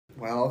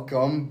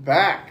Welcome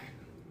back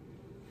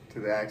to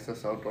the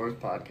Access Outdoors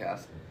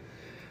podcast.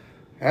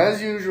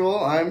 As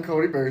usual, I'm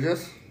Cody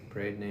Burgess.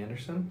 Braden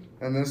Anderson.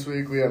 And this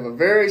week we have a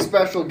very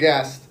special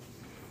guest.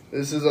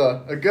 This is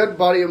a good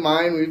buddy of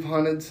mine. We've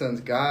hunted since,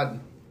 God,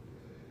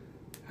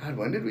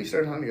 when did we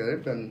start hunting together?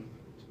 It's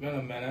been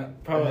a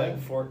minute. Probably like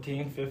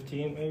 14,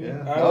 15 maybe.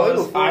 Yeah.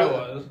 I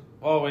was.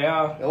 Oh,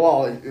 yeah.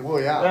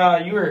 Well, yeah.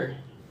 Yeah, you were.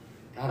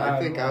 God, I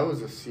think I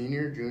was a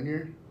senior,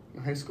 junior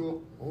in high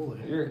school. Holy.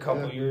 You're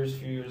a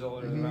few years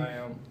older than I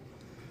am.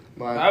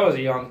 But I was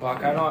a young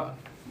buck. I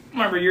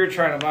remember you were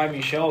trying to buy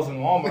me shells in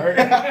Walmart.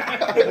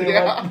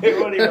 They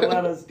wouldn't even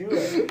let us do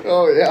it.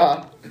 Oh,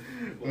 yeah.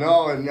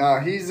 No,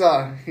 and he's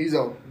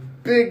a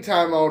big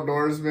time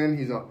outdoorsman.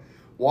 He's a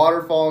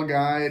waterfowl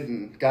guide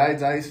and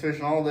guides ice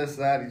fishing, all this,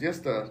 that. He's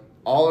just a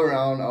all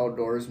around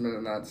outdoorsman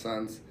in that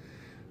sense.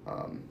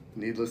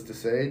 Needless to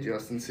say,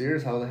 Justin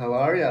Sears, how the hell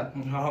are you?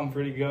 I'm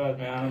pretty good,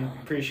 man.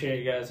 I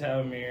appreciate you guys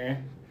having me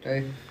here.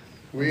 Hey,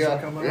 we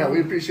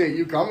appreciate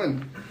you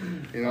coming.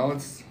 You know,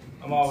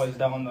 I'm always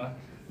down the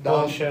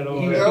bullshit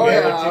over there. Oh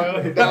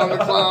yeah, down the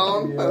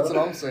clown. Yeah. That's what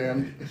I'm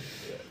saying.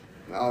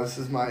 No, this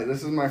is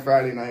my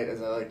Friday night, as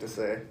I like to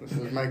say. This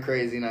is my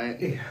crazy night.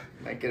 Yeah.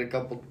 Might get a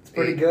couple. It's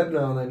pretty good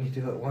now that you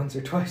do it once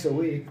or twice a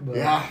week. But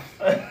Yeah.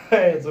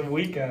 It's a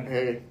weekend.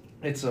 Hey.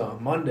 it's a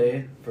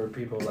Monday for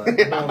people that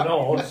don't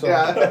know. So.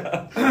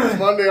 Yeah. It's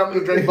Monday. I'm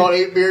gonna drink about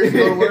 8 beers to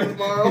go to work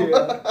tomorrow.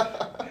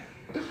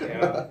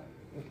 Yeah.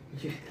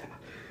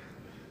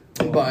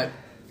 But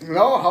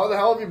no, how the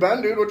hell have you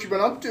been, dude? What you been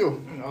up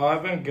to? Oh,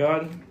 I've been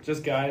good.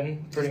 Just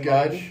guiding, pretty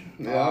guiding?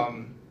 much. Yeah.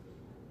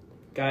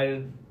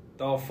 Guided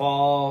all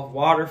fall,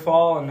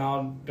 waterfall, and now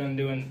I've been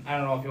doing, I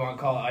don't know if you want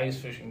to call it ice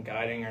fishing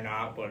guiding or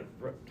not, but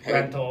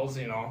rentals,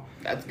 you know.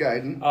 That's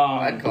guiding. Um,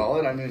 I'd call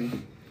it. I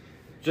mean,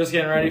 Just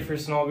getting ready for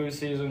snow goose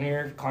season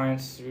here.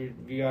 Clients,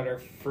 we got our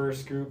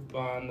first group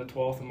on the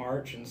 12th of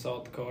March in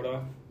South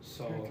Dakota.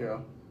 So yeah.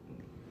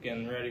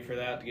 getting ready for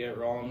that to get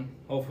rolling.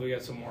 Hopefully we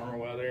get some warmer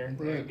weather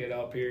to get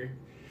up here.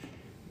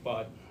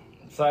 But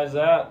besides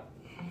that.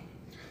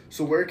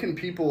 So where can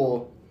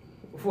people?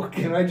 What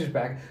can I just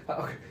back?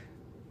 Okay.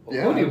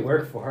 Yeah. Who do you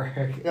work for?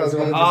 Yeah, I was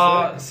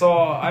gonna So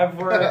I've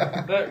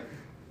worked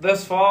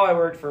this fall. I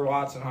worked for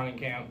Watson Hunting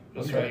Camp,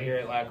 just right here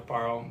at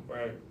Lacaparo,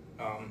 where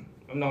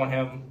I've known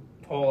him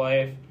whole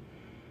life.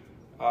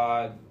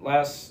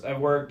 I've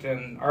worked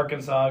in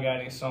Arkansas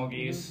guiding snow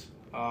geese,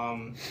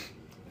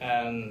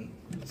 and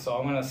so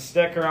I'm gonna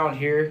stick around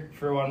here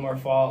for one more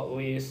fall at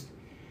least.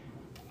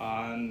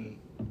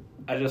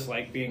 I just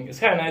like it's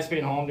kind of nice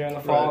being home during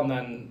the fall, and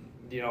then.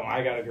 You know,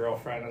 I got a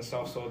girlfriend and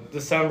stuff, so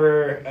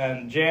December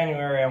and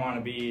January I want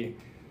to be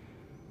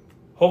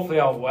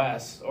hopefully out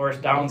west or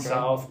down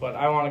south, but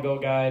I want to go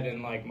guide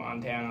in like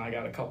Montana. I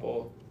got a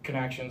couple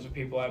connections with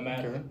people I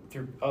met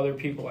through other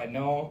people I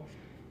know,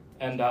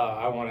 and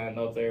I want to end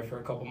up there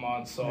for a couple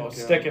months. So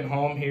sticking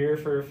home here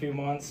for a few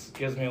months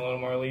gives me a little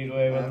more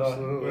leeway with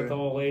the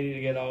old lady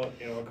to get out,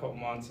 you know, a couple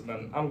months, and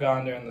then I'm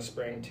gone during the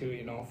spring too,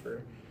 you know,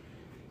 for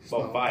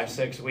about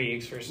 5-6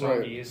 weeks for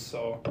snow geese.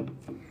 So.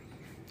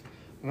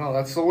 No,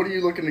 that's so. What are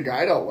you looking to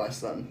guide out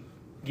west then?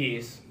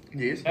 Geese.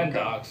 Geese and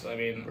ducks. I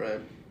mean,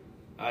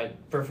 I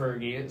prefer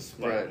geese,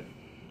 but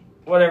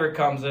whatever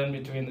comes in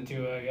between the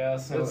two, I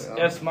guess.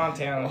 It's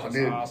Montana. It's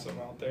awesome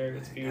out there.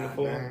 It's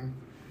beautiful.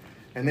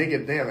 And they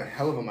have a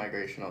hell of a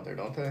migration out there,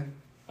 don't they?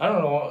 I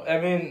don't know. I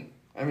mean,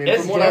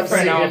 it's from what I've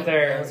seen out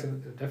there. It's a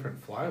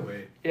different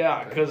flyway.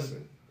 Yeah, because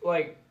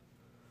like,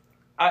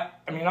 I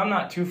mean, I'm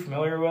not too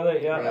familiar with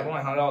it yet. I've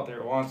only hunted out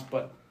there once,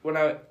 but when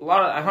I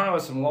hunted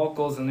with some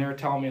locals, and they were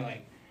telling me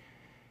like.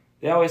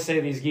 They always say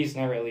these geese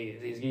never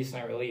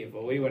leave.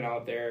 But we went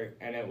out there,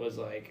 and it was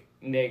like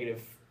negative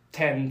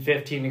 10,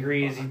 15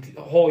 degrees.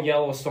 The whole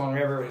Yellowstone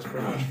River was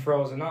pretty much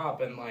frozen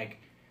up. And, like,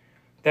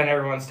 then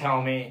everyone's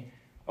telling me,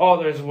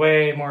 oh, there's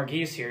way more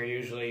geese here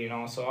usually, you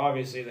know. So,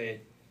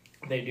 obviously,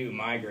 they do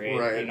migrate,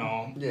 you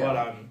know. Yeah.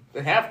 But,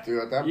 they have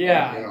to at that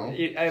point,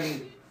 you know.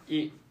 And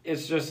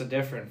it's just a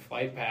different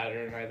flight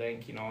pattern, I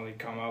think. You know, they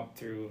come up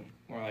through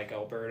more like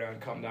Alberta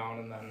and come down,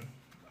 and then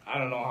I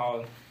don't know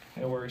how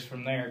it works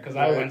from there, because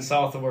I went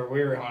south of where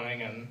we were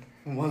hunting, and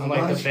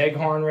like the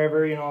Bighorn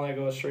River, you know, they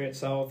go straight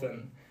south,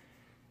 and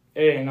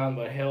it ain't nothing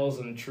but hills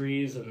and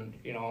trees, and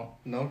you know.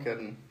 No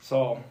kidding.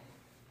 So,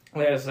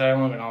 like I said, I've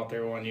only been out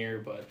there 1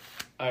 year, but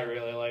I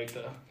really like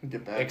to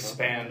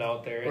expand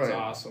out there. It's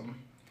awesome.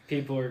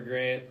 People are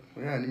great.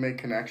 Yeah, and you make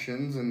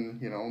connections,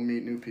 and you know,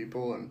 meet new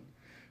people, and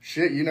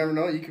shit, you never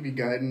know. You could be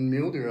guiding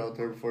mule deer out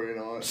there before you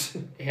know it.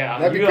 Yeah,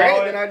 that'd be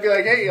great. Then I'd be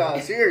like,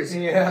 hey, Sears.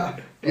 Yeah.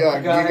 Yeah,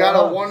 you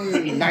got a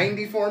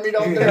 190 for me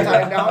out there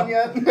tied down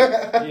yet?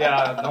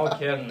 Yeah, no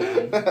kidding,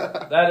 man.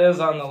 That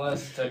is on the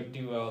list to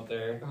do out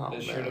there.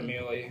 Shoot a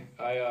muley.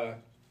 I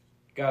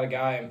got a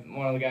guy.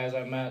 One of the guys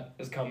I met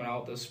is coming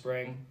out this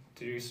spring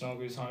to do snow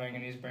goose hunting,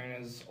 and he's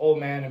bringing his old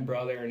man and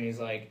brother, and he's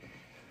like,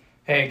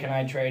 "Hey, can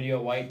I trade you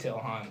a whitetail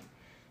hunt?"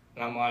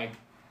 And I'm like,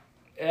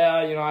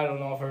 yeah, you know, I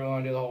don't know if I really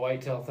want to do the whole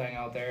whitetail thing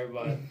out there,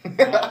 but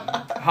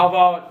how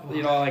about,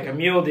 you know, like a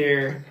mule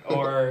deer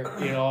or,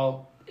 you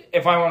know,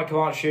 if I want to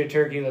come out and shoot a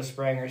turkey this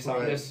spring or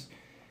something, Right. just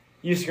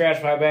you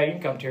scratch my back, you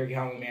can come turkey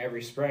hunt with me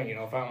every spring. You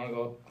know, if I want to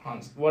go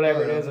hunt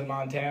whatever it is in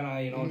Montana,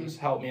 you know, just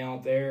help me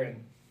out there,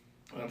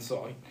 and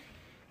so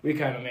we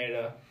kind of made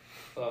a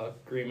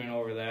agreement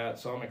over that.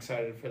 So I'm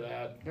excited for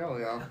that. Hell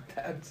yeah.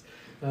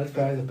 That's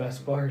probably the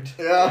best part.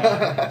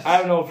 Yeah. I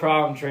have no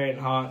problem trading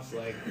hunts.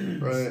 Like,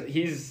 Right.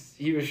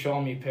 he was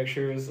showing me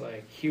pictures.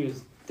 Like,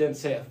 didn't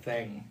say a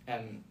thing,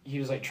 and he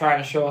was like trying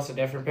to show us a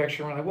different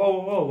picture. We're like,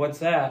 whoa, what's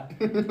that?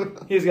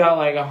 He's got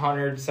like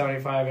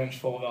 175-inch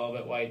full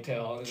velvet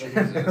whitetail. He's like,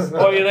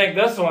 oh, you think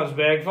this one's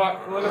big?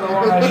 Fuck, look at the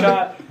one I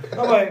shot.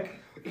 I'm like,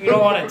 you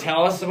don't want to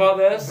tell us about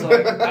this?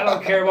 Like, I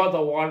don't care about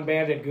the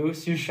one-banded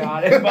goose you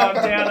shot in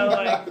Montana.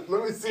 Like,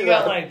 Let me see you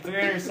that. got like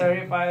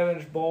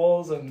 375-inch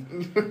bulls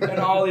and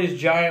all these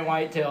giant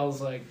whitetails.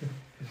 Like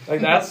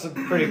that's a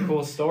pretty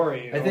cool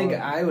story. You know? I think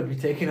I would be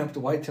taking up the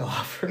whitetail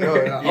offer. Oh,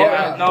 yeah.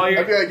 Yeah, no,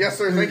 I'd be like, yes,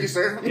 sir. Thank you,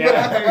 sir.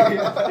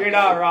 Yeah, you're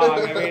not wrong.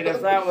 I mean,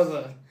 if that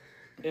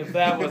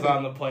was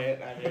on the plate,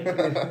 I mean,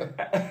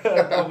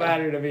 it don't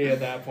matter to me at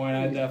that point.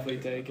 I'd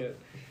definitely take it.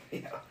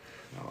 Yeah.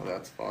 Oh,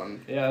 that's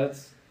fun. Yeah,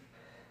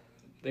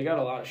 they got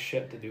a lot of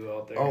shit to do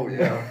out there. Oh,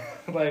 yeah.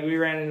 Like, we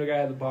ran into a guy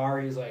at the bar.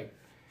 He's like,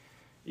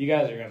 you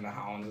guys are getting the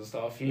hounds and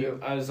stuff.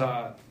 I was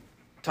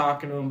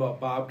talking to him about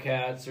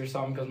bobcats or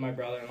something because my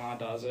brother-in-law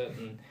does it,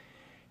 and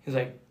he's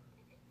like,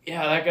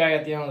 yeah, that guy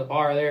at the end of the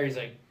bar there, he's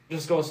like,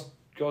 just go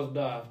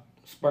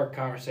spark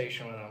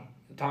conversation with him,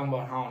 talking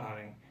about hound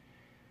hunting.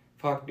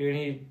 Fuck,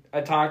 dude, I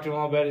talked to him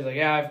a little bit. He's like,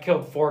 yeah, I've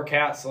killed 4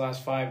 cats the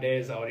last 5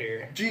 days out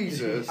here.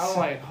 Jesus. I'm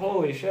like,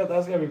 holy shit,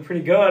 that's gonna be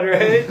pretty good,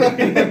 right?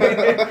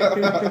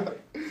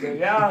 So,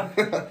 yeah,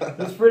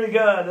 that's pretty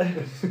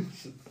good.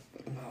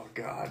 Oh,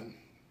 God.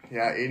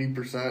 Yeah,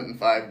 80% in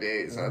 5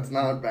 days. That's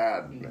not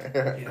bad.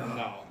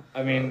 No,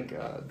 I mean, oh,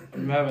 God. I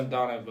haven't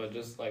done it, but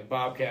just like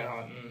bobcat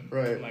hunting.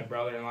 Right. My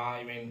brother-in-law,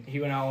 I mean,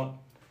 he went out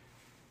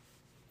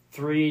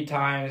 3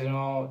 times,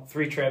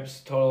 3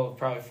 trips, total of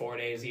probably 4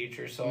 days each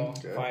or so,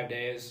 Okay. 5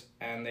 days,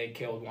 and they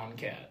killed 1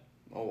 cat.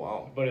 Oh,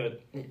 wow. But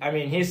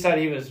he said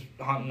he was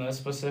hunting this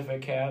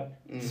specific cat,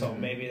 so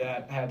maybe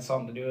that had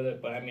something to do with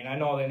it. But I mean, I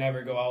know they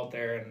never go out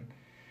there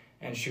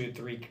and shoot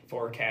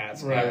 3-4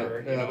 cats, Right.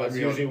 ever. Yeah, It's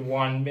usually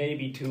 1,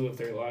 maybe 2 if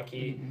they're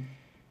lucky.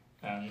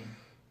 And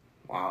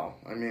wow.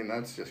 I mean,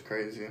 that's just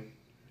crazy.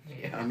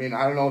 yeah, I mean,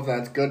 I don't know if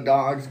that's good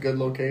dogs, good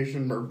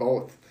location, or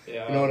both.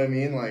 yeah, You know what I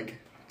mean? Like,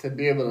 to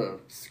be able to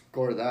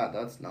score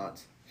that's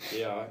nuts.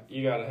 yeah.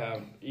 You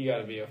gotta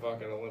be a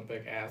fucking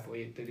Olympic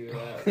athlete to do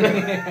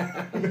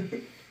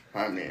that.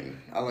 I mean,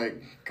 I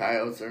like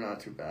coyotes. They're not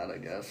too bad, I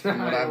guess, from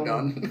what I've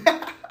done.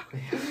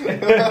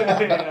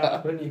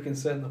 Yeah. When you can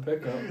sit in the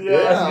pickup. Yeah,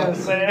 I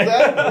was gonna say.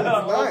 Exactly. It's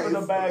Open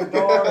nice. the back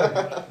door.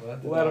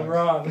 Let them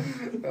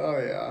run. Oh,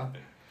 yeah.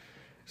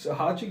 So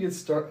how'd you get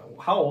started?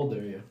 How old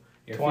are you?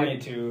 You're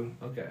 22.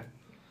 Okay.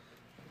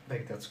 I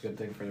think that's a good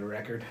thing for the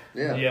record.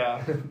 Yeah.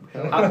 Yeah.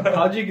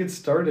 How'd you get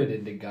started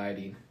into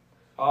guiding?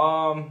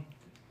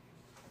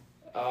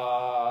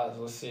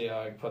 Let's see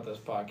how I can put this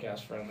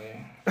podcast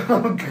friendly.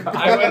 Oh, God.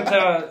 I went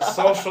to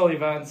social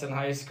events in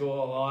high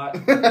school a lot,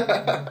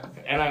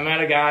 and I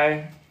met a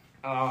guy.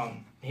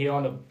 He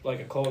owned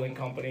a clothing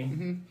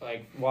company,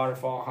 like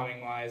waterfowl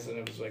hunting wise, and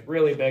it was like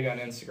really big on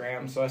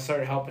Instagram. So I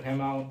started helping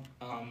him out.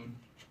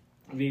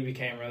 We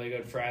became really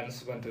good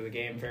friends. Went to the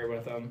game fair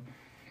with him,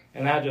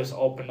 and that just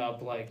opened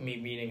up like me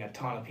meeting a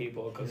ton of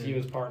people because he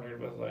was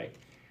partnered with like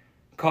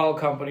call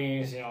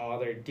companies,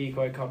 other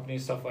decoy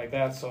companies, stuff like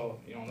that. So,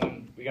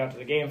 then we got to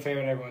the game fair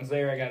and everyone's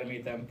there. I got to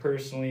meet them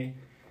personally.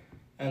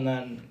 And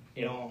then,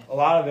 a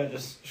lot of it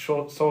just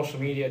social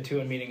media too,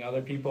 and meeting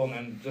other people, and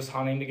then just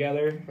hunting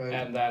together. Right.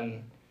 And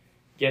then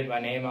getting my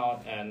name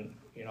out. And,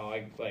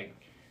 like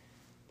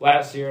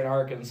last year in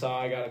Arkansas,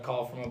 I got a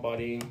call from a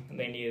buddy and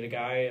they needed a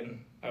guy,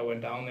 and I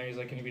went down there. He's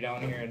like, can you be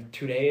down here in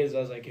 2 days?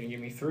 I was like, can you give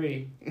me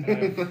 3?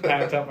 And I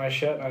packed up my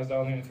shit and I was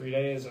down there in 3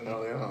 days. And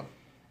Oh, yeah.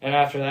 And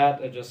after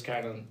that, it just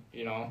kind of,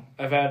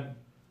 I've had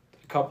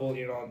a couple,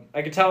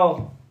 I could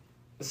tell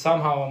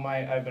somehow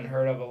I've been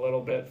heard of a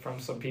little bit from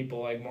some people,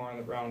 like, more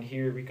around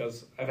here,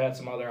 because I've had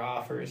some other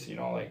offers,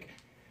 like,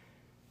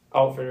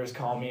 outfitters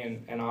call me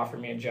and offer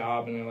me a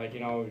job, and they're like,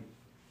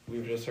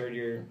 we've just heard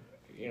your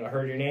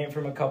name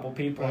from a couple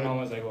people, and I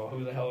was like, well,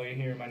 who the hell are you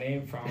hearing my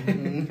name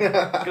from?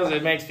 Because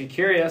it makes me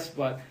curious,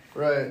 but,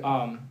 Right.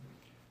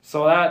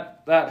 so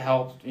that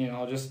helped,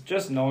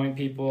 just knowing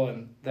people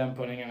and them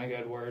putting in a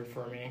good word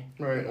for me.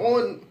 Right. Oh,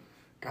 and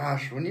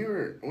gosh, wouldn't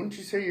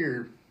you say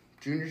your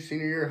junior,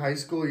 senior year of high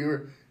school, you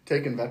were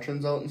taking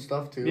veterans out and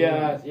stuff too?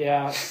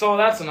 Yeah. So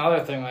that's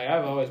another thing. Like,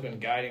 I've always been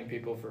guiding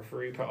people for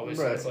free, probably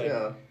since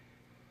yeah.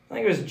 I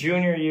think it was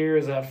junior year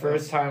is that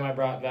first time I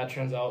brought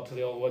veterans out to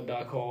the old wood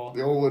duck hole.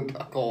 The old wood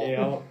duck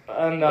hole.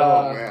 And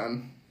oh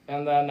man.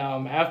 And then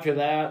after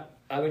that,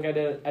 I think I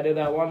did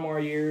that one more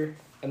year.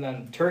 And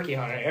then turkey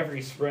hunting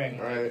every spring,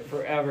 Right.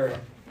 forever.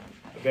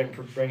 I've been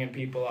bringing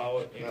people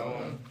out,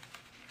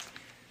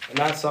 and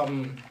that's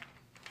something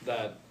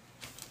that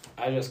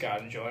I just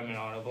got enjoyment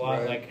out of a lot.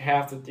 Right. Like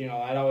half the,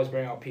 I'd always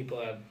bring out people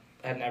that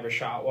had never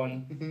shot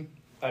one,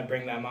 I'd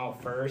bring them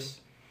out first.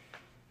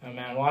 And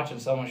man, watching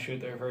someone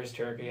shoot their first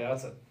turkey,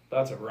 that's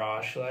a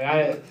rush. Like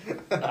I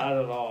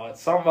don't know.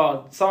 It's something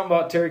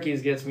about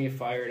turkeys gets me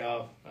fired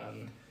up,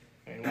 and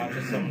I mean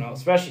watching someone else,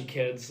 especially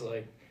kids,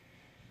 like,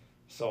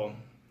 so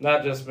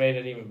that just made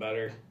it even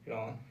better. You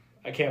know,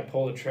 I can't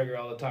pull the trigger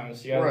all the time,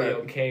 so you gotta be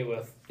okay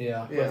with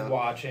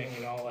watching.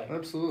 You know, like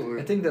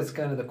absolutely. I think that's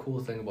kind of the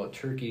cool thing about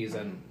turkeys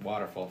and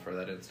waterfowl for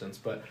that instance.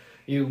 But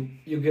you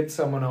get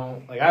someone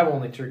out, like I've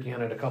only turkey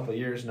hunted a couple of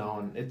years now,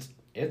 and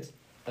it's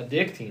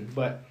addicting,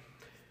 but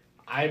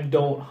I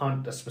don't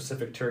hunt a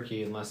specific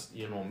turkey unless,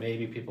 you know,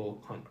 maybe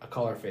people hunt a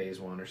color phase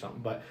one or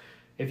something. But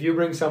if you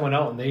bring someone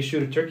out and they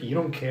shoot a turkey, you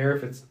don't care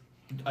if it's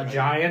a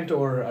giant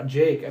or a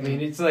Jake. I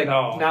mean, it's like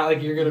not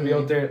like you're going to be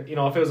out there, you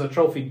know, if it was a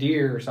trophy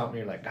deer or something,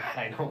 you're like, God,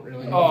 I don't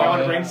really know if I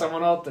want to bring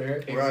someone out there.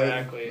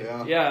 Exactly.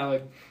 Right. Yeah,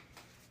 like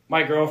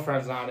my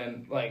girlfriend's not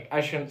in, like,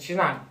 she's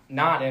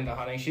not into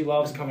hunting. She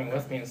loves coming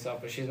with me and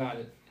stuff, but she's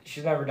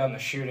never done the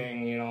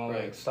shooting, you know,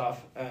 like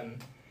stuff.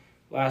 And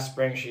last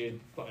spring, she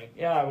like,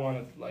 I want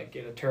to like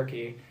get a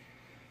turkey.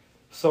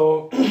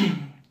 So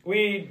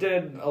we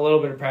did a little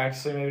bit of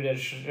practicing. Maybe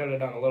should have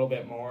done a little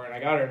bit more. And I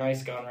got her a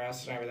nice gun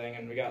rest and everything.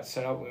 And we got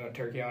set up. We went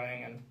turkey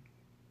hunting. And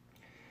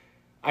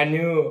I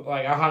knew,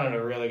 like, I hunted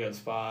a really good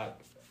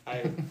spot.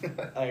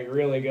 Like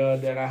really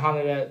good. And I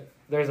hunted it.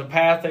 There's a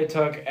path they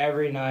took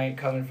every night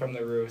coming from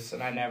the roost.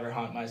 And I never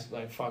hunt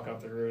fuck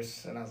up the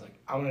roost. And I was like,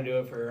 I'm going to do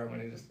it for her. I'm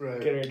going to just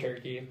get her a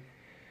turkey.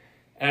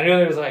 And I knew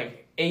there was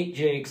like 8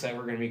 jakes that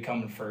were going to be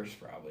coming first,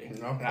 probably. Okay.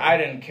 And I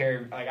didn't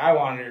care. Like, I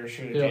wanted her to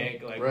shoot a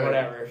jake, like,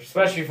 whatever.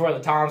 Especially before the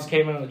toms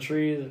came into the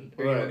trees and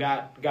you know,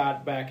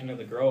 got back into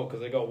the grove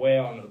because they go way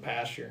out into the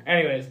pasture.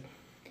 Anyways,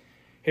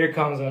 here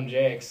comes them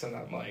jakes, and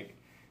I'm like,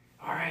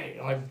 all right.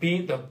 And I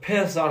beat the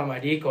piss out of my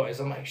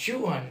decoys. I'm like,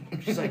 shoot one.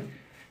 She's like,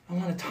 I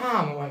want a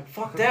tom. I'm like,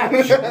 fuck that.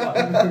 Shoot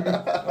one.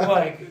 I'm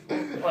like,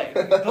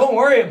 don't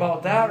worry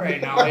about that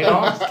right now, you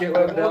know?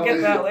 We'll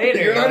get that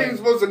later. You're not even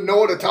supposed to know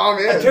what a tom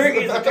is. A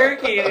turkey's a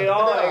turkey, you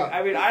know? Like,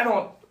 I mean, I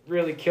don't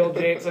really kill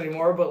jakes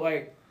anymore, but,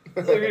 like,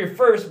 if your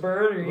first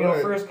bird or, you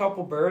know, first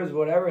couple birds,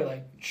 whatever,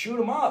 like, shoot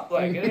them up.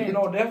 Like, it ain't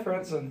no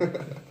difference.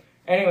 And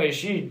anyway,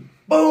 she,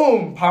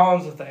 boom,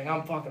 pounds the thing.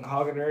 I'm fucking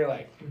hugging her,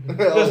 like,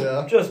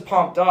 just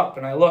pumped up.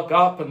 And I look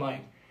up and,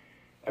 like,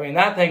 I mean,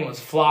 that thing was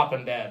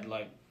flopping dead,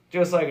 like,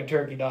 just like a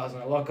turkey does.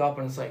 And I look up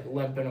and it's, like,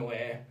 limping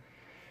away.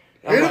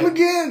 Hit him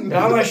again! And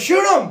I'm like,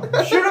 shoot him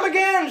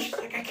again! She's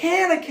like, I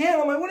can't.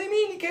 I'm like, what do you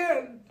mean you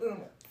can't?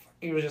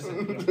 He was just like,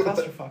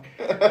 clusterfuck.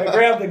 I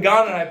grab the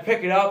gun and I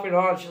pick it up, you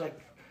know, and she's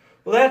like,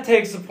 well, that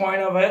takes the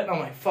point of it. And I'm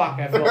like, fuck,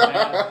 I feel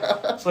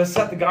bad. So I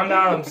set the gun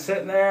down, I'm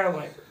sitting there, I'm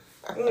like,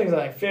 I think it's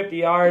like 50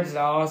 yards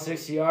now,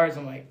 60 yards.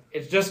 I'm like,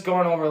 it's just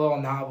going over a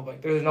little knob. I'm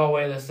like, there's no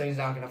way this thing's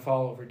not going to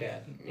fall over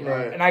dead. You know?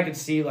 And I could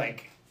see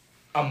like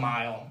a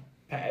mile.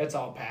 It's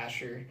all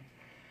pasture.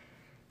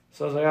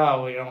 So I was like,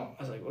 oh, well, you know,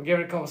 I was like, well, give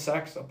it a couple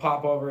seconds. I'll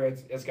pop over.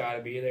 It's got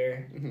to be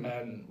there. Mm-hmm.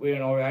 And we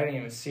went over. I didn't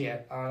even see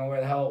it. I don't know where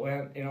the hell it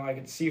went. You know, I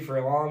could see for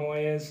a long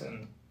ways.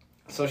 And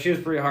so she was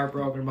pretty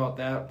heartbroken about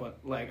that. But,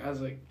 like, I was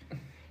like,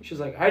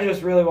 she's like, I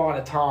just really want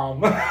a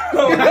tom. I'm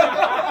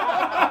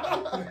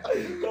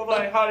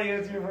like, honey,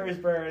 it's your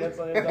first bird. It's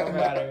like, it don't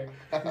matter.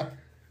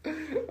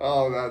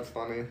 Oh, that's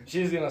funny.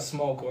 She's going to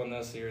smoke one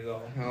this year,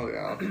 though. Hell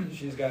yeah.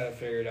 She's got it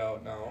figured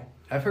out now.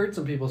 I've heard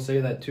some people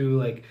say that, too,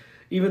 like,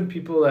 even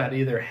people that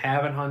either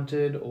haven't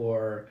hunted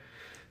or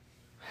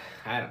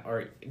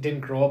didn't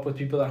grow up with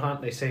people that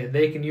hunt, they say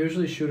they can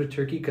usually shoot a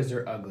turkey because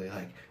they're ugly.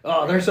 Like,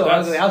 oh, they're so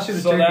ugly, I'll shoot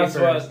a turkey that's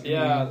first. What,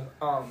 yeah.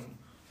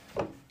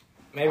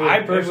 Maybe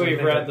I personally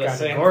read the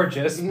same.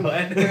 Gorgeous,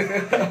 but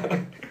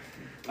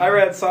I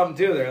read something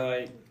too. They're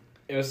like,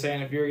 it was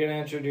saying if you're gonna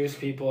introduce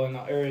people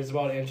or it's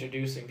about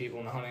introducing people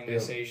into hunting, they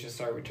say you should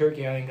start with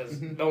turkey hunting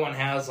because no one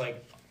has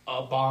like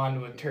a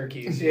bond with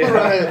turkeys. Yeah,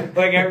 right.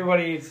 Like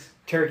everybody eats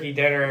turkey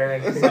dinner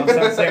and stuff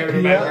since they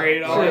remember, you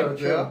know.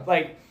 True.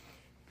 Like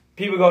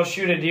people go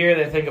shoot a deer,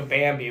 they think of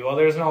Bambi. Well,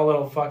 there's no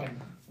little fucking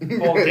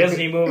old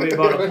Disney movie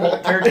about a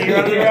poult turkey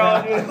running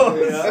around. You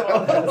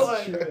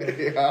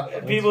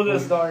know? People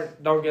just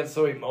don't get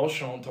so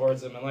emotional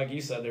towards them, and like you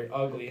said, they're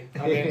ugly.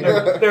 I mean,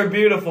 they're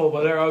beautiful,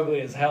 but they're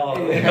ugly as hell.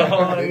 You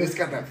know? They just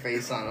got that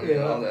face on them, you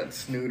know, that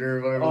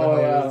snooter, whatever. Oh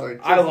the yeah, hell it is.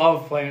 Like, I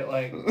love playing it.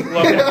 Like,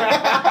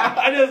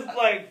 I just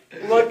like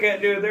look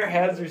at dude. Their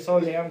heads are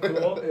so damn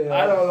cool. Yeah.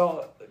 I don't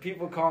know.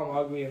 People call them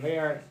ugly, and they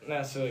aren't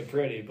necessarily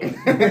pretty,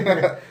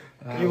 but.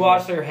 You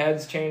watch their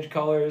heads change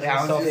colors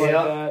and stuff like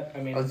that.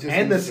 I mean,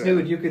 and the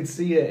snoot, you can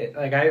see it.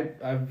 Like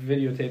I've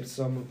videotaped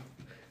some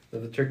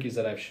of the turkeys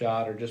that I've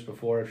shot, or just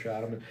before I've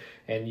shot them,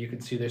 and you can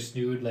see their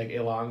snoot like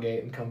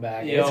elongate and come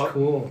back. It's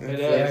cool.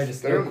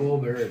 They're a cool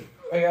bird.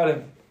 I got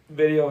a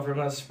video from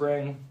this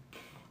spring.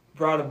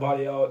 Brought a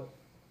buddy out,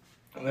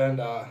 and then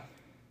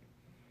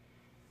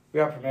we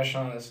got permission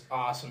on this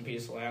awesome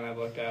piece of land I've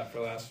looked at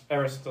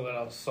ever since I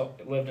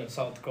lived in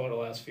South Dakota the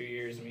last few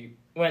years. And we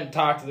went and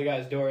talked to the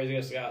guy's door. He's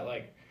just got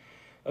like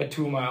a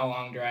 2-mile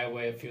long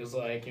driveway, it feels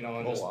like, you know.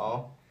 And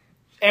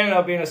ended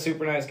up being a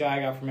super nice guy.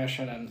 I got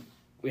permission, and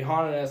we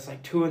hunted. It's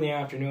like 2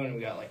 p.m, and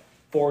we got like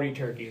 40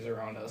 turkeys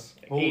around us.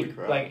 Holy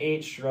crap. Like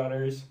 8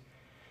 strutters.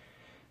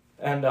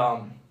 And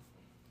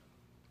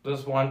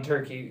this one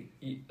turkey,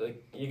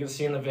 like you can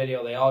see in the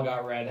video, they all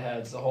got red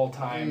heads the whole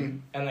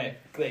time. And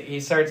he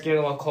starts getting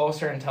a little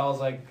closer and tells,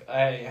 like,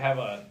 I have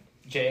a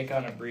Jake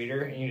on a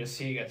breeder, and you just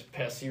see he gets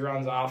pissed. He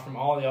runs off from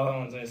all the other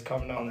ones and he's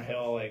coming down the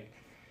hill. Like,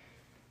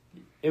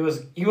 he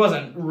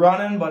wasn't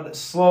running, but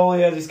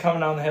slowly as he's coming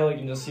down the hill, you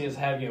can just see his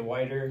head get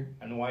whiter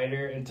and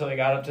whiter until he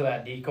got up to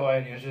that decoy,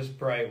 and he was just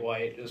bright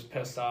white, just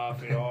pissed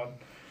off, you know.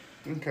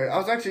 Okay, I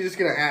was actually just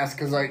going to ask,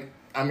 because, like,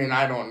 I mean,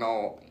 I don't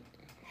know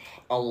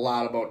a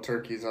lot about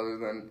turkeys other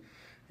than,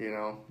 you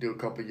know, do a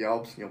couple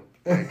yelps, you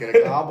know, get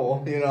a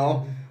gobble, you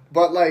know.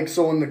 But, like,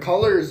 so when the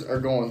colors are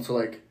going, so,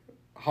 like,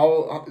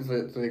 how is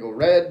it? So they go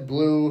red,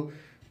 blue,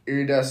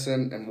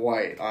 iridescent, and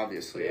white,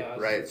 obviously,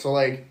 right? So,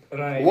 like,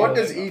 what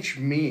does each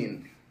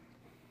mean?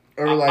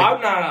 Or, like,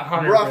 I'm not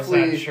 100%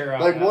 roughly, sure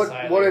on like,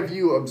 that what have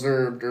you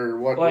observed, or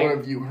what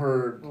have you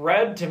heard?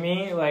 Red, to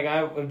me, like,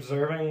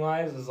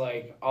 observing-wise, is,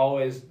 like,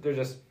 always, they're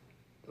just,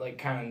 like,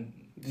 kind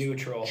of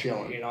neutral,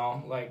 chilling, you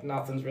know? Like,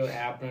 nothing's really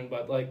happening,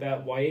 but, like,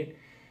 that white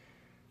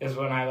is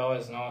when I've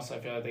always noticed I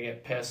feel like they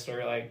get pissed,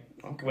 or, like,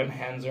 when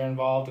hens are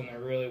involved and they're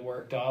really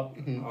worked up.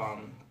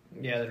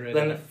 Yeah, they're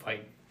ready to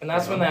fight. And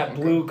that's when that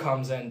blue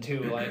comes in,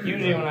 too. Like,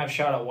 usually when I've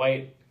shot a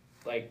white,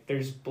 like,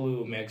 there's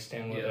blue mixed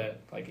in with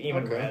it. Like,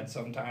 even red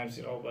sometimes,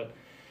 you know. But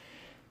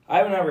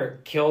I've never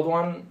killed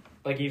one.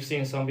 Like, you've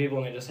seen some people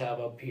and they just have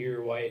a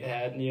pure white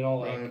head, you know,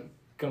 like,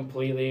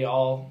 completely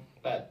all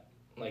that,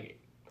 like,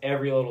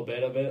 every little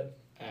bit of it.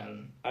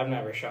 And I've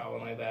never shot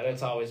one like that.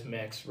 It's always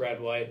mixed, red,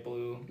 white,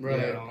 blue, you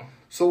know.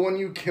 So when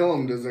you kill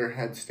them, does their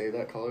head stay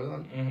that color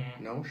then?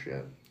 Mm-hmm. No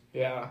shit.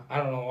 Yeah, I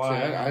don't know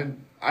why. See,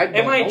 I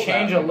it might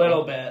change a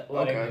little bit.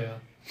 Like, okay.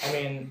 I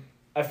mean,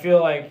 I feel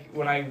like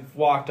when I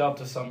walked up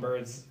to some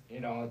birds, you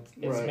know,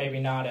 it's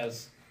maybe not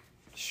as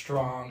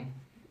strong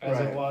as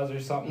it was or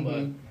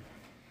something,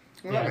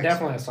 but yeah, it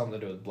definitely has something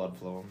to do with blood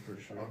flow, for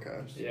sure. Okay.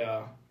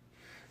 Yeah.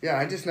 Yeah,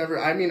 I just never,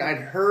 I mean, I'd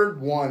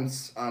heard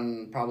once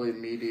on probably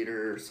Meat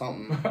Eater or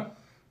something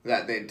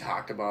that they'd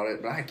talked about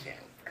it, but I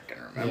can't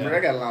freaking remember. Yeah. I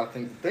got a lot of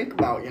things to think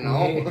about, you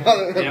know?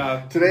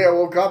 Yeah. Today I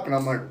woke up and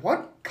I'm like,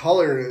 what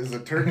color is a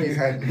turkey's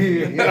head?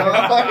 You know?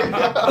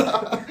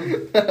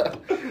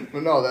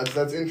 But no,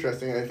 that's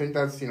interesting. I think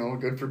that's, you know,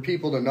 good for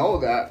people to know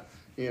that,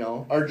 you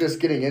know, are just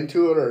getting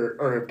into it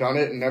or have done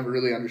it and never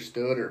really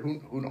understood, or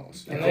who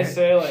knows. And they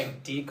say,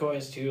 like,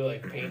 decoys, too,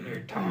 like, painting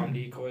your tom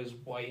decoys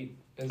white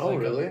is, like,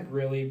 really? a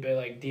really big,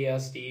 like,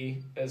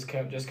 DSD has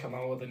just come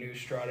out with a new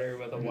strutter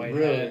with a white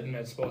head, and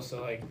it's supposed to,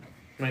 like...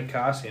 Might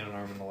cost you an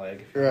arm and a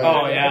leg. Right.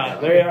 Oh, yeah,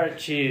 they aren't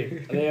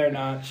cheap. They are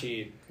not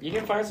cheap. You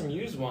can find some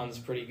used ones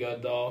pretty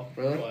good, though.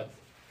 Really? But,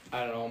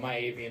 I don't know, my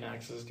Avian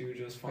X's do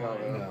just fine. Oh,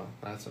 yeah. No,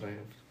 that's what I have,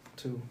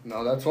 too.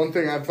 No, that's one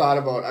thing I've thought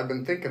about. I've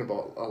been thinking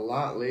about a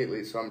lot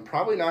lately, so I'm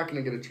probably not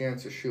going to get a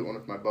chance to shoot one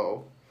with my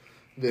bow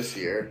this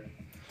year.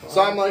 So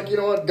I'm like, you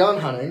know what,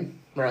 gun hunting,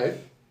 right?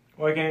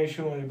 Why can't you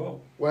shoot one with your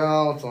bow?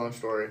 Well, it's a long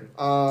story.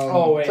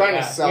 Trying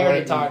to sell we it.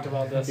 already talked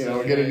about this. You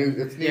know, get a new.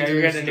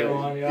 You're getting a new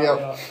one.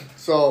 Yeah.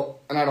 So,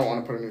 and I don't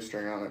want to put a new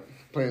string on it.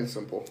 Plain and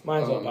simple.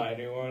 Might as well buy a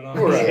new one.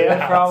 Right.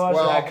 Yeah, how much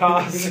that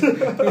costs?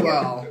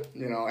 Well,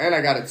 you know, and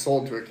I got it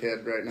sold to a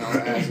kid right now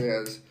as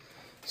is.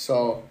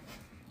 So,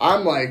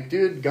 I'm like,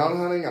 dude, gun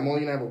hunting. I'm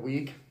only gonna have a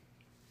week.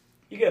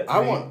 You get. I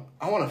want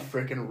to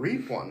freaking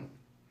reap one.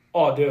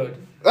 Oh, dude.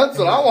 That's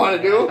what I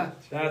want to do.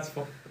 That's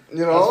fun.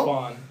 You know, that's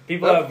fun.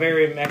 People have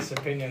very mixed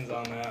opinions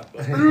on that.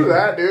 But. Screw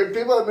that, dude.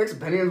 People have mixed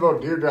opinions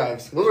about deer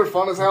drives. Those are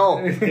fun as hell.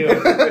 Dude.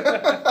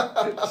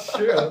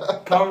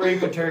 Sure. Come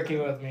reap a turkey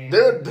with me.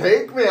 Dude,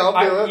 take me. I'll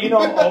do it. You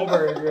know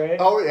Oberg, right?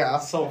 Oh, yeah.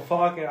 So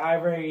fucking, I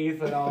bring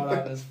Ethan out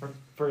on this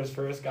for his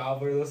first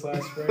gobbler this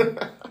last spring.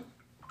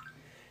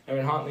 I've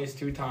been hunting these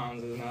 2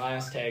 toms. It was my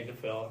last tag to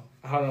fill.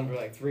 I hunted them for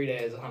like 3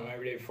 days. I hunt them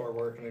every day before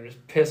work, and they're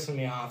just pissing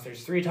me off.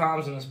 There's 3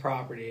 toms in this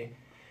property,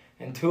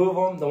 and 2 of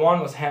them, the one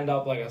was henned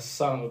up like a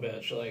son of a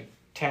bitch, like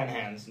 10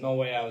 hens. No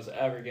way I was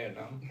ever getting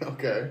them.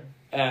 Okay.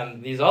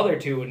 And these other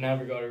 2 would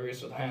never go to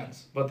roost with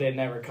hens, but they'd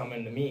never come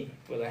into me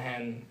with a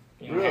hen,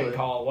 you know, hen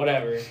call,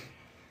 whatever.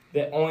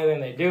 The only thing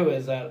they do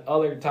is that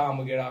other tom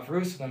would get off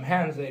roost with them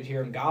hens, they'd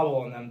hear them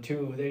gobble, and them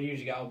 2, they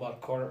usually gobble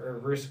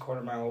about roost a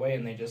quarter mile away,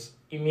 and they just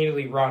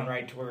immediately run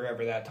right to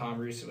wherever that tom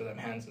roosted with them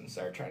hens and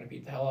start trying to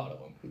beat the hell out of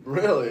them.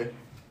 Really?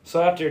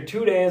 So after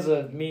 2 days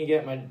of me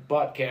getting my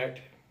butt kicked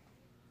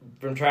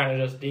from trying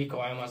to just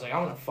decoy him, I was like,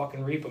 I'm going to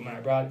fucking reap him, and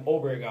I brought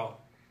Oberg out.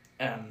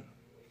 And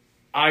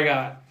I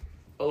got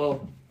a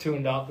little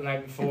tuned up the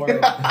night before.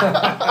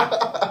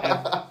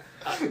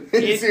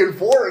 He's seeing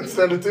 4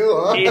 instead of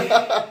 2, huh?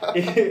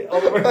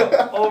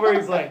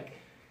 Oberg's like,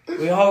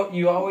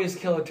 you always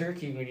kill a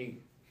turkey when you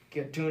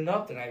get tuned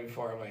up the night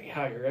before. I'm like,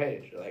 yeah, you're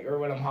right. Like, or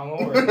when I'm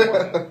hungover in the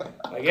morning.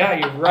 Like, yeah,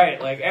 you're right.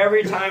 Like,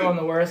 every time I'm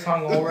the worst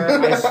hungover,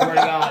 I swear to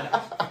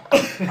God,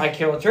 I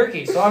kill a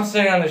turkey. So I'm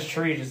sitting on this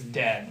tree just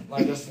dead.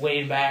 Like, just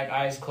laid back,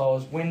 eyes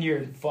closed. Wind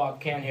your fuck,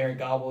 can't hear it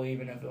gobble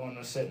even if the one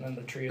was sitting in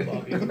the tree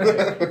above you. I'm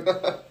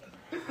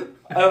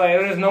like,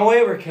 there's no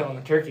way we're killing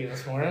a turkey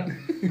this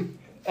morning.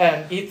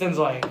 And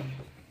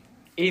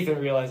Ethan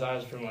realized I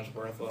was pretty much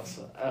worthless.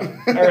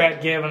 Or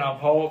had given up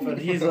hope, and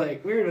he's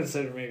like, we were been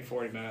sitting for maybe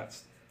 40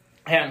 minutes.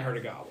 I hadn't heard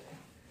a gobble.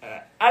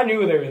 I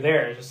knew they were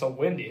there, it's just so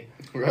windy.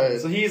 Right.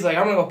 So he's like,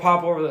 I'm gonna go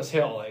pop over this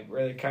hill, like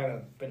where they kind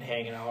of been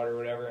hanging out or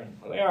whatever. And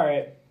I'm like, all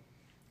right.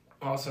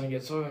 All of a sudden he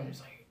gets over and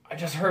he's like, I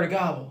just heard a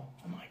gobble.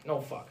 I'm like,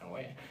 no fucking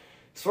way.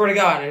 Swear to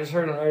God, I just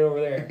heard him right over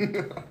there.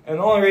 And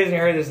the only reason I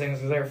heard this thing is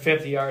because they were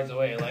 50 yards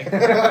away. Like,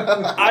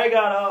 I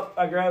got up,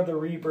 I grabbed the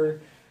Reaper,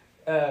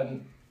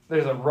 and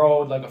there's a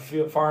road, like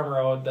a farm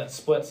road, that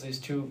splits these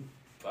two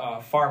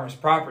farmers'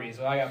 properties.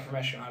 So I got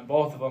permission on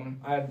both of them.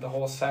 I had the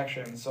whole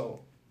section, so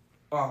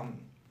I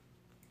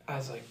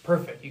was like,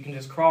 perfect. You can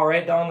just crawl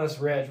right down this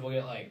ridge. We'll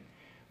get like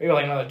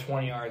another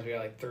 20 yards. We got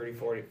like 30,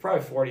 40,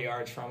 probably 40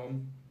 yards from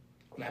them.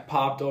 And I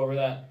popped over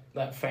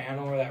that fan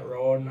over that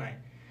road, and I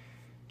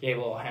gave a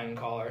little hen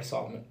call or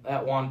something.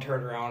 That one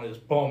turned around and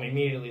just boom,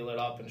 immediately lit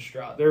up and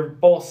strut. They're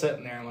both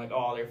sitting there. I'm like,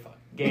 oh, they're fucking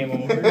game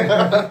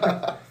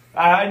over.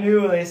 I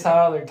knew they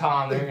saw their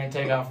Tom, they were going to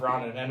take off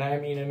running. And I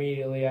mean,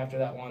 immediately after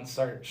that one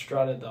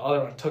strutted, the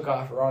other one took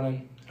off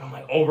running. And I'm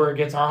like, Oberg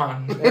gets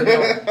on.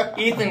 And,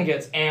 Ethan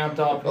gets amped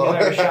up. He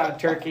never shot a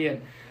turkey.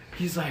 And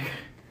he's like,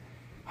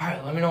 all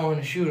right, let me know when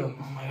to shoot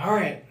him. I'm like, all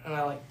right.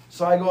 And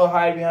so I go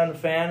hide behind the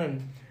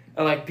fan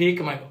and I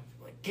peek. I'm like,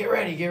 get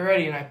ready.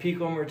 And I peek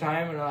one more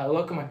time and I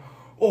look. I'm like,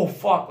 oh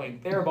fuck!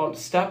 Like they're about to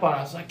step on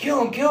us. Like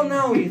kill him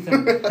now,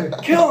 Ethan,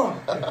 kill him.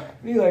 And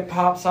he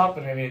pops up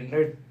and I mean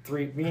they're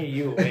three. Me,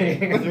 you,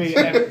 three.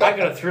 I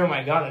could have threw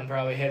my gun and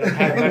probably hit him.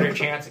 Had a better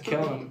chance of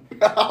killing him.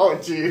 Oh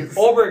jeez.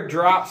 Oberg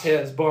drops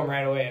his boom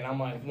right away and I'm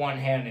like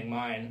one-handing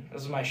mine.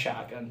 This is my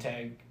shotgun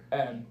tag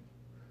and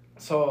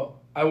so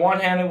I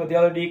one-handed with the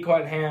other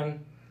decoy in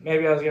hand.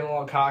 Maybe I was getting a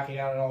little cocky,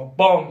 I don't know.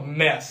 Boom,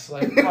 miss.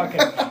 Like, fucking,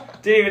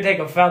 didn't even take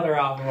a feather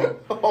off of him.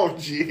 Oh,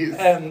 jeez.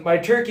 And my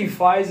turkey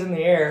flies in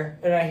the air,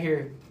 and I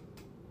hear,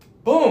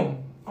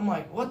 boom. I'm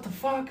like, what the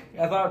fuck?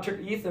 I thought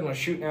Ethan was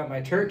shooting at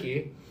my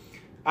turkey.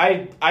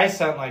 I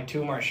sent like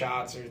 2 more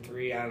shots or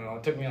 3, I don't know.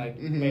 It took me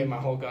maybe my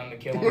whole gun to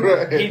kill him.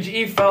 Right.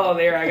 He fell out of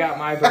the air, I got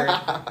my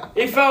bird.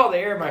 He fell out of the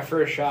air my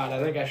first shot.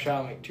 I think I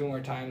shot him like 2 more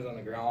times on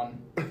the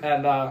ground.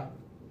 And I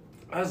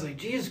was like,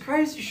 Jesus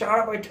Christ, you shot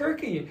at my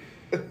turkey.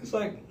 He's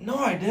like, no,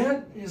 I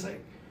didn't. He's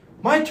like,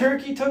 my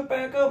turkey took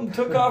back up and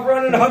took off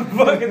running on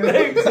the fucking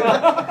thing. So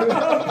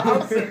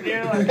I'm sitting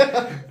here like,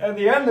 at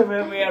the end of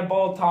it, we had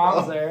both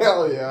Toms there.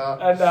 Hell yeah.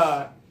 And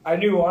I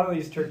knew one of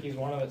these turkeys,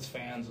 one of its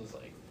fans was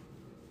like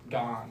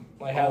gone.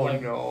 Like, had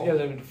no. Yeah,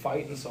 they've been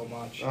fighting so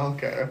much.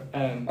 Okay.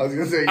 And I was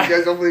gonna say you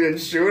guys hopefully didn't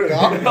shoot it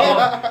off.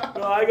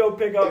 no, I go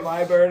pick up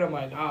my bird. I'm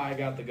like, I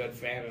got the good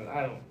fan, and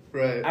I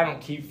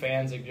don't keep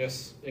fans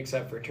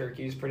except for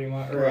turkeys pretty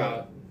much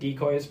or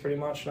decoys pretty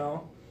much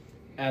now.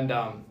 And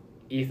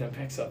Ethan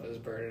picks up his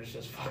bird. It's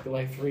just fucking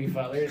like 3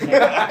 feathers. We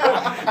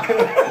got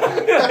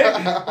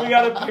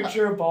a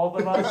picture of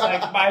both of us.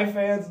 Like my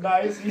fan's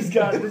nice. He's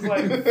got just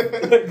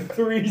like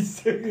 3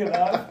 sticking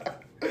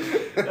up.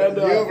 And,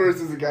 you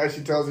versus the guy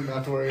she tells you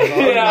not to worry about.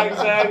 Yeah,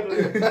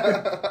 exactly.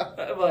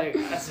 I'm like,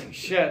 that's like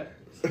shit.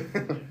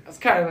 That's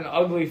kind of an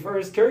ugly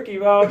first turkey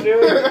vow,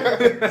 too.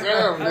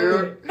 Damn,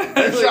 dude.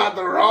 You shot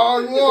the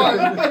wrong one.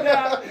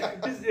 Yeah.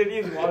 And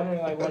he's wondering,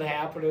 like, what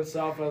happened and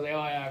stuff. I was like,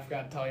 oh, yeah, I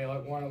forgot to tell you,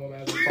 like, one of them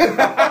has a phone.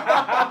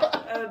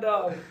 And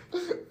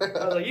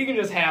I was like, you can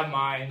just have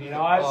mine, you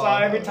know. So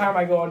every time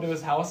I go into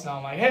his house now,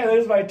 I'm like, hey,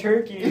 there's my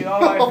turkey, you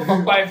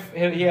know.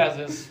 He has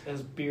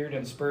his beard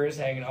and spurs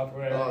hanging up or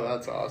whatever. Oh,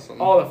 that's awesome.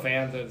 All the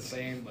fans are the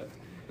same, but...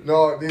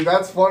 No, dude,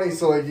 that's funny.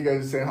 So, like, you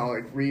guys are saying how,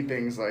 like,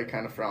 reaping's, like,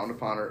 kind of frowned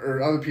upon,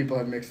 or other people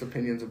have mixed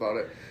opinions about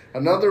it.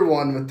 Another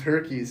one with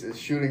turkeys is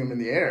shooting them in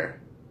the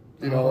air.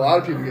 You know, a lot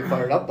of people get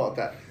fired up about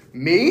that.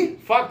 Me?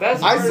 Fuck,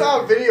 that's... I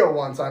saw a video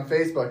once on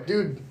Facebook.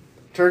 Dude,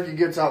 turkey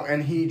gets up,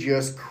 and he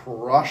just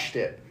crushed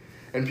it.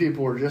 And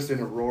people were just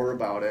in a roar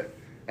about it.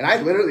 And I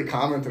literally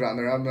commented on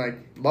there. I'm like,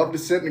 love to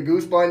sit in a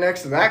goose blind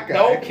next to that guy.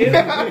 No kidding.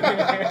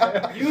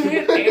 You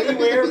hit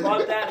anywhere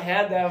but that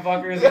head, that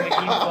fucker is going to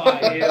keep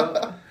flying, you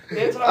know?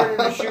 It's harder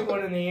to shoot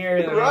one in the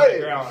air than on the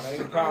ground. I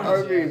can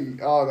promise you.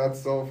 Oh,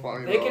 that's so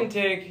funny. They can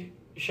take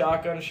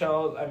shotgun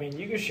shells. I mean,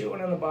 you can shoot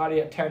one in the body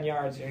at 10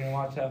 yards and you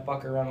watch that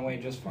fucker run away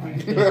just fine.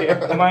 You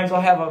might as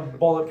well have a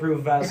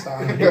bulletproof vest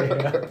on.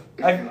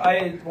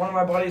 One of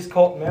my buddies,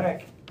 Colt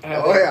Minnick.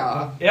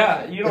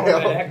 Yeah, you know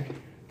Minnick.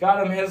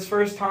 Got him his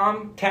first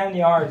Tom, 10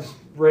 yards,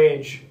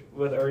 rage.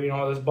 With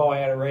this bow I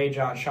had a rage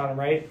on. Shot him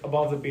right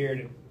above the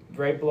beard,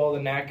 right below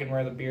the neck and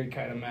where the beard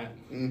kind of met.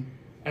 And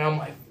I'm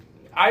like,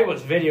 I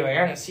was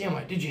videoing. I didn't see him.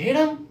 Like, did you hit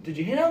him?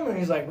 And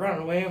he's like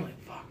running away. I'm like,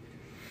 fuck.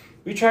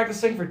 We tracked this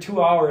thing for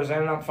 2 hours. I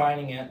ended up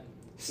finding it.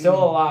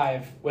 Still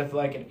alive with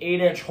like an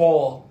 8-inch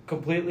hole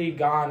completely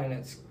gone and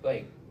it's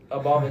like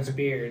above its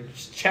beard.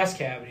 Chest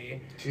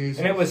cavity. Jesus.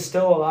 And it was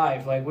still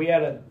alive. Like we had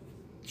to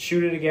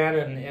shoot it again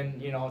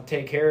and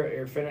take care of it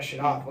or finish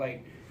it off.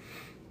 Like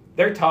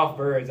they're tough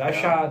birds. I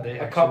shot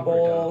a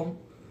couple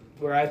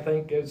where I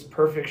think it's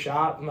perfect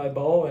shot with my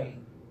bow and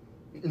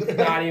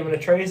not even a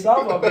trace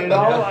of them, you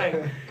know?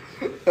 Like,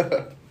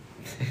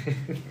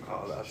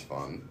 oh, that's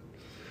fun.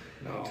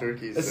 No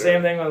turkeys. The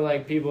same thing with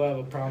like people have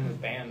a problem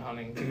with band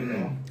hunting too,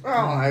 though.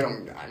 Well,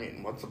 I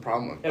mean, what's the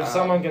problem with that? If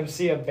someone can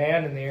see a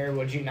band in the air,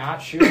 would you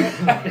not shoot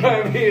it?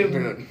 I mean,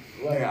 Dude,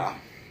 like, yeah.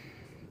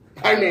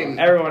 I mean,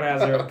 everyone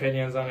has their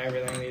opinions on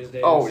everything these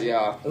days. Oh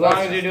yeah. As long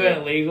as you're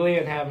doing it legally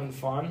and having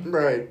fun,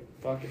 right?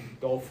 fucking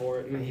go for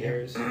it. Who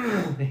cares?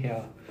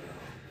 Yeah.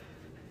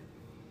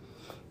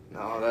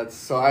 No,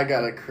 so I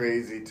got a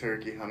crazy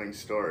turkey hunting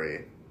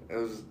story.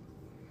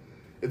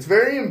 It's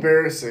very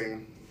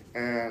embarrassing,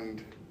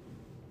 and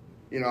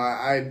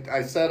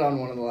I said on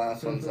one of the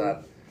last ones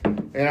that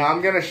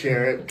I'm gonna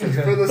share it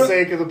for the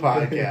sake of the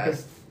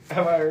podcast.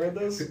 Have I heard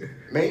this?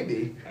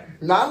 Maybe.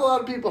 Not a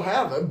lot of people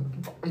have.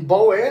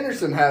 Bo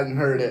Anderson hadn't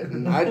heard it,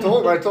 and I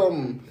told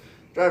him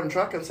driving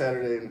truck on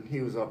Saturday, and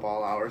he was up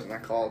all hours, and I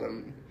called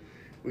him.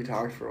 We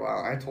talked for a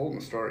while. I told him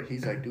the story.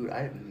 He's like, dude,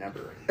 I have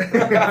never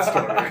heard that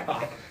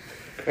story.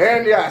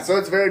 And yeah, so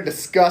it's very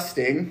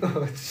disgusting.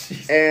 Oh,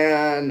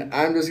 and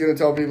I'm just going to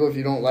tell people if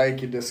you don't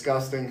like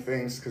disgusting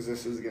things, because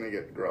this is going to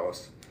get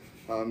gross.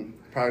 Probably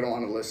don't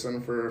want to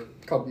listen for a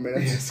couple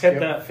minutes.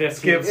 Hit that 50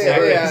 skip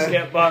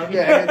button.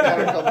 Yeah, hit that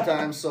a couple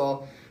times.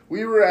 So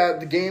we were at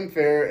the game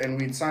fair, and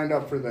we'd signed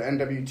up for the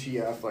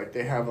NWTF. Like,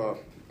 they have a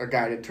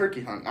guided turkey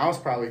hunt. I was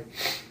pretty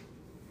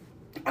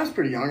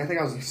young. I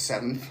think I was in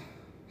seventh,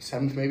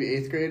 maybe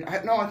 8th grade. I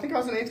think I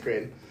was in 8th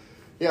grade.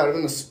 Yeah, it would have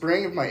been the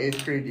spring of my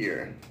 8th grade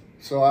year.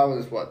 So I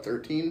was,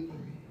 13?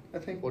 I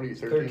think. What are you,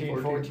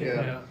 13, 14?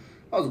 Yeah.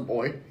 I was a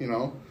boy,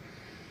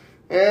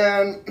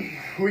 And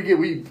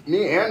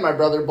me and my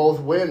brother both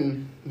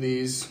win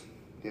these,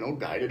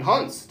 guided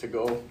hunts to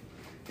go,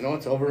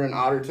 it's over in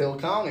Otter Tail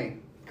County.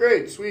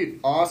 Great,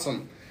 sweet,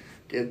 awesome.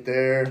 Get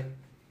there,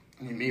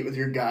 you meet with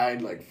your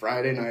guide, like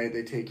Friday night,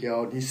 they take you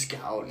out, and you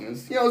scout, and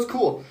it's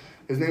cool.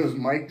 His name was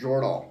Mike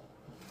Jordahl.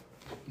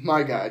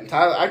 My guide.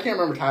 Tyler, I can't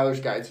remember Tyler's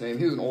guide's name.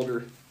 He was an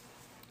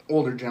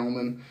older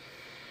gentleman.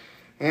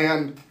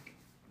 And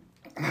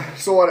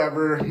so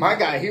whatever, my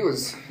guy, he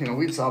was,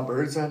 we saw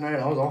birds that night.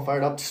 I was all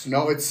fired up. It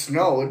snowed.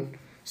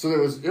 So it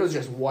was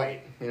just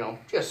white,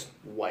 just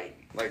white.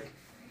 Like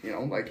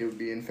it would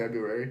be in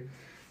February.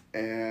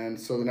 And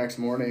so the next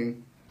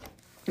morning,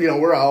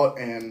 we're out,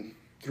 and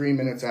 3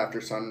 minutes after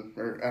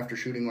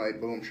shooting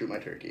light, boom, shoot my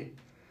turkey.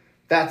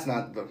 That's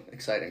not the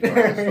exciting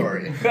part of the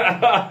story.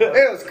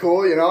 It was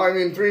cool,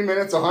 3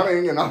 minutes of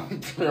hunting,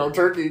 and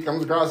turkey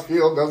comes across the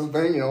field, does the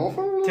thing,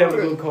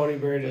 Typical Cody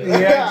Bird.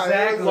 Yeah,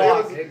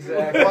 exactly.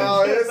 Exactly.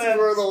 Well, this is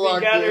where the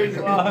luck is.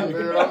 Dude, I'm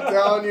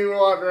telling you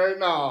what right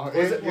now.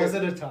 Was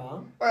it a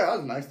tom? Oh, yeah, that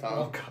was a nice tom.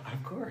 Oh, God,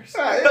 of course.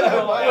 Yeah,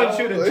 I wouldn't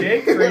shoot a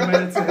Jake 3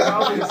 minutes and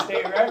I'll be a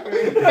state record.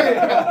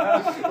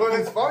 What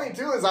it's funny,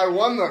 too, is I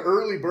won the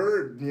early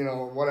bird,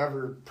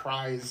 whatever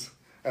prize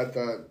at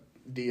the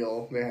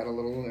deal. They had a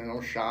little,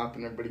 shop,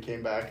 and everybody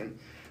came back, and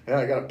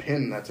I got a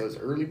pin that says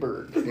early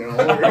bird, or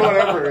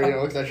whatever,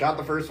 because I shot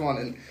the first one.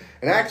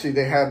 And actually,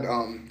 they had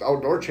the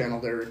Outdoor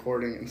Channel there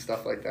recording and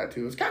stuff like that,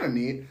 too. It was kind of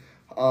neat.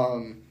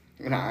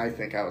 And I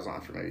think I was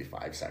on for maybe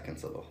 5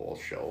 seconds of the whole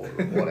show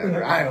or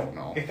whatever. I don't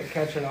know.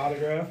 Catch an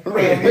autograph.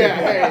 Yeah,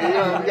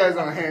 hey, if you guys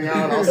want to hang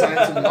out,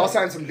 I'll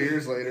sign some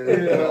beers later.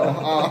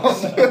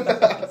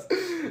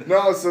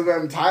 No, so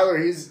then Tyler,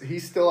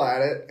 he's still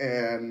at it,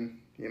 and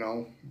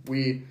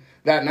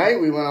that night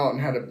we went out and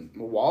had a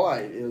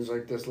walleye. It was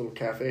like this little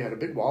cafe had a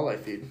big walleye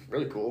feed,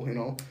 really cool,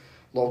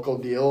 local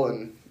deal,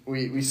 and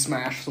we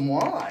smashed some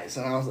walleyes,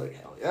 and I was like,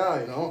 hell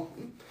yeah,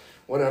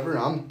 whatever.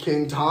 I'm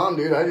King Tom,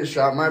 dude. I just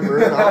shot my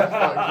bird.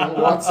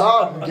 What's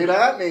up? Get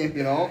at me,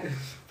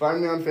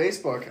 Find me on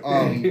Facebook.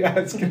 Yeah, I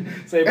was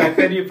gonna say back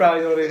then you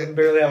probably don't even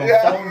barely have a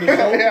phone to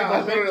show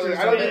literally.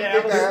 I don't even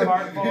think I had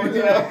smartphones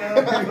back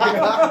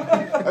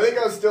then. I think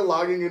I was still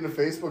logging into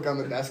Facebook on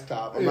the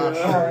desktop. I'm not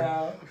sure.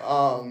 Yeah.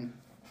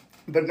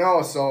 But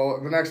no, so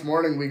the next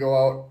morning we go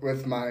out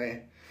with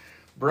my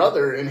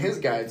brother and his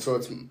guide. So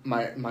it's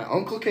my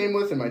uncle came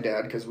with and my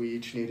dad, because we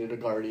each needed a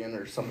guardian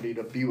or somebody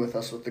to be with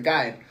us with the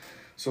guide.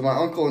 So my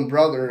uncle and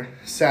brother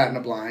sat in a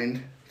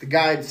blind. The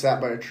guide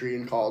sat by a tree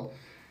and called.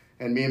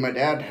 And me and my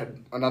dad had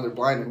another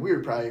blind, and we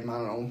were probably,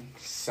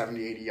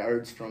 70, 80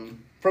 yards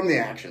from the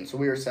action. So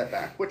we were set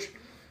back, which,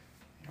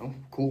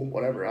 cool,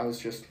 whatever. I was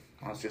just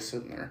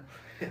sitting there.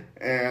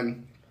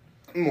 And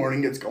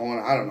morning gets going.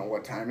 I don't know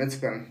what time. It's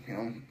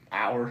been,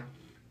 hour,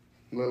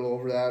 a little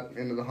over that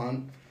into the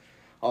hunt.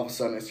 All of a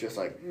sudden, it's just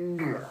like, and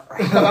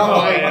I'm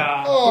like,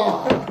 yeah.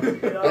 oh.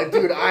 Like,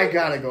 dude, I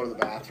gotta go to the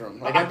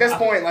bathroom. Like, at this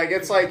point, like,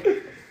 it's like,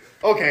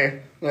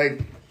 okay,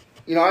 like,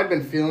 I'd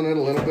been feeling it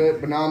a little bit,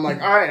 but now I'm like,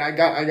 all right, I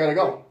gotta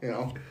go,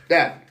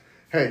 Dad,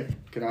 hey,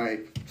 can I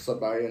slip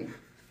by and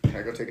can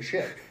I go take a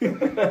shit?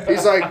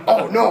 He's like,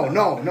 oh,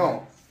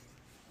 no.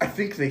 I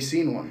think they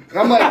seen one. And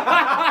I'm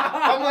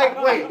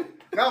like, wait.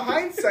 Now,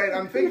 hindsight,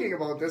 I'm thinking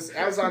about this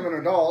as I'm an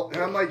adult,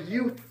 and I'm like,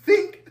 you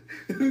think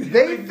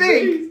they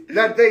think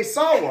that they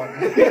saw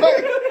one?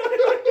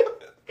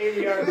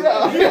 80 yards.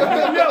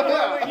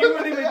 Yeah. You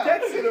wouldn't even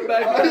texting him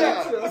back then.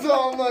 Yeah.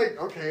 So I'm like,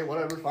 okay,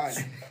 whatever, fine.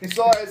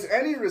 So as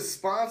any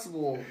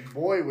responsible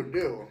boy would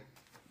do,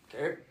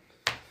 okay,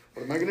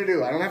 what am I going to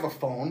do? I don't have a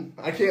phone.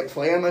 I can't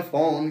play on my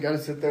phone. Got to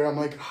sit there. I'm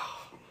like,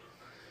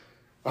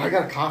 I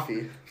got a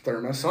coffee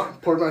thermos. So I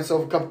poured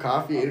myself a cup of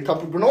coffee, ate a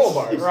couple of granola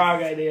bars.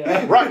 Wrong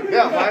idea. Right,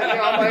 yeah.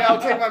 I'm like,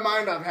 I'll take my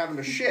mind off having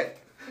to shit.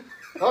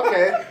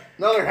 Okay,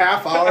 another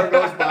half hour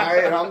goes by,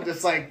 and I'm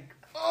just like,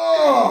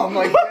 oh,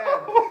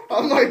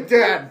 I'm like,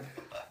 Dad,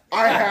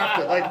 I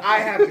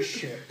have to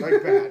shit,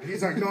 like bad.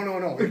 He's like,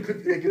 no,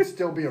 it could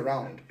still be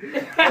around.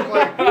 I'm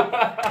like,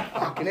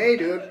 fucking A,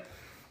 dude.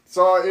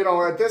 So,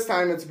 at this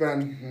time, it's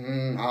been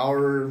an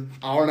hour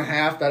and a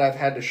half that I've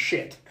had to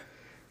shit.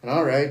 And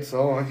all right,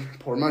 so I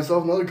poured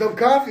myself another cup of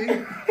coffee.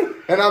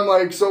 And I'm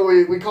like, so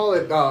we call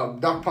it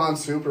duck pond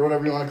soup or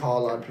whatever you want to call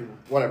it, a lot of people,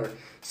 whatever.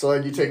 So,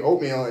 like, you take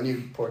oatmeal and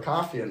you pour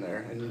coffee in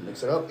there and you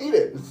mix it up, eat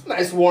it. It's a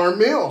nice warm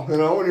meal, when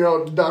you're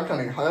out duck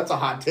hunting. That's a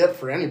hot tip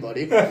for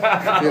anybody. Bring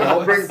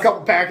a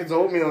couple packets of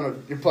oatmeal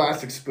and your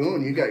plastic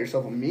spoon, you got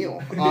yourself a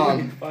meal.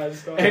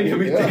 And you'll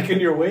be thinking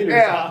your waiter's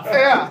off.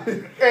 Yeah.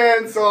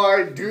 And so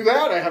I do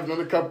that. I have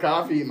another cup of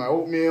coffee, eat my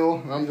oatmeal,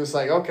 and I'm just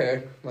like,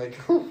 okay, like,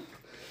 whew.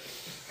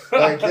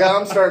 Like, yeah,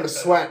 I'm starting to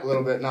sweat a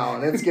little bit now,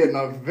 and it's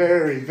getting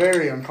very,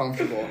 very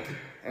uncomfortable.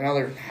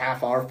 Another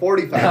half hour,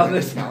 45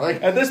 minutes now.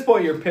 Like, at this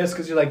point, you're pissed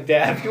because you're like,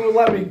 Dad, if you would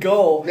let me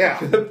go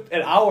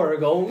an hour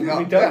ago, we'd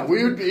be done.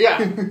 We would be,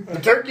 the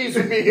turkeys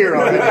would be here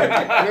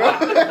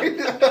already.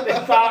 They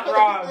thought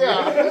wrong.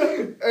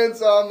 Yeah. And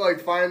so I'm like,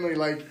 finally,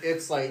 like,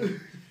 it's like,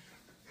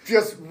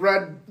 just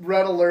red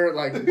alert,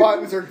 like,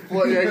 buttons are,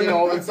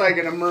 it's like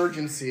an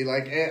emergency.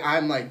 Like,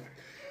 I'm like,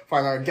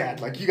 finally, like,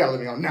 Dad, like, you gotta let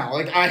me out now.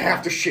 Like, I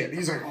have to shit.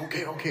 He's like,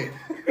 okay.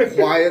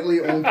 Quietly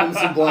opens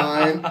the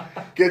blind,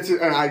 gets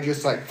it, and I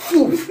just like,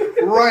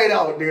 right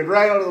out, dude,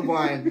 right out of the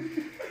blind.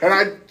 And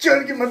I try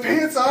to get my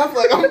pants off,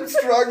 like, I'm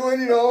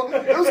struggling, It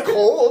was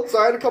cold, so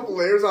I had a couple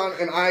layers on,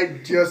 and I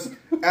just,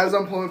 as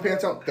I'm pulling my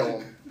pants out,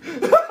 film,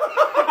 dude.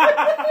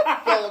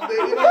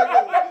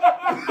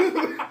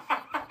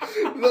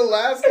 The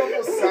last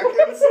couple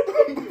seconds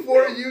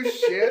before you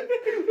shit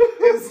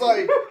is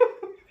like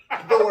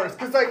the worst,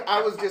 because like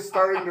I was just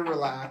starting to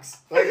relax.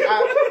 Like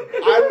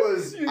I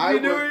was. You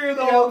knew you were in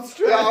the home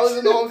stretch. Yeah, I was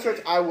in the home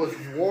stretch. I was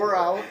wore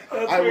out.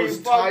 I was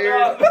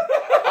tired.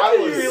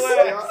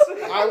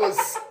 I was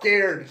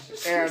scared,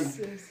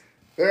 and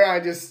there I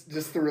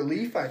just the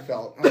relief I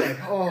felt. I'm like,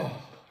 oh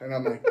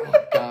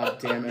God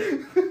damn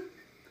it.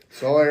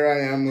 So here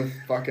I am with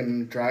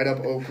fucking dried up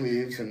oak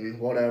leaves and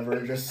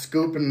whatever, just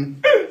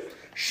scooping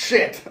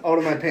shit out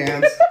of my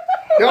pants.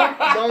 Don't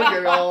get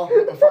it all.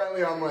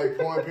 Finally, I'm like,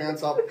 pull my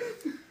pants up,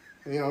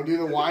 do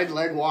the wide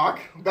leg walk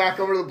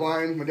back over to the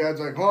blind. My dad's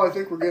like, I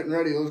think we're getting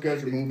ready. Those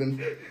guys are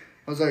moving.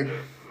 I was like,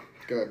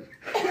 good.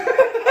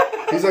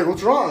 He's like,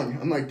 what's wrong?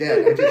 I'm like,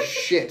 Dad, I just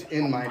shit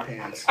in my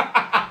pants.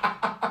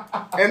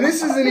 And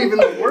this isn't even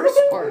the worst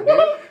part, dude.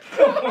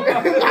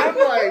 And I'm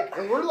like,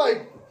 and we're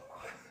like,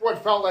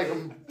 what felt like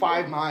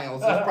 5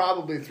 miles. It's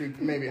probably 3,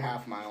 maybe a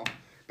half mile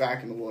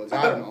back in the woods.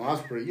 I don't know. I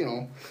was pretty,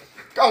 I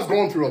was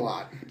going through a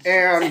lot.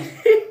 And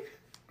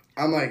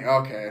I'm like,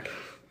 okay.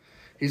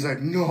 He's like,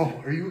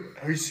 no, are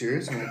you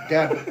serious? I'm like,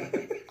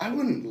 Dad, I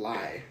wouldn't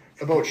lie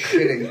about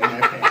shitting in my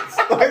pants.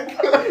 Like,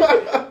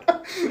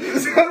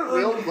 is that a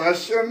real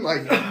question?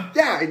 Like,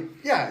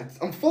 yeah,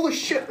 I'm full of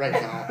shit right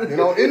now.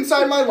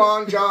 Inside my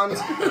long johns,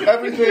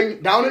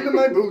 everything, down into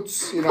my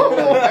boots,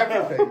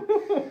 everything.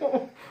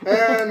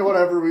 And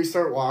whatever, we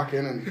start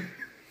walking, and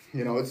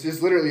it's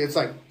just literally, it's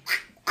like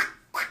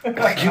every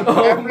step.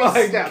 God.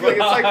 Like, it's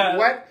like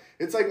wet.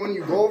 It's like when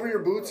you go over your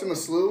boots in the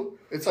slough,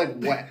 it's like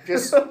wet.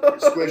 Just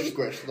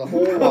squish the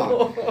whole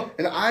walk.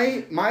 And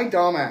my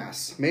dumb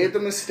ass made the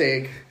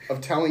mistake of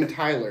telling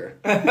Tyler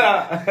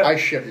I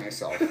shit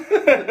myself.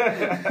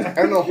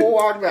 And the whole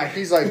walk back,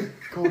 he's like,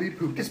 Cody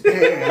pooped his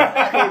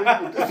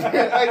pants.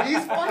 Like,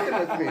 he's fucking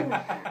with me.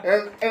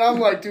 And I'm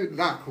like, dude,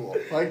 not cool.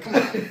 Like, come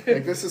on.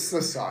 Like, this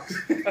sucks.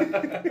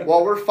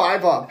 Well, we're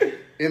 5 up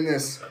in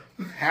this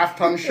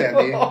half-ton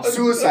Chevy,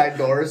 suicide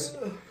doors.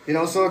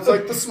 So it's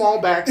like the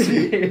small back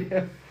seat.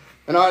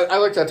 And I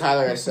looked at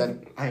Tyler, I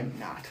said, I am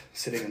not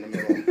sitting in the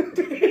middle.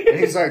 And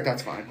he's like,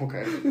 that's fine,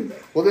 okay.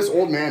 Well, this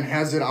old man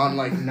has it on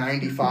like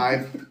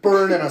 95,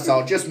 burning us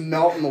out, just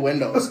melting the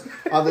windows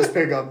of this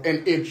pickup,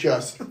 and it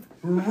just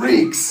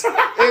reeks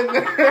in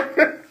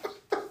there.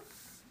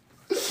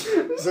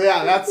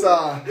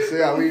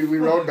 We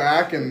rode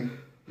back, and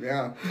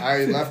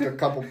I left a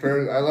couple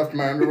pairs, I left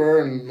my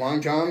underwear and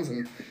long johns,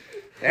 and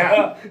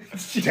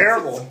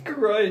terrible.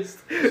 Christ.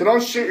 So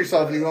don't shit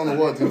yourself when you go in the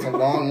woods. It's a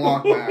long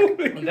walk back.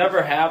 It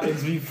never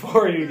happens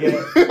before you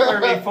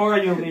before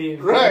you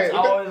leave. Right. It's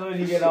always when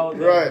you get out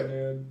there, right.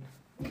 dude.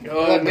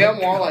 That damn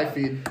walleye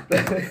feed.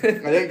 I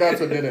think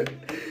that's what did it.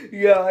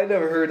 Yeah, I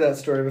never heard that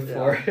story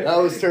before. Yeah, that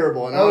was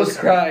terrible. And I was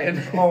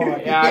crying. Oh my,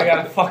 I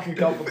got a fucking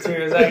couple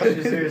tears. I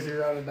actually seriously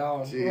running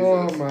down. Jesus.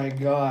 Oh my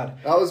God.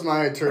 That was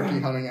my turkey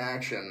hunting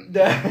action.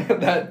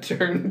 That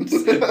turned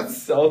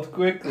south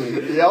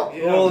quickly. Yep.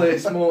 Holy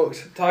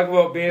smokes. Talk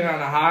about being on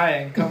a high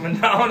and coming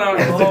down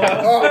on a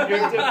low.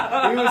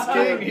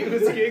 He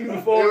was king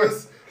before. It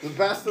was the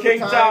best of King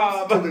the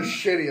times Tom. to the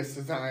shittiest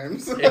of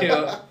times.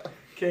 Yeah.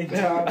 King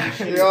Tom.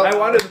 Yep. I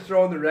wanted to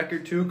throw in the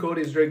record too.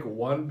 Cody's drank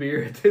 1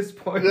 beer at this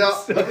point. Yeah.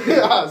 So,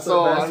 Yeah, that's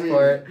so, the best I mean-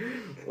 part.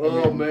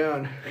 Oh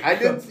man, I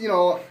did,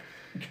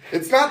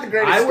 it's not the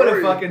greatest I would have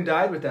story. fucking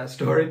died with that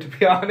story. To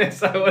be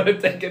honest, I would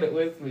have taken it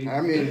with me. I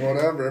mean,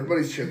 whatever.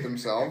 Everybody's shit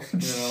themselves,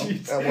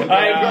 Jeez. at one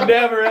I've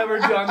never ever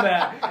done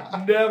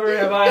that. Never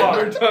have I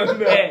ever done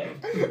that. Hey,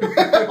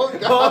 Oh,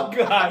 God. Oh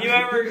god. you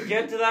ever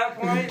get to that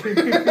point?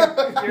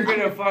 You're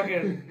gonna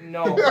fucking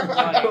no.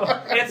 Like,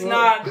 it's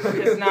not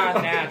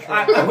natural.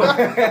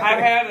 I've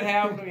had it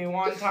happen to me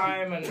one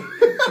time, and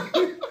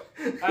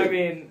I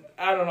mean,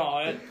 I don't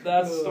know.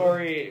 That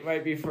story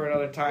might be for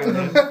another time.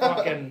 It's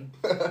fucking.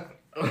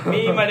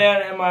 Me, my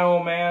dad, and my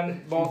old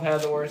man both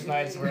had the worst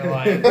nights of our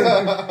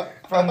life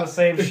from the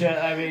same shit.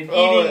 I mean,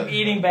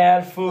 eating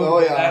bad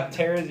food, that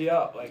tears you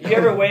up. Like, you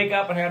ever wake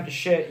up and have to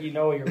shit, you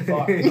know you're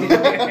fucked. Don't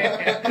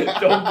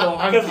go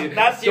hunting. Because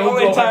that's the Don't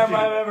only go time hunting.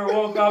 I've ever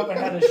woke up and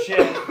had to shit,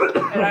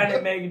 and I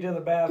didn't make it to the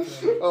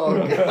bathroom. Oh,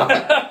 God.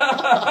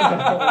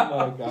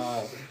 Oh my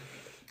god.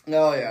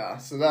 Oh, yeah.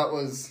 So that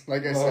was,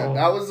 like I said,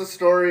 that was the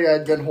story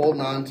I'd been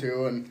holding on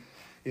to. And,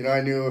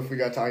 I knew if we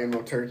got talking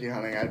about turkey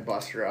hunting, I'd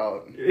bust her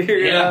out.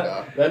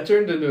 Yeah. That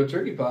turned into a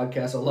turkey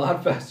podcast a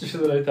lot faster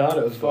than I thought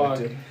it was going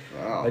to.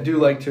 Wow. I do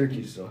like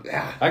turkeys, so.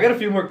 Yeah. I got a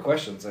few more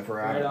questions if we're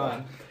at Right it.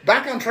 on.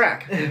 Back on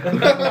track. I'm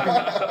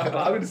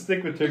going to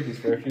stick with turkeys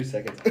for a few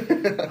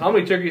seconds. How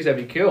many turkeys have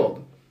you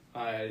killed?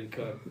 I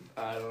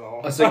don't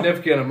know. A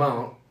significant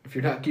amount. If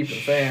you're not keeping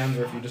fans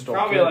or if you just don't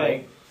Probably kill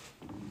like.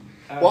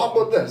 Well, how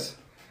about this?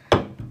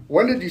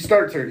 When did you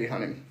start turkey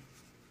hunting?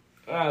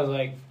 I was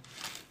like,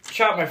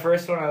 shot my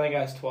first one. I think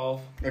I was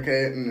 12.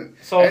 Okay, and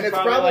So it's it's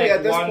probably probably like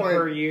at this one point-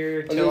 per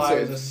year was till gonna I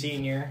say, was a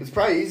senior. it's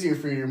probably easier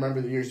for you to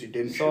remember the years you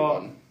didn't shoot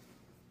one.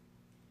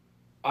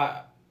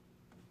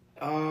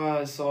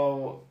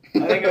 So I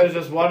think it was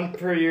just one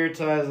per year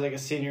till I was like a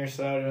senior.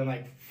 So I was doing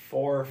like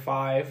 4 or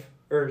 5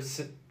 or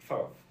 6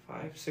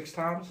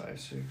 times. 5,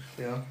 6,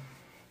 yeah.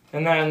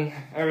 And then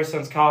ever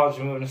since college,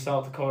 moving to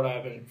South Dakota,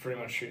 I've been pretty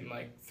much shooting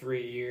like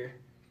 3 a year.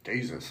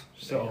 Jesus.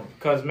 So,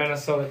 because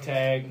Minnesota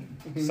tag,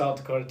 South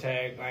Dakota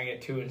tag, I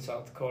get 2 in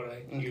South Dakota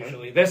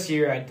usually. This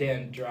year I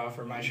didn't draw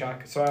for my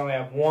shot, so I only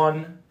have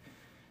 1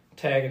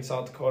 tag in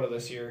South Dakota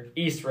this year,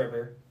 East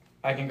River.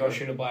 I can go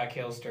shoot a Black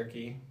Hills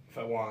turkey if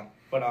I want.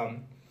 But,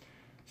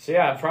 so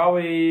yeah,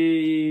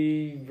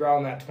 probably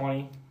around that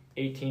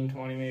 18,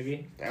 20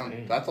 maybe.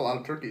 Damn, that's a lot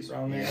of turkeys.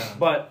 Around there. Yeah.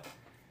 But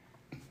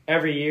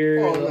every year,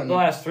 Well, the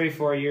last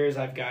 3-4 years,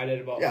 I've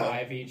guided about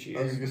 5 each year.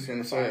 I was just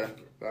going to say,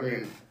 I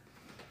mean...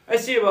 I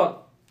see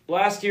about,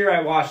 last year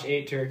I watched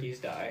 8 turkeys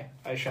die.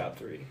 I shot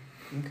 3.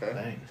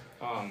 Okay.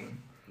 Dang.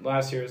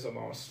 Last year was the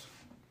most.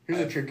 Here's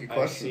a tricky I've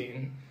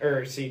question.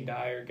 seen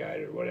die or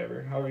guide or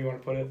whatever, however you want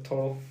to put it,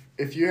 total.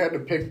 If you had to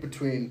pick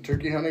between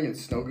turkey hunting and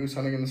snow goose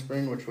hunting in the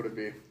spring, which would it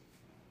be?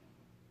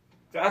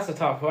 That's a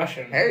tough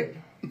question. Hey.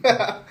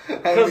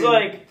 Because,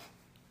 like,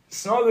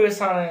 snow goose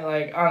hunting,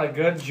 like, on a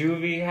good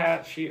juvie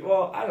hat sheet,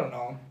 well, I don't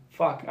know.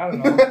 Fuck, I don't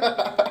know.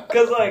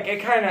 Because, like,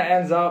 it kind of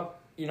ends up,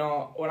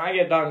 when I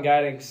get done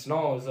guiding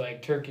snows,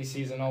 like, turkey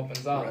season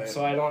opens up. Right.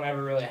 So I don't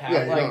ever really have,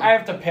 Yeah, you don't. I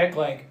have to pick,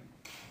 like,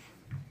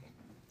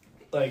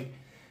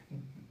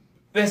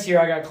 this year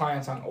I got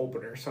clients on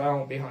opener, so I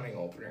won't be hunting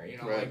opener,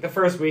 Right. Like, the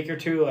first week or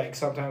two, like,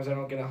 sometimes I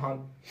don't get to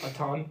hunt a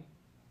ton.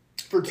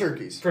 For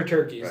turkeys. For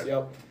turkeys, Right.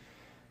 yep.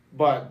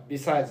 But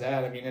besides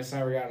that, I mean, it's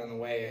never gotten in the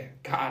way.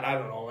 God, I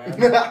don't know, man.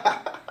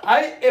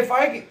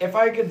 If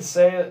I could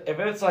say it, if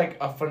it's like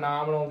a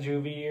phenomenal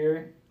juvie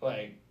year,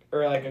 like,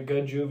 or like a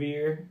good juvie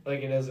year,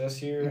 like it is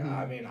this year,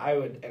 I mean, I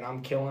would, and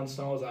I'm killing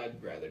snows,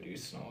 I'd rather do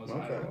snows. I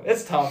Okay. don't know.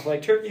 It's tough.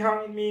 Like, turkey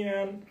hunting, me,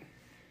 man.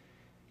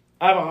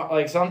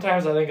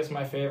 Sometimes I think it's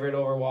my favorite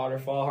over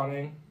waterfowl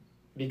hunting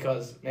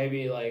because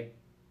maybe, like,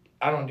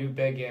 I don't do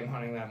big game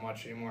hunting that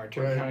much anymore.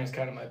 Turkey hunting is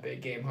kind of my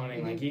big game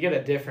hunting. Like, you get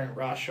a different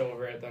rush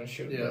over it than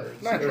shooting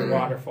birds or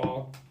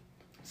waterfowl.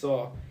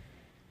 So,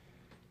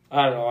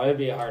 I don't know. It'd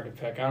be hard to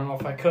pick. I don't know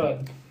if I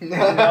could.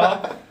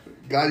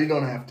 God, you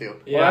don't have to.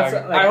 Yeah,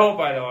 that's, I hope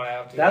I don't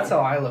have to. That's how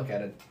I look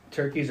at it.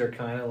 Turkeys are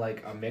kind of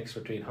like a mix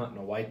between hunting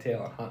a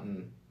whitetail and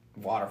hunting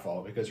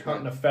waterfowl because you're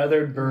hunting a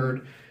feathered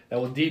bird that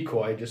will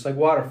decoy just like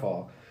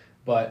waterfowl,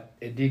 but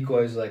it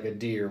decoys like a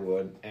deer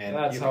would. And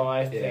that's how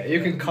I think. Yeah,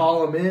 you can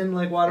call them in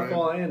like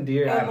waterfowl and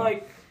deer. And,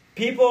 like,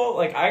 people,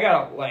 like, I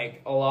got,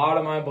 like, a lot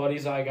of my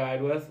buddies I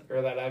guide with,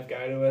 or that I've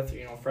guided with,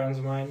 friends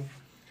of mine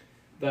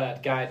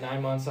that guide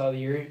 9 months out of the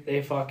year,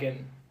 they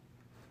fucking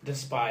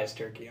despise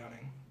turkey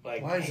hunting.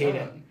 Like, Why is hate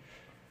that? it.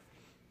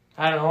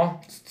 I don't know.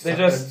 They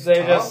It's just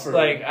tough, or-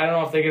 like, I don't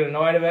know if they get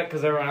annoyed of it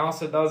because everyone else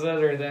that does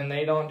it, or then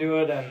they don't do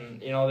it,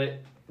 and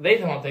they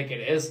don't think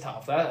it is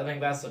tough. I think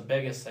that's the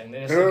biggest thing.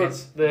 They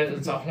just think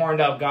it's a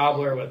horned up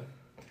gobbler with,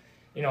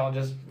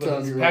 just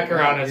with its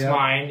pecker on its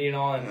mind,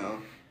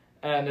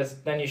 and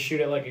then you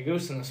shoot it like a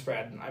goose in the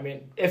spread. I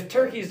mean, if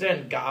turkeys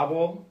didn't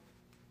gobble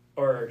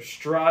or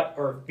strut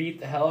or beat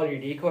the hell out of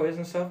your decoys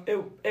and stuff,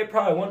 it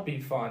probably wouldn't be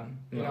fun,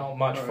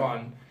 much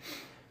fun.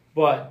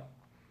 But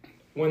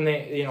when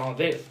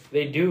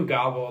they do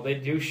gobble, they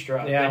do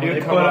strut. Yeah, they do they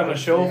come put up on a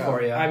show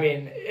for you. I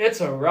mean,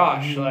 it's a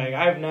rush. Like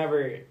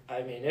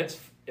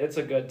it's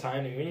a good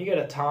time. When you get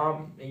a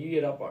tom, and you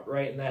get up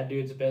right in that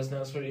dude's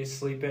business when he's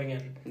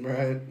sleeping,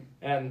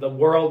 and the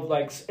world,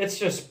 like, it's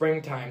just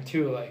springtime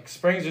too. Like,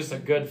 spring's just a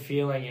good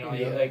feeling,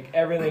 like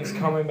everything's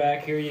coming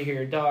back here. You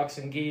hear ducks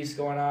and geese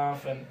going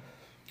off, and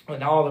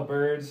all the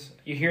birds.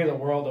 You hear the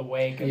world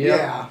awake. When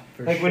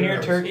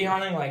you're turkey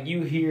hunting, like,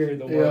 you hear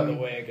the world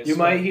awake. You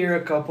might hear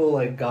a couple,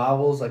 like,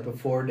 gobbles, like,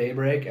 before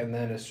daybreak, and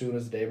then as soon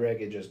as daybreak,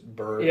 it just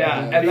birds.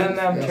 Yeah, and then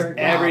them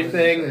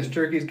everything. There's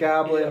turkeys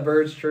gobbling,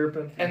 birds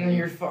chirping. And then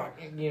you're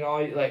fucking,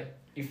 like,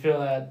 you feel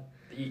that,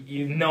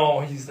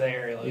 he's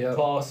there, like,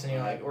 close, and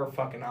you're like, we're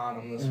fucking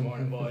on him this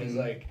morning, boys.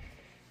 Like,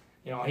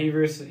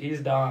 he's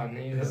done.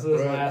 This is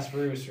his last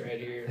roost right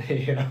here.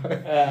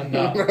 And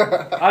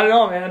I don't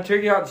know, man.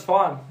 Turkey hunting's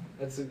fun.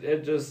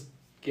 It just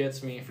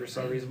gets me for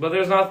some reason. But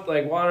there's not,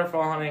 like,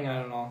 waterfowl hunting. I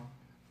don't know.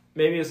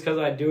 Maybe it's because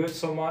I do it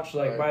so much.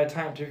 Like, by the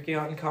time turkey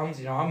hunting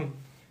comes, I'm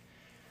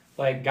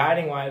like,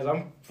 guiding wise,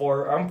 I'm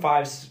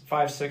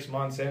 5-6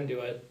 months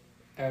into it.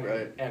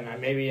 And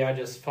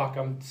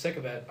I'm sick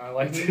of it. I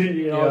like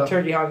to,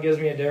 turkey hunt gives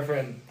me a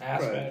different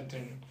aspect.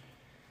 And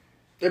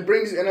it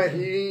brings,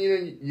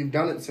 you've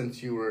done it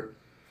since you were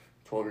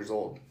 12 years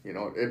old.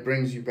 It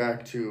brings you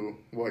back to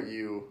what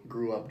you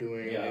grew up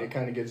doing. Yeah. It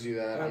kind of gives you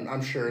that.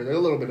 I'm sure there's a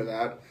little bit of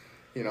that,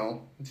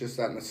 just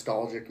that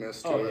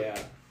nostalgicness to it. Oh, yeah.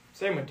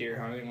 Same with deer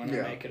hunting when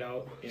I make it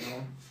out,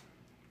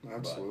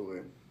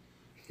 Absolutely.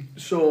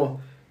 So,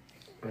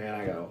 man,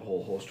 I got a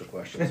whole host of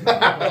questions.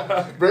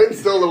 Brayden's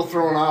still a little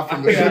thrown off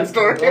from the shit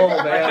story. Oh,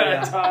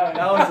 man.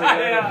 That was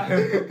a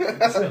good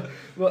one. So,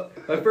 well,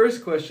 my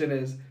first question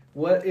is,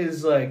 what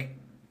is, like,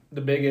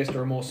 the biggest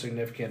or most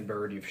significant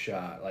bird you've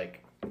shot,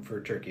 like,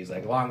 for turkeys?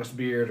 Like, longest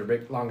beard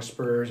or longest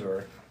spurs,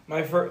 or...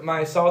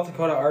 My South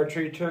Dakota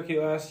archery turkey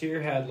last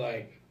year had,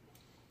 like,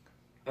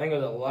 I think it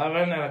was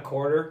 11 1/4,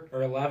 or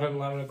 11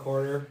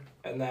 1/4,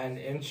 and then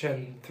 1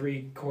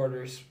 3/4, or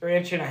 1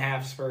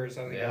 1/2 spurs,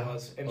 I think it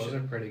was. Those are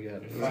pretty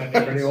good.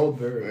 Pretty old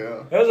bird.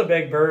 Yeah. It was a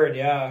big bird,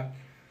 yeah.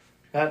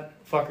 That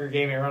fucker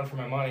gave me a run for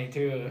my money,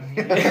 too.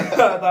 I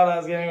thought I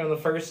was getting him the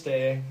first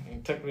day.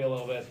 It took me a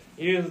little bit.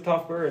 He was a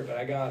tough bird, but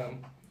I got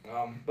him.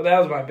 But that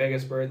was my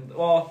biggest bird.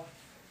 Well,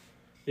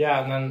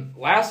 yeah, and then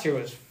last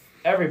year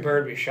every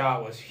bird we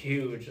shot was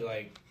huge.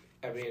 Like,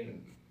 I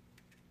mean,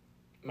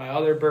 my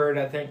other bird,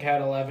 I think,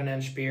 had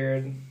 11-inch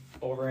beard,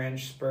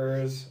 over-inch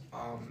spurs.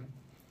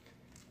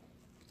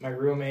 My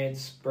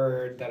roommate's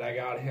bird that I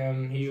got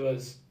him, he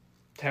was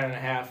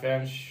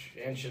 10.5-inch,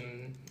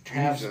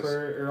 1.5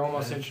 spur, or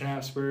almost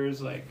 1.5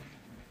 spurs. Like,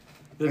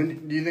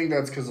 and do you think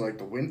that's because, like,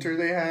 the winter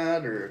they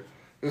had, or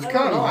it was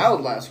kind of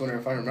mild last winter,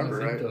 if I remember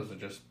right? Those are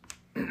just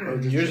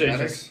usually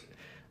genetics.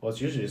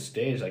 It's usually a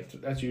stage. Like,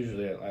 that's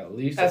usually at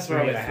least that's a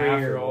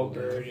 3-year-old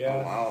bird. Yeah,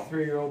 oh, wow.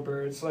 3-year-old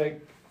birds.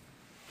 Like,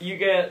 you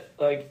get,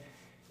 like,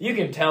 you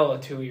can tell a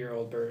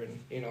 2-year-old bird.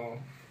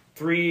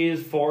 3s,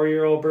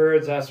 4-year-old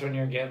birds. That's when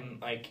you're getting,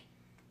 like,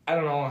 I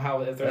don't know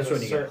how if there's that's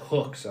when you get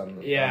hooks on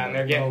the and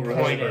they're getting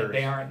pointed.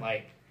 They aren't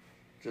like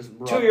just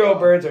 2-year-old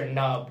birds are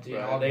nubbed.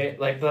 They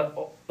like the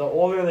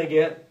older they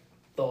get,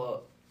 the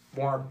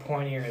more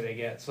pointier they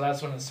get. So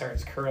that's when it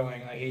starts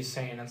curling, like he's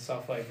saying, and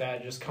stuff like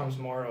that. It just comes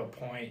more to a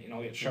point,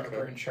 get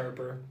sharper and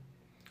sharper.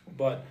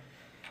 But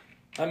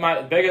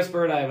my biggest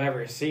bird I've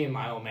ever seen,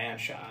 my old man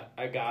shot.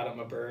 I got him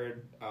a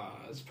bird.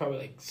 It's probably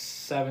like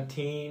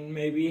 17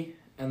 maybe,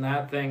 and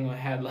that thing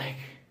had like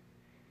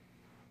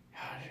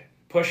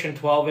pushing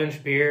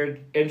 12-inch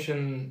beard,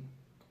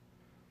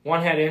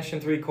 one had 1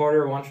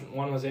 3/4,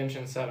 one was 1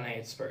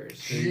 7/8 spurs.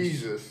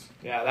 Jesus.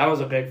 Yeah, that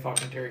was a big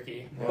fucking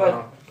turkey.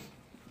 Wow.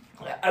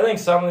 But I think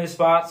some of these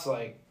spots,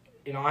 like,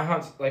 I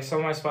hunt, like, some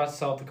of my spots in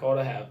South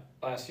Dakota have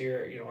last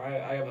year,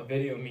 I have a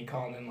video of me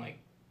calling in, like,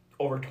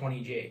 over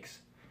 20 jakes.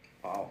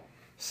 Wow.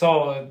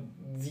 So,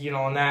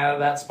 and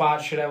that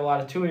spot should have a lot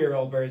of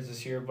 2-year-old birds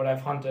this year, but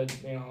I've hunted,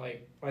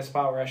 like, my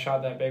spot where I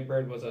shot that big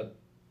bird was a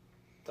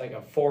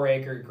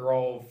 4-acre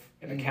grove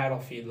in a cattle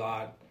feed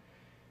lot,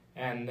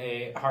 and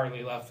they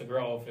hardly left the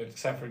grove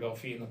except for go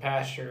feed in the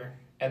pasture.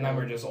 And then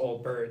we're just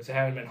old birds. It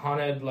hadn't been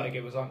hunted. Like,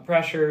 it was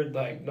unpressured.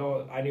 Like,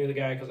 no, I knew the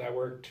guy because I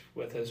worked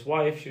with his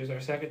wife. She was our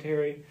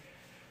secretary.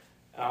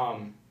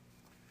 So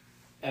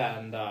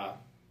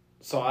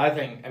I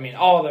think,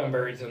 all of them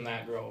birds in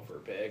that grove were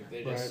big.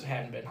 They just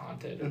hadn't been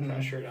hunted or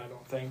pressured, I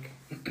don't think.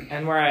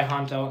 And where I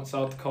hunt out in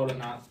South Dakota,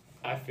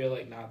 I feel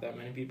like not that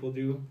many people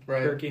do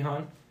turkey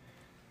hunt.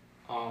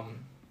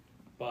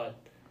 But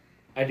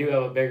I do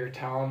have a bigger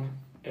town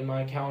in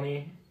my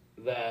county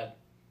that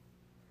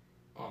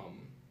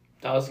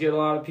does get a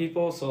lot of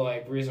people. So,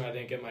 like, the reason I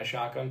didn't get my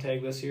shotgun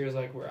tag this year is,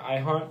 like, where I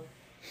hunt,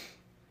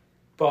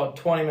 about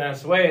 20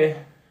 minutes away,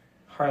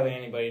 hardly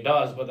anybody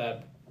does, but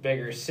that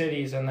bigger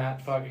cities in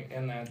that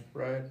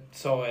right.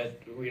 So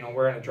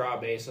we're in a draw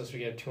basis. We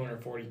get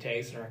 240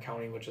 tags in our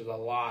county, which is a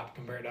lot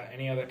compared to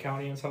any other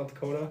county in South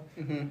Dakota.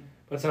 Mm-hmm.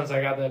 But since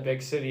I got that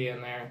big city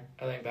in there,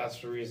 I think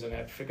that's the reason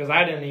because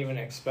I didn't even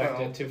expect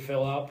it to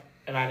fill up,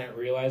 and I didn't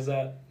realize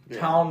that.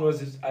 town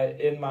was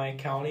in my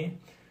county,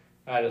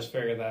 I just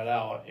figured that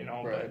out,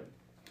 Right.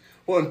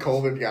 Well, in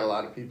COVID, got a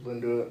lot of people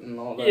into it and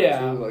all that,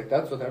 too. Like,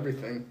 that's with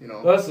everything,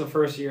 Well, this is the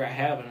first year I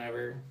haven't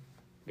ever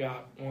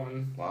got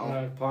one. Wow. When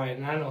I applied,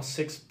 and I know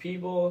 6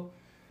 people,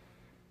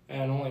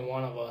 and only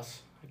one of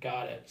us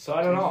got it. So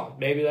I don't know.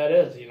 Maybe that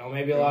is.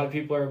 Maybe a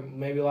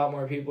lot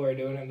more people are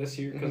doing it this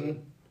year because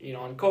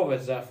and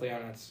COVID's definitely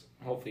on its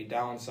hopefully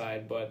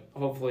downside. But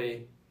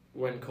hopefully,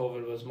 when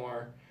COVID was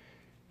more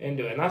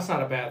into it, and that's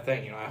not a bad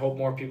thing. I hope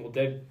more people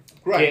did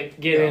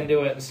get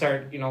into it and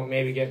start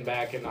maybe getting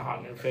back into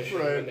hunting and fishing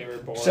when they were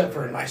bored. Except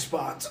for in my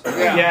spots.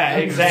 Yeah,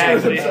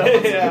 exactly.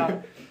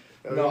 Yeah.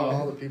 No.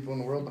 All the people in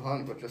the world to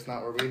hunt, but just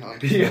not where we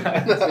hunt.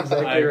 Yeah, that's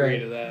exactly I agree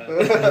to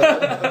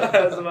that.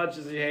 As much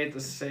as you hate to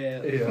say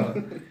it. Yeah.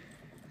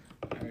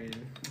 I mean,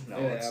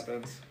 it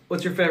happens.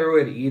 What's your favorite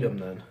way to eat them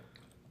then?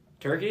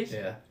 Turkeys?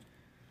 Yeah.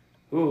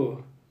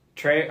 Ooh,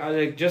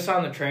 just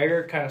on the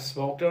Traeger, kind of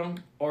smoked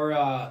them, or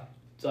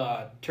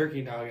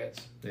turkey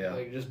nuggets. Yeah.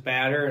 Like just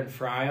batter and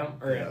fry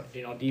them, or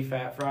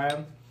defat fry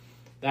them.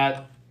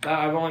 That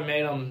I've only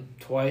made them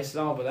twice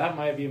now, but that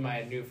might be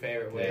my new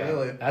favorite way. Yeah.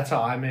 Really? That's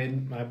how I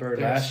made my bird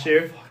They're last so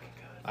year. fucking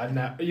good. I've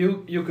not.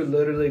 You could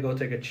literally go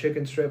take a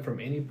chicken strip from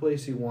any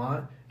place you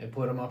want and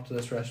put them up to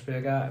this recipe I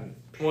got, and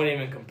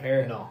Wouldn't even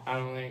compare. No. I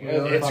don't think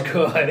it's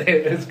good.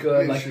 It's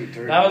good. Like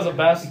that was the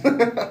best.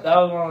 That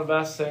was one of the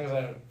best things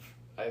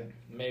I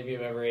maybe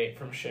have ever ate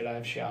from shit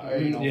I've shot. Or,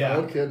 yeah,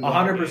 no kidding.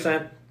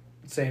 100%.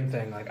 Same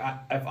thing. Like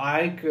if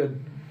I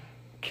could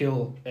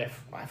kill,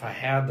 if I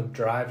had the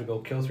drive to go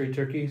kill 3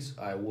 turkeys,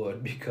 I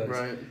would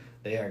because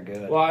they are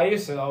good. Well, I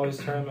used to always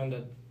turn them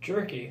into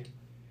jerky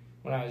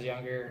when I was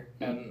younger,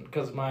 and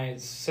because my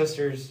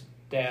sister's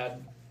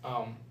dad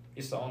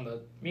used to own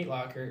the meat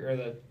locker or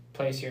the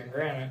place here in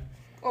Granite.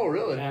 Oh,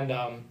 really?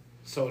 And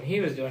so when he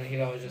was doing it,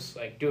 he'd always just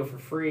like do it for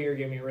free or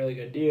give me a really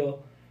good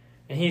deal.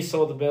 And he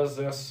sold the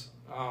business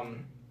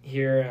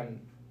here, and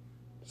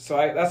so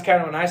that's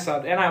kind of when I saw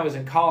it. And I was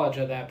in college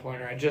at that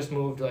point, or I just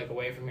moved like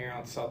away from here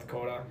out to South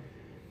Dakota.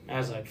 And I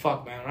was like,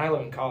 fuck, man, when I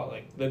live in college,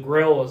 like the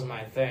grill was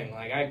my thing.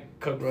 Like I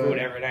cooked food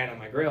every night on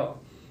my grill.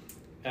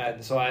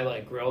 And so I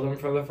like grilled them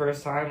for the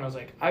first time. I was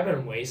like, I've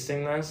been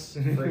wasting this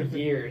for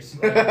years,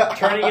 like,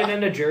 turning it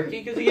into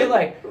jerky, because you get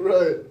like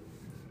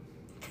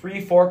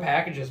 3-4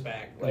 packages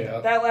back. Like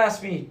that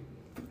lasts me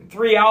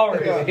 3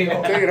 hours. Yeah.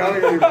 Take it out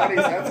of your buddies.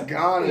 That's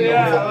gone.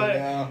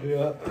 Yeah.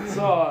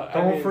 So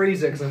don't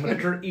freeze it because I'm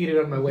gonna eat it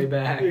on my way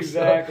back.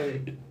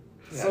 Exactly.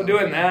 So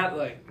doing that,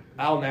 like,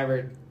 I don't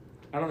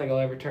think I'll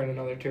ever turn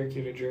another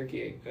turkey to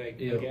jerky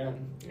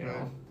again. You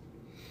know.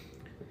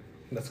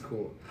 That's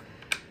cool.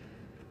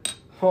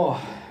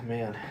 Oh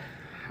man,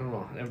 I don't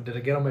know. Did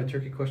I get all my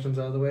turkey questions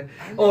out of the way?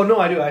 Oh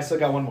no, I do. I still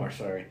got one more.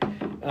 Sorry.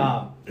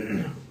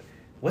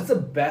 What's the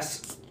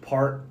best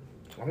part?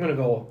 I'm gonna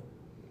go.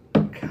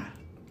 God,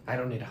 I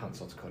don't need to hunt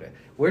South Dakota.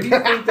 Where do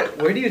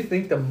you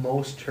think the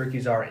most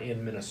turkeys are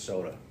in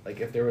Minnesota? Like,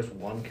 if there was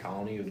one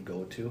county you'd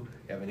go to, you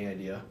have any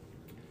idea?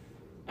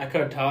 I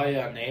couldn't tell you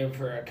a name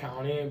for a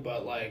county,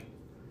 but like,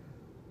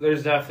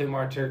 there's definitely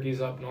more turkeys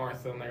up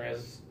north than there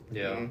is.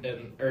 Yeah.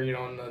 In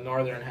the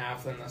northern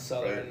half than the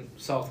southern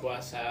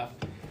southwest half,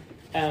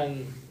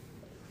 and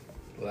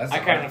I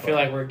kind of feel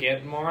like we're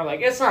getting more. Like,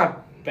 it's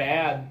not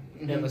bad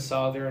in the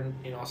southern,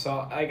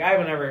 so like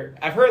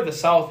I've heard the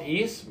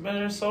southeast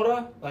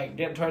Minnesota, like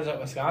getting towards that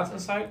Wisconsin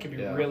side, could be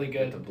really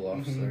good. The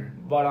bluffs there.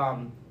 But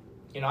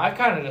I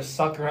kind of just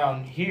suck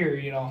around here,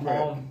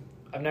 home.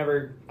 I've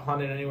never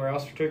hunted anywhere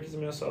else for turkeys in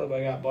Minnesota, but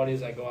I got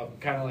buddies that go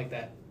up kind of like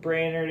that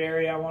Brainerd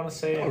area, I want to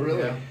say. Oh,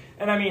 really? Yeah.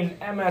 And I mean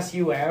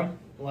MSUM.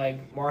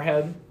 Like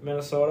Moorhead,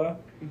 Minnesota,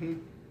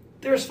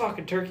 there's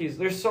fucking turkeys.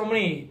 There's so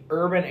many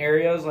urban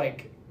areas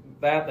like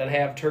that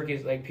have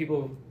turkeys. Like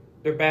people,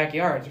 their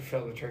backyards are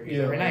filled with turkeys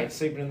every night,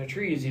 sleeping in the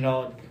trees.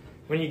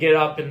 When you get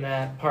up in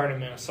that part of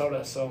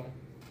Minnesota, so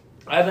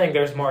I think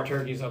there's more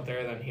turkeys up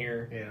there than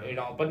here.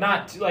 Yeah. But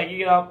not like you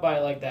get up by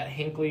like that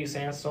Hinckley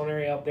sandstone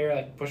area up there,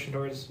 like pushing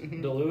towards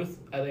Duluth.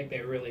 I think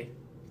they really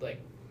like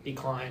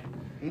decline.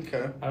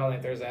 Okay. I don't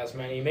think there's as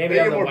many. Maybe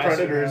they on get the more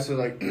western predators, so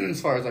like as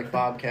far as like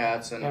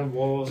bobcats and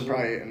wolves,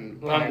 right? And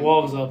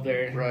wolves up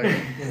there, right?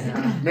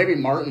 Maybe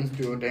martins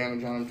do a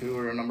damage on them too,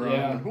 or a number of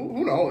them.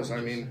 Who knows? I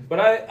mean, but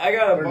I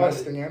got a buddy.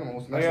 Nesting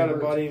animals. I got a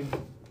buddy,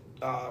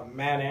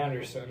 Matt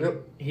Anderson.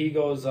 Yep. He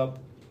goes up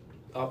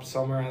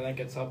somewhere. I think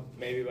it's up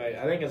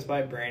it's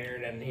by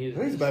Brainerd, and I think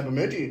it's by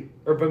Bemidji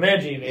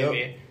maybe.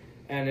 Yep.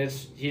 And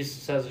he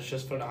says it's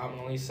just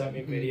phenomenal. He sent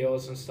me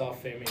videos and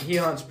stuff. I mean, he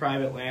hunts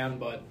private land,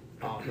 but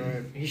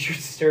he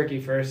shoots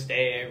turkey first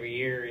day every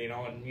year,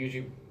 and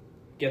usually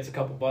gets a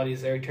couple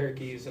buddies there,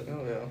 turkeys.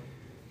 And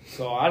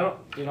so I don't,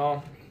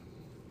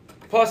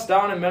 plus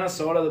down in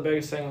Minnesota, the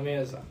biggest thing with me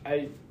is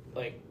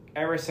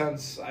ever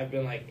since I've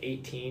been like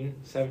 18,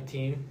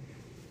 17,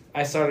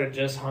 I started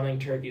just hunting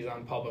turkeys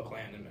on public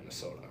land in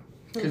Minnesota.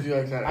 Because you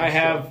like that. I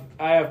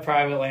have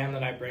private land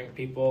that I bring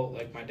people,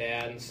 like my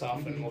dad and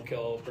stuff, and we'll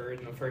kill a bird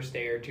in the first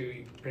day or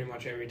two, pretty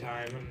much every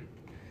time. And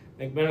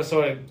like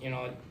Minnesota,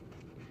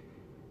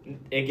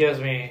 it gives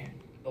me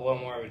a little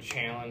more of a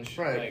challenge.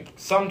 Right. Like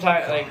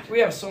sometimes, like we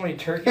have so many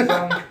turkeys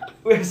on.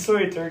 We have so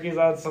many turkeys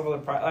on some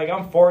of the. Like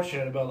I'm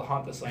fortunate to be able to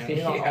hunt this land. We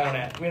don't own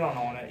it. We don't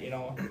own it, you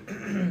know.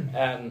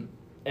 And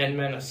in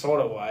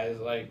Minnesota wise,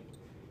 like,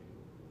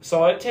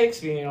 so it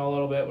takes me, you know, a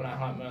little bit when I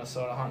hunt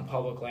Minnesota, hunt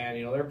public land.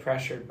 You know, they're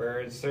pressured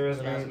birds. There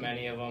isn't as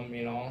many of them.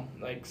 You know,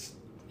 like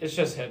it's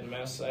just hit and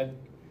miss.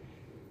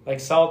 Like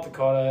South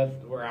Dakota,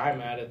 where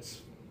I'm at,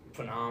 it's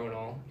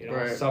phenomenal. You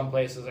know, some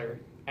places are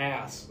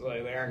ass,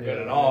 like they aren't good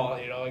at all.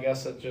 You know, I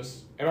guess it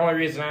just, and the only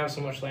reason I have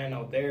so much land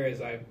out there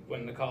is I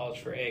went to college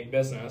for ag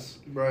business.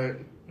 Right.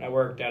 And I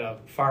worked at a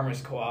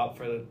farmer's co-op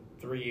for the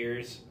 3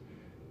 years.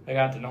 I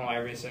got to know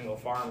every single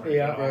farmer.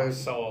 Yeah. You know? Right.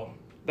 So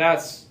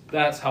that's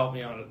helped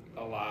me out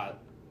a lot.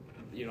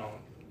 You know,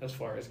 as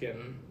far as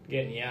getting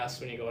yes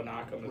when you go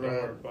knock on the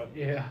door. But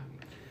yeah.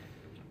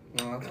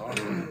 No, that's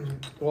awesome.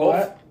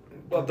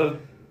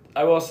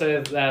 I will say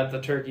that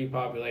the turkey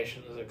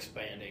population is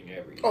expanding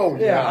every year. Oh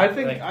yeah, I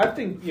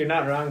think you're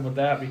not wrong with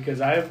that, because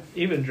I've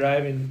even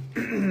driving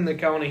the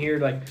county here.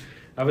 Like,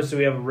 obviously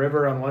we have a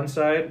river on one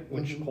side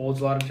which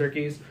holds a lot of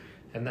turkeys,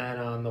 and then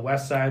on the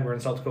west side we're in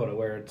South Dakota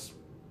where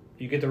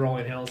you get the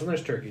rolling hills and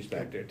there's turkeys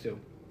back there too.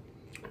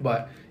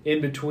 But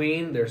in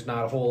between there's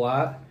not a whole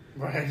lot.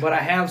 Right. But I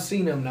have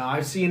seen them now.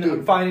 I've seen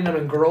them, finding them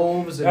in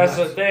groves. And that's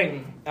the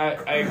thing.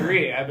 I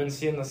agree. I've been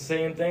seeing the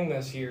same thing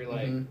this year.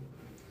 Like.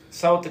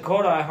 South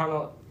Dakota, I hunt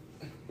a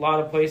lot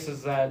of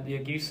places that,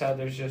 like you said,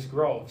 there's just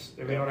groves.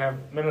 We don't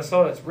have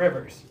Minnesota. It's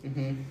rivers.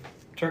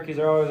 Turkeys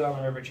are always on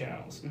the river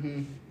channels,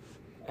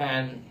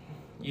 and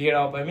you get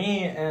out by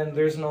me, and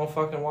there's no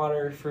fucking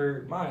water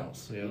for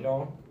miles. You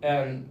know.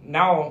 And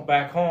now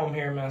back home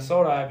here in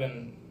Minnesota, I've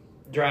been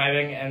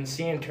driving and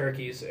seeing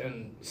turkeys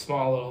in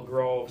small little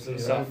groves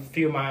and stuff, a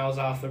few miles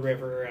off the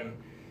river, and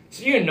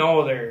so you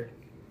know they're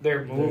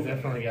moving. They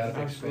definitely got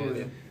to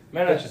expand.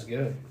 Which is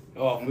good.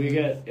 Oh,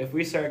 if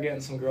we start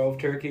getting some grove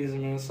turkeys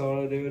in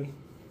Minnesota, dude,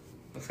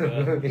 that's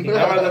good. Them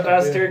are the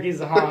best turkeys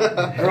to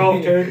hunt.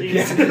 Grove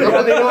turkeys. They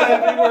don't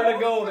have anywhere to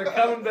go. They're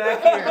coming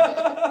back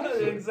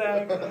here.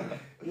 Exactly.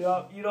 You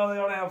know they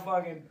don't have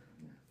fucking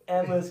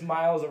endless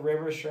miles of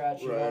river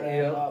stretch. You know, to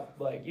end up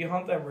like you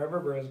hunt them river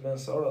birds in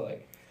Minnesota.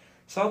 Like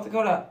South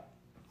Dakota,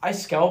 I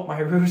scalp my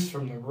roost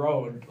from the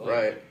road.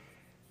 Like,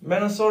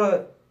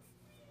 Minnesota.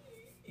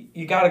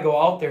 You got to go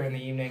out there in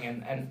the evening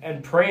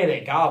and pray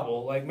they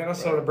gobble. Like,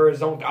 Minnesota birds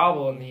don't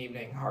gobble in the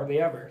evening, hardly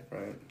ever.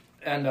 Right.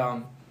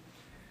 And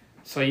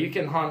so you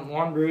can hunt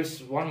one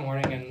roost one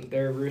morning, and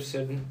they're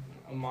roosted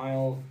a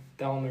mile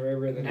down the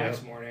river the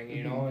next morning,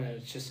 you know?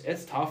 And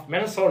it's tough.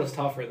 Minnesota's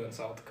tougher than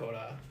South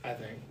Dakota, I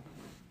think.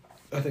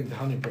 I think the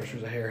hunting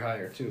pressure's a hair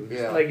higher, too.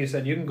 Yeah. Like you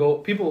said, you can go...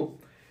 People...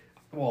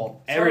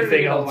 Well, it's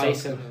everything else...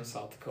 license in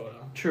South Dakota.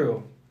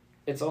 True.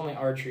 It's only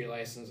archery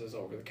licenses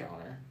over the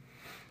counter.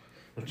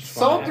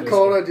 South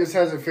Dakota just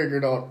hasn't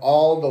figured out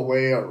all the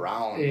way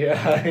around.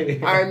 Yeah.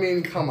 I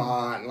mean, come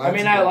on.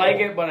 I like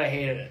it, but I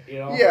hated it, you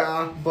know?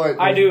 Yeah, but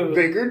I do.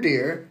 Bigger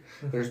deer.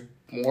 There's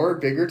more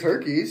bigger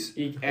turkeys.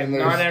 And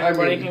not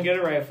everybody can get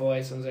a rifle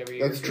license every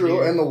year. That's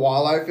true, and the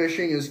walleye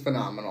fishing is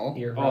phenomenal.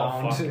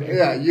 Year-round.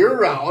 Yeah,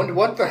 year-round.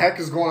 What the heck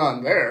is going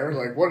on there?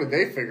 Like, what did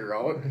they figure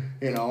out?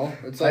 You know?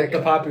 It's like...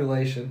 the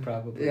population,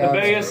 probably. Yeah,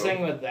 the biggest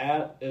thing with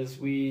that is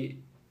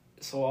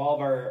all of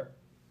our...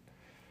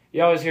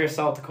 You always hear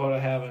South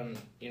Dakota having,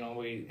 you know,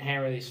 we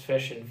hammer these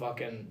fish in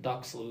fucking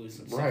duck sloughs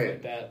and stuff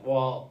like that.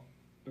 Well,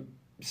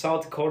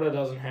 South Dakota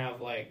doesn't have,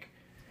 like,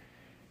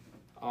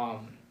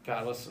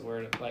 what's the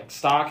word? Like,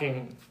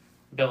 stocking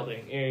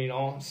building, you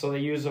know? So they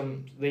use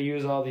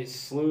all these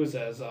sloughs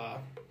as,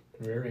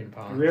 rearing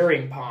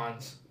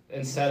ponds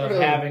instead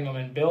of having them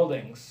in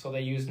buildings. So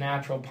they use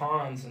natural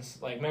ponds. And,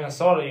 like,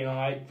 Minnesota, you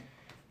know,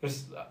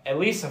 there's at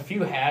least a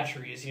few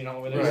hatcheries, you know,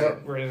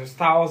 where there's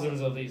thousands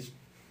of these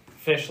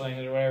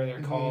fishlings or whatever they're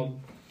called.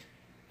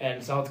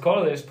 And South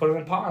Dakota, they just put them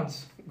in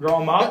ponds, grow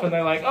them up, and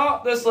they're like,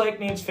 oh, this lake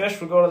needs fish.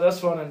 We'll go to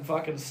this one and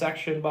fucking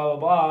section blah,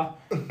 blah,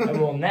 blah,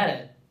 and we'll net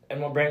it. And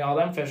we'll bring all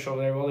them fish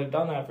over there. Well, they've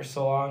done that for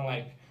so long.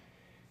 Like,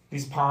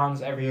 these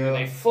ponds every year,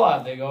 they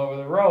flood. They go over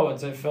the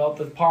roads. They fill up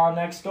the pond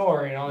next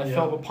door. You know, they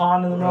fill up a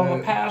pond in the middle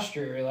of a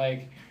pasture.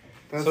 Like,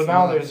 so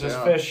now there's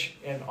just fish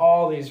in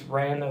all these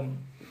random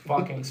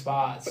fucking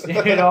spots. You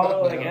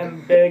know, like,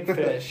 and big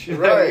fish.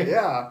 Right,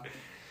 yeah.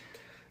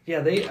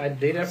 Yeah, they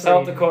definitely...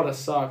 South Dakota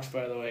sucks,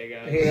 by the way,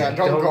 guys. Yeah,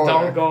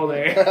 don't go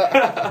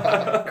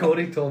there.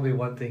 Cody told me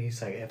one thing.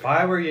 He's like, if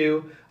I were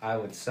you, I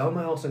would sell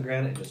my house in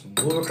Granite and just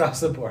move across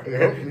the border.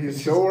 Yep, you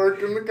still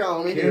work in the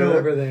county. Get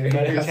over there.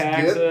 Pay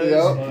taxes.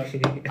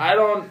 I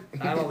don't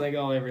think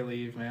I'll ever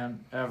leave,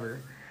 man. Ever.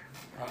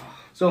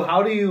 So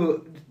how do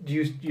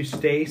you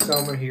stay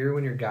somewhere here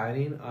when you're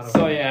guiding?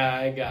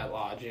 I got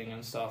lodging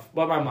and stuff.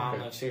 But my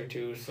mom lives here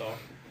too, so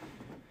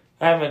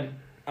I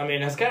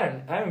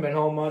haven't been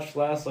home much the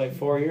last like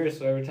 4 years,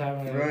 so every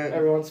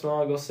once in a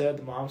while I go stay at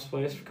the mom's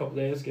place for a couple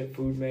days, get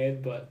food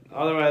made, but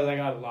otherwise I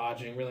got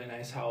lodging, really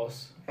nice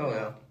house. Oh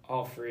yeah.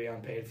 All free,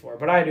 unpaid for.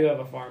 But I do have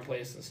a farm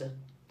place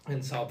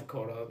in South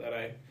Dakota that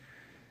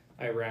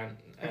I rent.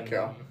 And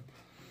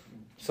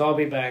So I'll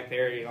be back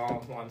there,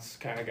 once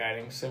kind of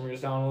guiding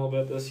simmers down a little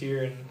bit this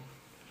year.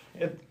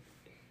 And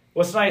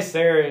what's nice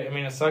there, I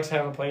mean, it sucks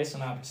having a place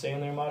and not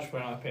staying there much,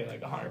 but I don't pay like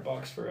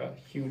 $100 for a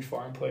huge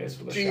farm place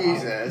with a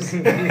Jesus.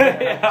 shop.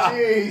 Yeah.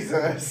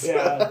 Jesus.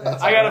 Yeah,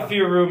 I got a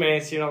few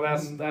roommates.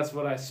 That's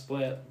what I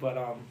split, but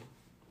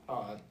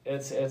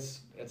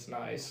it's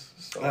nice.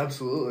 So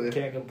Absolutely.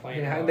 can't complain.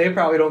 Yeah, they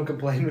probably don't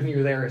complain when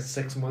you're there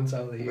 6 months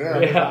out of the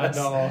year. Yeah,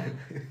 no.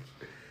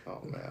 Oh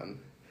man.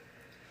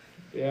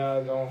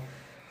 Yeah, no.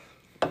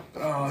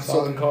 Oh,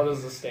 South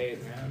Dakota's the state,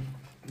 man.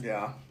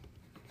 Yeah.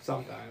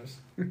 Sometimes.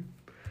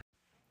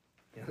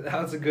 Yeah,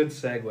 that was a good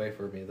segue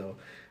for me, though.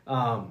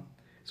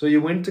 So you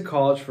went to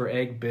college for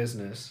ag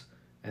business,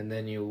 and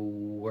then you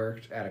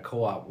worked at a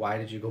co-op. Why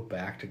did you go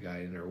back to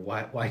guiding, or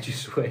why'd you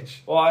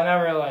switch? Well, I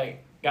never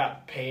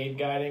got paid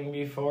guiding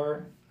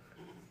before,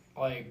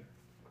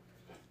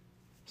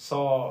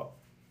 so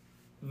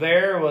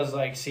there was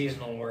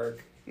seasonal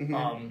work.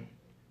 Mm-hmm.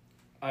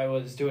 I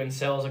was doing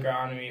sales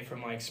agronomy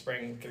from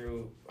spring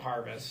through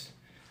harvest,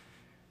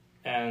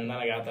 and then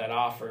I got that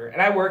offer,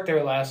 and I worked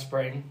there last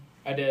spring.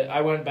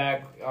 I went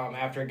back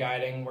after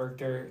guiding, worked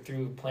there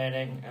through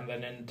planning, and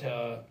then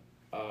into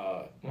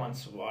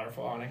once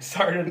waterfowl hunting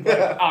started,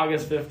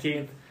 August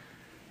 15th,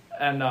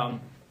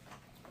 and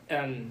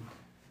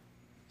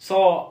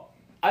so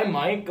I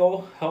might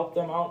go help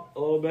them out a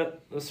little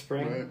bit this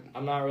spring. Right.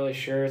 I'm not really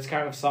sure. It's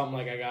kind of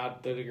something I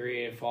got the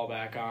degree to fall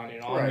back on.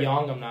 I'm Right.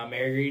 young. I'm not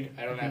married.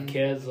 I don't have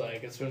kids.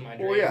 It's been my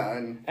dream. Well,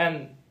 yeah,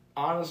 And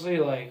honestly,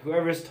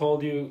 whoever's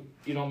told you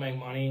don't make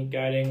money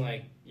guiding,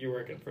 you're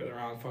working for the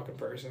wrong fucking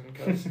person.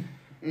 Because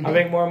I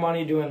make more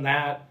money doing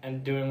that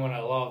and doing what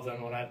I love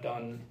than what I've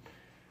done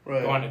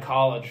going to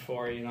college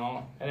for.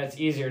 And it's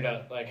easier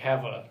to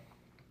have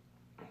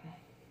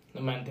the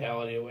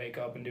mentality to wake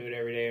up and do it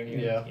every day. And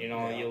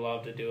you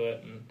love to do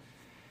it. And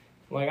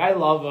I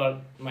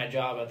love my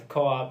job at the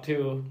co-op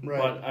too,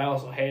 but I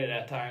also hate it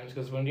at times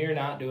because when you're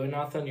not doing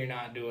nothing, you're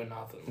not doing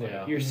nothing.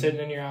 You're sitting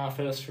in your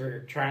office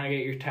for trying to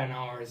get your 10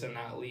 hours and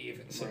not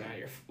leave and sitting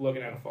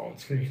looking at a phone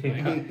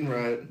screen.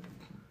 Right.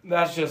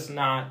 That's just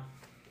not.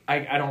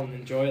 I don't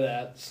enjoy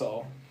that.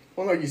 So.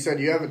 Well, like you said,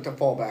 you have it to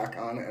fall back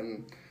on,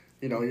 and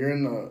you're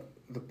in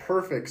the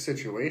perfect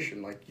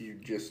situation like you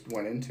just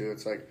went into.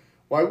 It's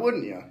why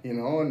wouldn't you?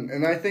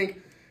 And I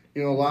think a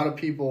lot of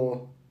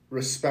people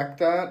respect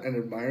that and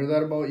admire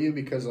that about you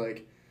because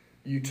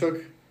you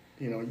took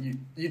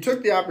you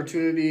took the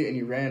opportunity and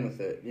you ran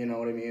with it. You know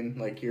what I mean?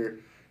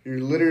 You're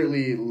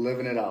literally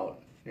living it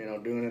out.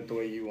 Doing it the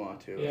way you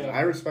want to. Yeah. And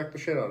I respect the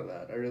shit out of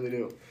that. I really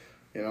do.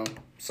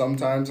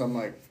 Sometimes I'm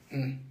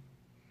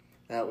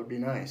that would be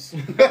nice.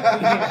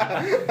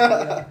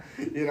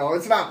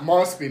 It's not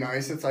must be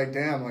nice. It's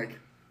damn, What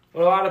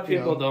a lot of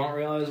people don't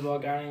realize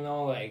about guiding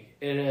though, it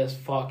is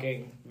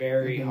fucking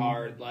very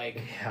hard. The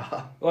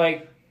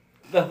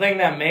thing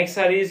that makes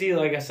that easy,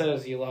 like I said,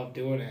 is you love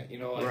doing it.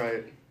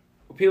 Right.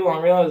 What people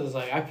don't realize is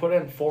I put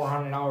in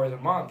 400 hours a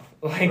month,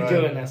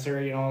 doing this, or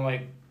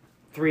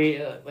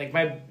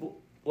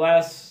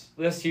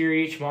this year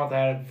each month I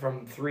had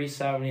from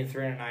 370 to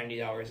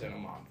 390 hours in a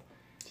month.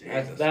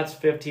 That's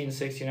 15,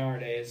 16 hour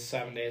days,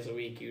 7 days a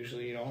week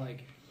usually.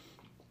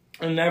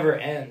 It never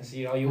ends.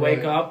 You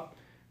wake up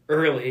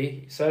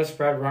early, set a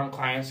spread, run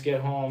clients,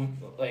 get home,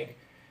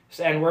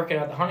 and working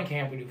at the hunting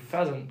camp,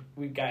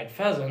 we guide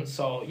pheasants,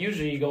 so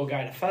usually you go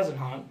guide a pheasant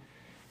hunt,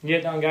 you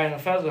get done guiding a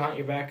pheasant hunt,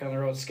 you're back on the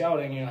road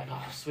scouting, you're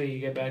oh sweet, you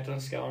get back done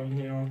scouting,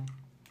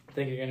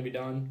 think you're going to be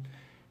done.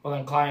 Well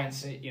then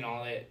clients, you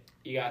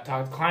got to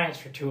talk to clients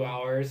for 2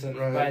 hours, and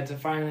by the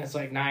time it's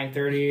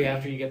 9:30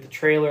 after you get the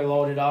trailer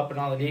loaded up and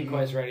all the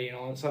decoys ready,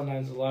 and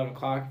sometimes 11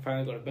 o'clock you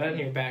finally go to bed and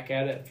you're back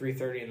at it at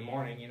 3:30 in the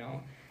morning, you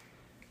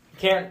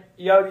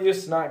gotta get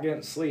used to not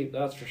getting sleep,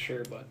 that's for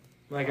sure, but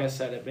like I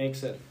said, it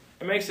makes it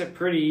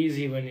pretty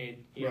easy when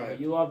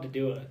you love to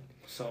do it.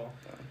 So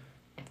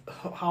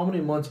how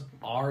many months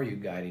are you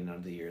guiding out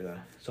of the year then?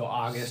 So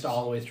August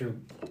all the way through,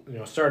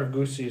 start of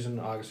goose season,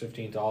 August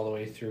 15th, all the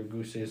way through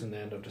goose season, the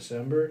end of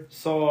December?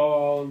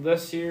 So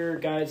this year,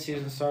 guide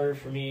season started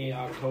for me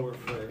October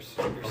 1st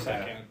or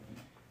 2nd.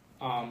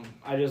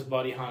 I just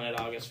buddy hunted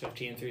August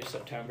 15th through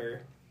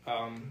September.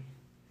 And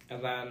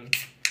then,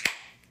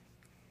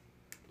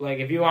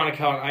 if you want to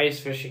count ice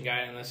fishing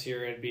guiding this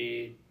year,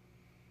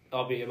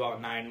 I'll be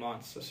about 9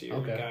 months this year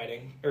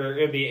guiding. Or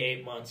it'd be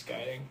 8 months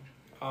guiding.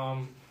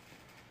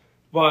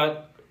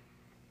 But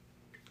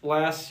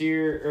last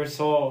year or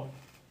so,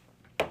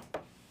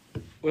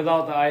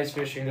 without the ice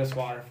fishing, this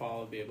waterfowl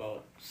would be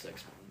about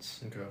 6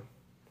 months. Okay.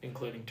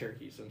 Including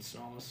turkeys and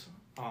snows.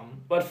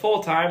 But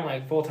full-time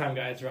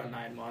guides around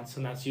 9 months,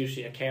 and that's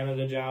usually a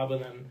Canada job,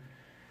 and then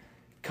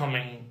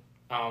coming,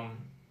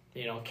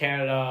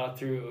 Canada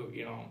through,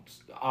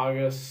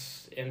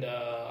 August into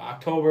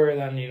October,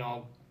 then,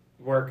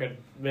 work at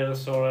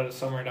Minnesota to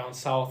somewhere down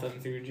south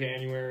and through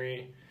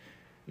January.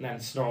 And then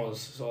snows,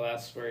 so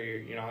that's where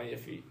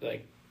if you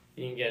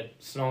you can get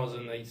snows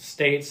in the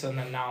States, and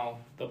then now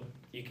the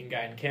you can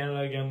guide in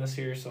Canada again this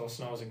year, so it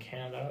snows in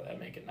Canada. That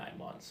make it 9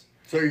 months.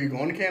 So are you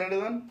going to Canada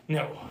then?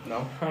 No.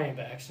 No? I ain't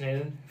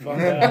vaccinated. Fuck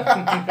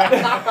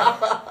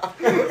that.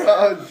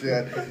 Oh,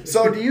 shit.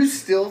 So do you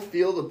still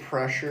feel the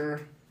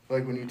pressure,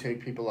 like, when you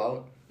take people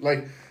out?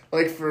 Like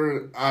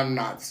I'm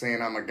not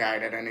saying I'm a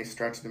guide at any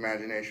stretch of the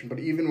imagination, but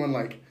even when,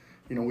 like,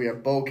 you know, we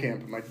have bow camp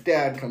and my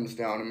dad comes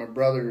down and my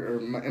brother, or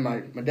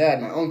my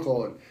dad, my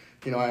uncle, and,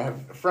 you know, I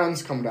have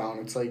friends come down.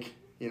 It's like,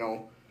 you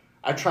know,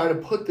 I try to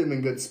put them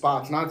in good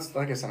spots. Not,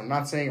 like I said, I'm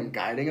not saying I'm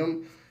guiding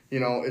them. You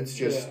know, it's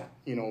just,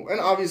 you know, and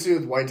obviously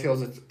with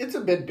whitetails, it's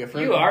a bit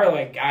different. You are,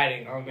 like,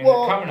 guiding them. I mean,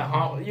 well, they're coming to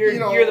hunt.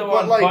 You're the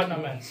one putting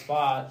them in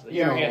spots.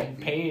 You're getting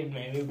paid,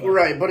 maybe. But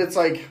right, but it's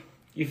like,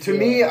 to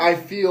me, I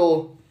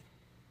feel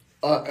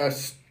a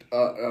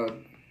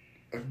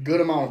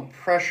good amount of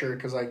pressure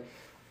because, like,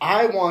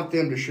 I want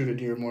them to shoot a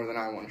deer more than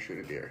I want to shoot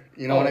a deer.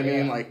 You know what I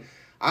mean? Like,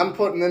 I'm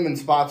putting them in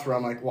spots where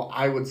I'm like, well,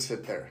 I would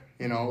sit there.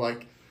 You know,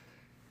 like,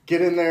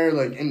 get in there,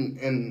 like,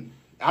 and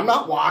I'm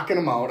not walking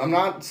them out. I'm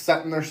not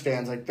setting their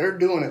stands. Like, they're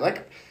doing it.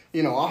 Like,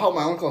 you know, I'll help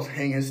my uncle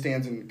hang his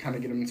stands and kind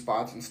of get them in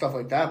spots and stuff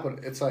like that. But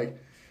it's like,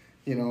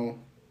 you know,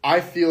 I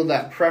feel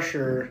that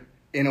pressure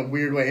in a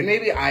weird way. And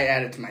maybe I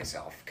add it to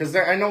myself. Because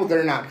I know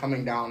they're not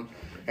coming down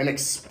and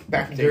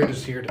expecting. They're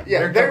just here to...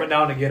 Yeah, they're coming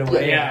down to get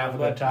away and have a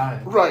good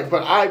time. Right,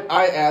 but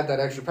I add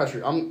that extra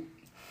pressure.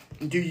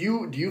 Do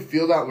you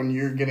feel that when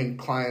you're getting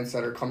clients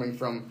that are coming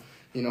from,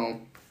 you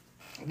know,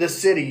 the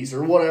cities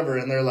or whatever,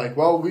 and they're like,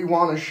 well, we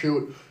want to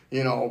shoot,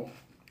 you know,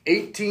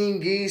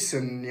 18 geese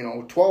and, you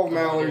know, 12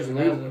 mallards.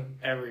 And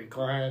every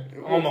client.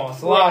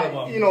 Almost. A lot of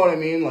them. You know what I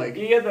mean? Like,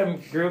 you get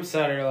them groups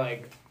that are,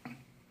 like,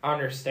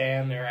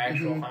 understand they're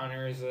actual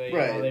hunters. They,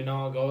 they know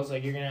how it goes.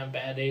 Like, you're going to have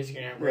bad days.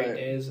 You're going to have great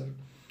days. And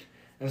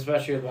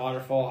especially with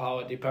waterfowl, how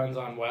it depends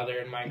on weather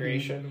and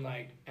migration.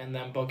 Like, and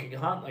then booking a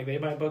hunt. Like, they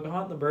might book a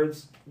hunt. The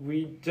birds,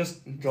 we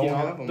just don't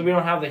have them. We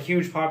don't have the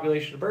huge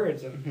population of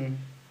birds. And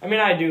I mean,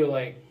 I do,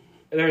 like,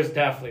 there's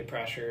definitely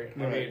pressure. I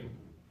mean,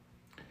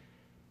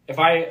 if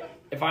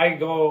I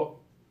go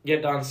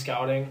get done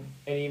scouting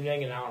an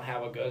evening and I don't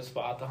have a good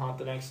spot to hunt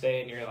the next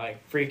day and you're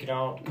like freaking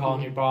out,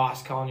 calling your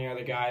boss, calling your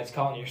other guys,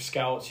 calling your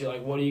scouts, you're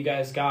like, what do you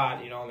guys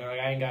got? You know, and they're like,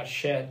 I ain't got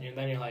shit. And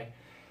then you're like,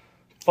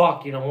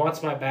 fuck, you know,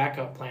 what's my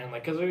backup plan?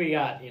 Like, because we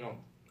got, you know,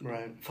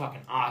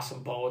 fucking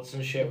awesome boats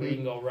and shit where you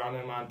can go run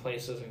them on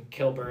places and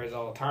kill birds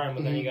all the time,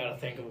 but then you got to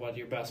think of what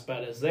your best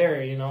bet is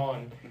there, you know,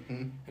 and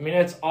I mean,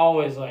 it's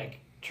always like,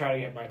 try to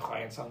get my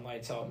clients on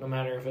lights out, no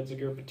matter if it's a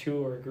group of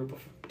 2 or a group of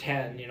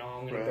 10, you know,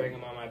 I'm going to bring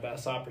them on my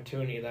best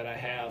opportunity that I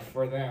have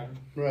for them.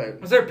 Right.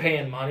 Because they're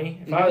paying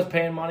money. If I was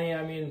paying money,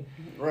 I mean,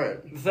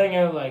 the thing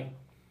is, like,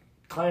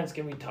 clients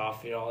can be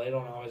tough, you know, they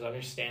don't always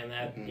understand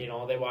that, you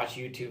know, they watch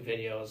YouTube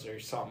videos or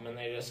something, and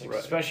they just, like,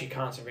 especially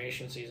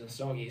conservation season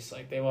snow geese,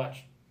 like, they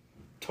watch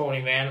Tony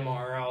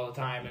Vandermeer all the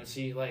time and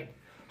see, like,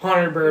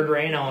 100 bird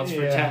rainouts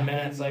for 10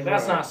 minutes. Like,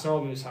 that's not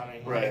snow goose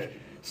hunting. Like,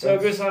 snow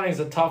goose hunting is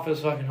the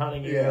toughest fucking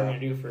hunting you're ever going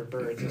to do for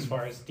birds as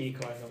far as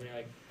decoying them. You're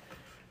like,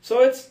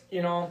 so it's,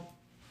 you know,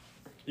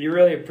 you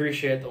really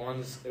appreciate the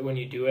ones when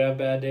you do have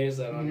bad days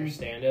that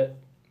understand it.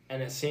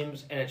 And it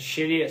seems, and it's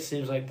shitty, it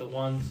seems like the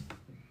ones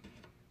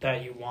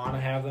that you want to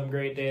have them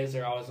great days,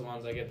 they're always the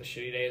ones that get the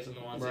shitty days, and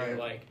the ones that are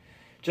like,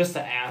 just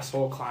the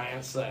asshole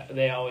clients that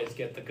they always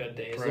get the good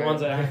days. The ones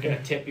that aren't going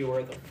to tip you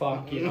worth a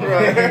fuck, you know.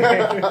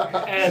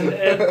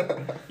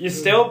 and you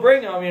still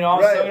bring them, you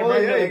know. Still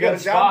bring them to a good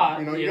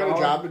spot. You know, you got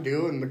a job to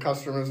do, and the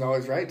customer's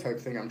always right type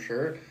thing, I'm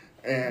sure.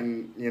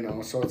 And, you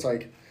know, so it's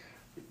like,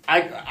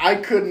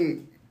 I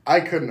couldn't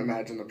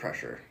imagine the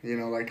pressure, you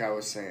know, like I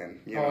was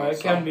saying. You know, it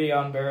can be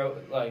unbearable.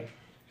 Like,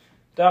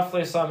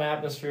 definitely some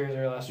atmospheres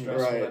are less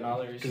stressful than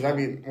others. Because, I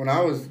mean, when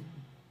I was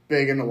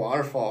big into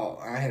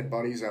waterfowl, I had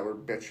buddies that were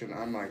bitching.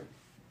 I'm like,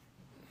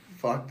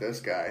 fuck this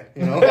guy,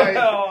 you know, like,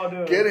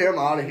 get him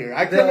out of here.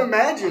 I couldn't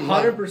imagine,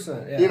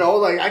 100%, you know,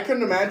 like, I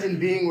couldn't imagine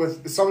being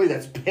with somebody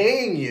that's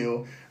paying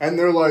you, and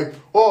they're like,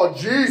 oh,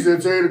 geez,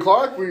 it's 8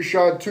 o'clock, we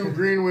shot 2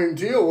 green-winged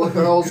teal, what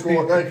the hell's going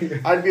on?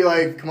 Like, I'd be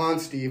like, come on,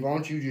 Steve, why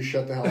don't you just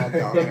shut the hell up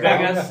down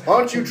there? Why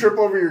don't you trip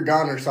over your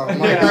gun or something?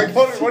 Like,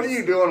 what are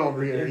you doing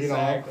over here, you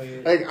know?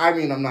 Like, I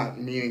mean, I'm not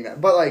meaning that,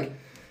 but, like,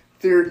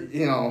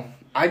 you know,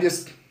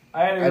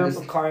 I had a group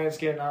of clients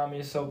getting on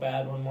me so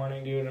bad one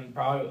morning, dude, and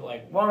probably,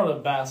 like, one of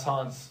the best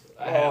hunts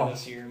I had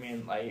this year. I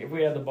mean, like, if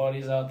we had the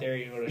buddies out there,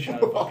 you would have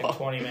shot a fucking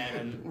 20-man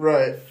in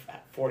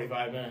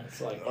 45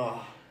 minutes. Like,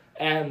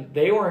 and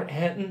they weren't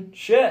hitting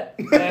shit.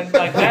 And,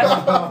 like,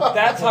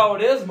 that's how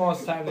it is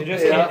most of the time. They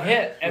just get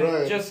hit. And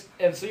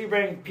and so you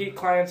bring peak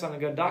clients on a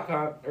good duck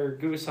hunt or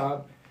goose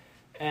hunt,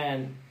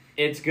 and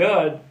it's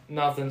good,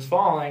 nothing's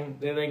falling,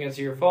 they think it's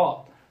your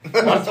fault.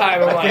 One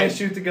time, I can't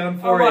shoot the gun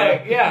for you.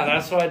 Like, yeah,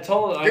 that's what I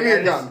told him. Give me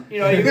your gun. You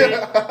know,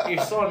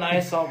 you're so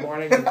nice all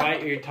morning, you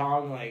bite your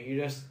tongue, like, you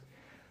just,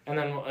 and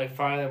then, like,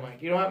 finally, I'm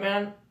like, you know what,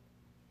 man?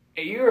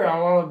 You were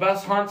on one of the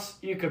best hunts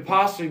you could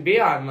possibly be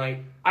on.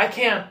 Like, I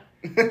can't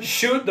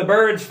shoot the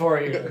birds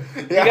for you.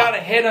 You gotta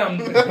hit them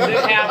to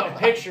have a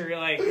picture.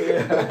 Like,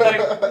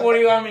 what do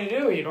you want me to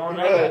do? You know,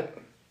 and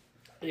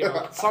You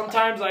know,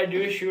 sometimes I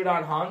do shoot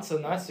on hunts,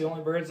 and that's the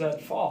only birds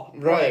that fall.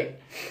 Right.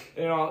 Like,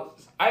 you know,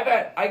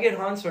 I get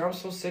hunts where I'm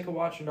so sick of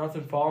watching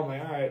nothing fall. I'm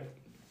like, all right,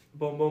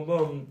 boom, boom,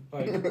 boom.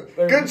 Like,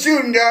 good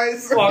shooting,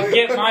 guys. Well,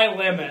 get my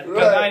limit.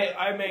 Because Right.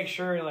 I make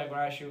sure, like, when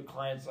I shoot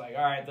clients, like,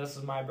 all right, this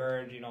is my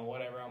bird, you know,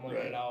 whatever, I'm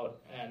looking it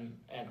out. And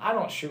I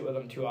don't shoot with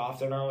them too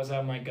often. I always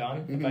have my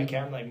gun if I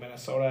can. Like,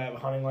 Minnesota, I have a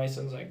hunting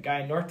license. Like,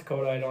 guy in North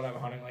Dakota, I don't have a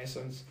hunting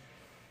license.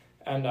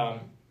 And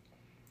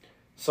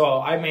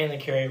so I mainly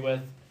carry it with,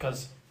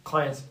 because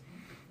clients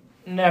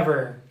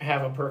never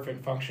have a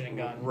perfect functioning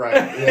gun. Right.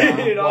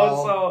 Yeah. You know,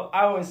 well,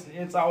 so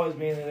it's always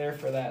mainly there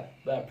for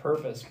that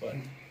purpose. But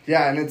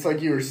yeah, and it's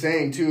like you were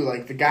saying too,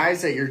 like the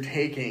guys that you're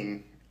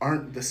taking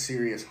aren't the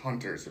serious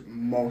hunters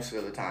most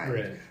of the time.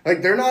 Right.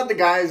 Like they're not the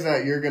guys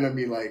that you're gonna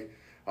be like,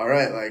 all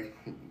right, like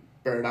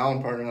bear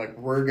down, partner. Like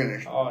we're gonna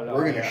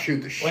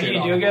shoot the shit. When you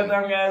out do of get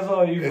them. them guys,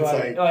 though, you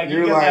It's like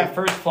you get that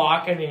first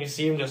flock and you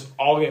see them just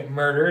all get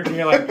murdered, and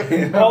you're like,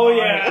 oh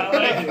yeah,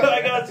 like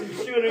I got some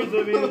shooters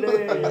with me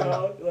today, you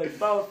know, like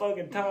about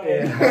fucking time.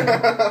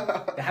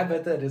 Yeah. I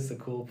bet that is the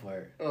cool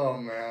part. Oh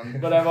man.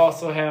 But I've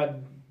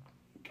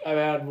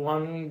had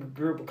one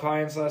group of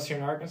clients last year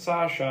in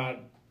Arkansas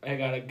I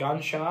got a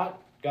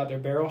gunshot, got their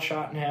barrel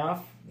shot in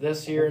half.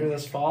 This year to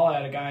this fall, I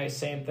had a guy,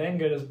 same thing,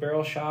 get his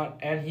barrel shot,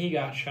 and he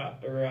got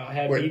shot, or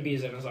had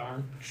BBs in his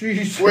arm.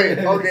 Jeez.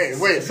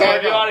 Wait, So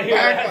back you up, wanna hear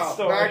back that up,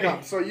 story? back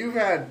up. So you've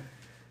had,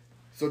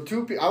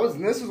 two people,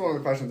 this is one of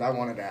the questions I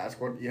wanted to ask.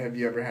 Have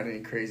you ever had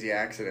any crazy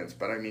accidents?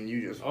 But I mean,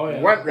 you just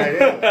went right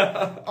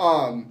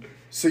in.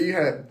 So you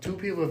had 2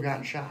 people have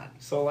gotten shot.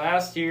 So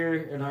last year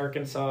in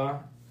Arkansas,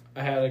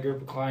 I had a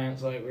group of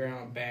clients, like, we were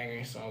on a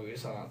banging snow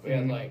goose hunt. We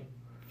had, like,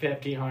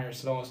 1,500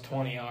 snows,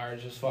 20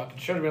 yards, just fucking,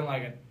 should have been,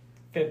 like, a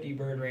 50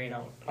 bird rain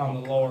out on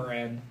the lower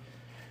end.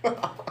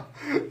 And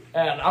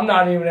I'm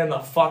not even in the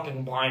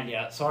fucking blind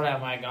yet, so I don't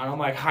have my gun. I'm,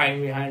 like,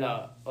 hiding behind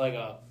down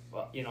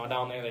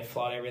there they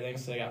flood everything,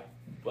 so they got,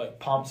 like,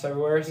 pumps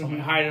everywhere. So I'm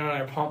hiding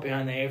under a pump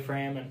behind the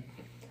A-frame and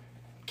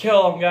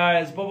kill them,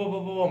 guys, boom, boom,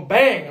 boom, boom,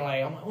 bang.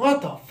 Like, I'm like,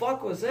 what the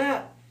fuck was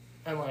that?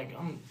 And, like,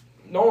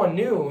 no one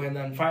knew, and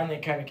then finally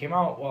it kind of came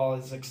out. Well,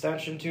 his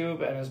extension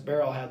tube and his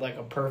barrel had, like,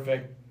 a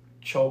perfect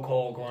choke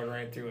hole going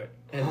right through it.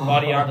 His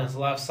buddy on his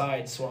left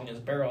side swung his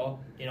barrel.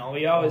 You know,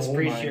 we always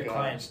preach to your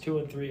clients 2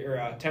 and 3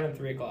 or 10 and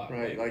 3 o'clock.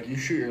 Right, like you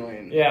shoot your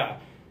lane. Yeah,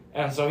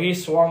 and so he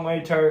swung way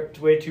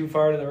too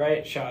far to the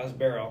right, shot his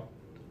barrel.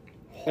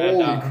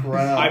 Holy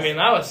crap! I mean,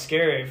 that was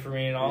scary for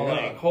me. You know,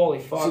 like holy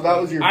fuck. So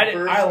that was your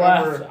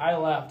first. I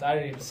left. I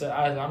didn't even sit.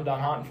 I'm done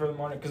hunting for the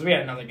morning because we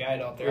had another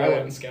guide out there. Right. I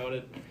went and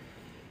scouted.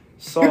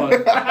 So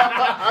good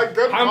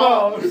I'm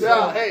call. out.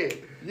 Yeah,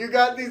 hey. You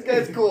got these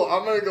guys, cool.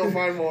 I'm gonna go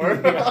find more.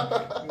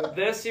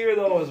 This year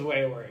though was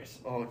way worse.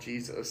 Oh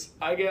Jesus!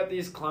 I get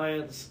these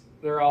clients.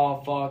 They're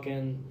all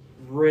fucking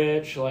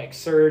rich, like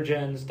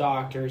surgeons,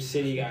 doctors,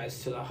 city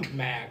guys to the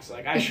max.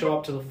 Like I show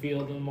up to the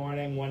field in the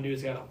morning. One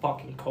dude's got a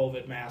fucking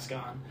COVID mask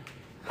on,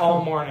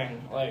 all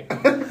morning. Like,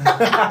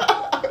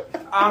 that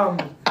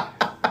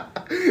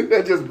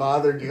just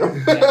bothered you.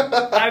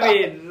 Yeah. I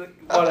mean,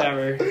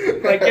 whatever.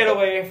 Like, get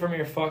away from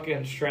your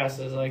fucking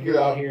stresses. Like you're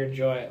out here,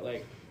 enjoy it.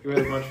 Like. You're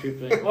with a bunch of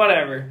people. Like,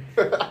 whatever.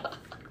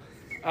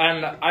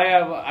 And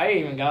I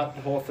even got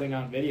the whole thing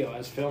on video. I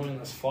was filming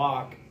this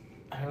flock.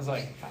 I was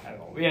like, I don't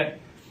know. We had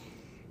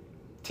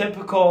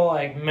typical,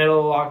 like,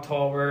 middle of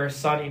October,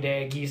 sunny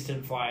day. Geese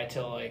didn't fly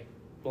till, like,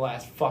 the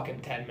last fucking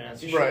 10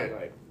 minutes. Right.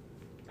 Like,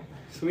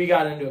 so we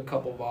got into a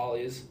couple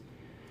volleys.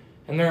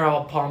 And they're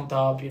all pumped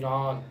up, you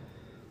know.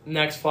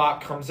 Next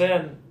flock comes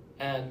in.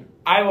 And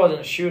I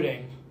wasn't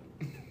shooting.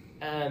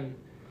 And...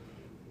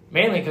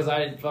 mainly because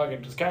I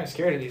fucking was kind of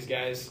scared of these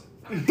guys.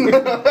 You're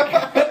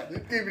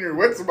keeping your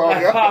wits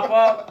about you. I pop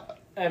up.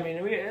 I mean,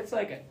 it's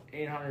like an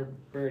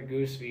 800 bird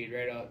goose feed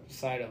right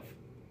outside of,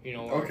 you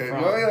know, where okay, I'm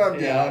from.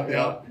 well,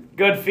 yeah.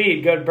 Good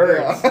feed, good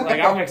birds. Yeah. Like,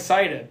 I'm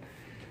excited.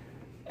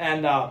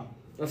 And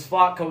this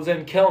flock comes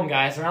in, kill them,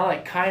 guys. And I,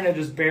 like, kind of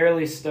just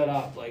barely stood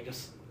up. Like,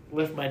 just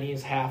lift my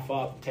knees half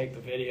up, take the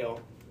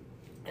video.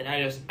 And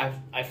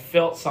I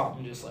felt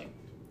something just, like,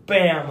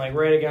 bam, like,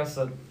 right against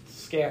the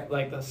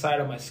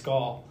side of my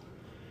skull.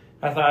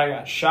 I thought I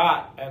got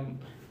shot, and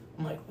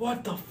I'm like,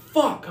 what the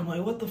fuck? I'm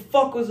like, what the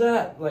fuck was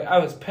that? Like, I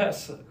was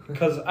pissed,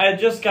 because I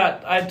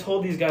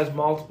told these guys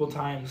multiple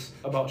times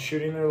about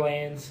shooting their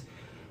lanes.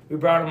 We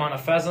brought them on a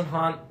pheasant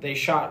hunt. They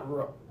shot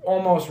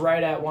almost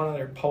right at one of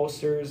their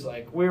posters.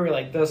 Like, we were,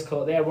 like, this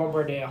close. They had one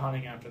more day of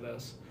hunting after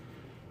this.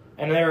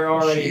 And they were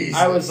already, Jesus.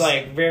 I was,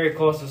 like, very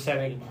close to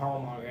sending them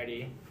home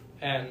already.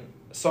 And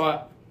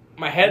so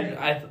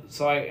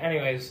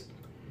anyways...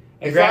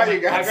 I grabbed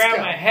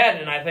my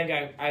head, and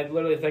I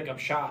literally think I'm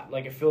shot.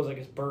 Like, it feels like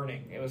it's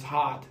burning. It was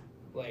hot.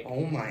 Like,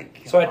 oh my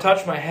God. So I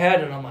touched my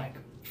head, and I'm like,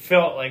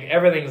 felt like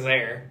everything's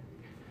there.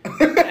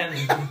 And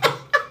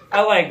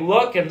I, like,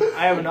 look, and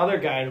I have another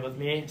guy with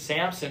me,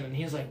 Samson, and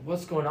he's like,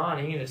 what's going on?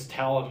 And you can just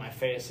tell in my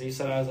face. He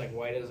said I was, like,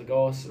 white as a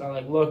ghost. And I,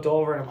 like, looked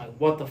over, and I'm like,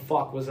 what the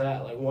fuck was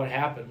that? Like, what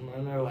happened?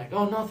 And they're like,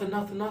 oh, nothing.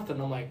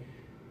 I'm like,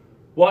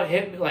 what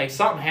hit me? Like,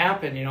 something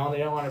happened, you know? They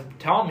didn't want to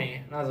tell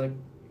me. And I was like,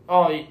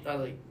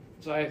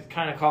 So I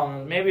kind of called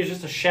him, maybe it's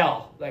just a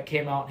shell that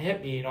came out and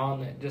hit me,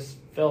 and it just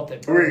felt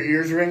it. Were your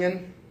ears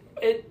ringing?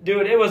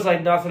 Dude, it was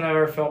like nothing I've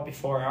ever felt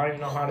before. I don't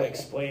even know how to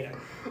explain it.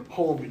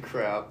 Holy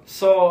crap.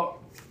 So,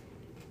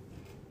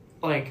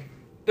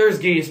 there's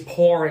geese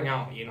pouring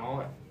out,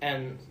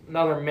 and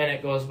another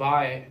minute goes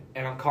by,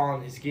 and I'm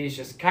calling these geese,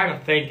 just kind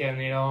of thinking,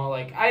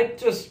 I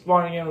just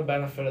want to give them the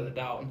benefit of the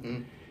doubt.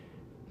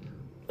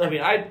 Mm-hmm. I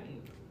mean,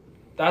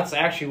 that's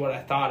actually what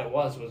I thought it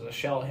was a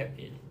shell hit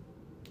me.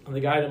 And the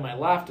guy to my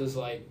left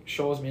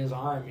shows me his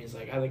arm. He's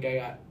like, I think I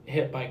got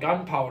hit by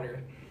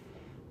gunpowder.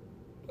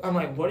 I'm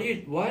like, what?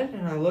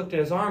 And I looked at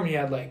his arm, and he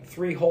had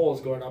 3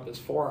 holes going up his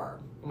forearm.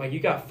 I'm like,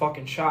 you got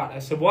fucking shot. I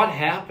said, what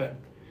happened?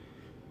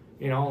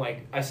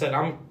 I said,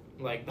 I'm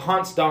the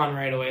hunt's done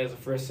right away is the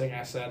first thing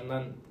I said. And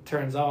then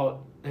turns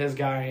out his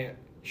guy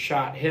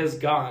shot his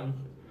gun.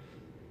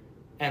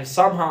 And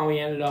somehow he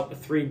ended up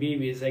with 3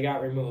 BBs. They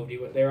got removed.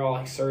 They were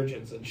all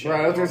surgeons and shit.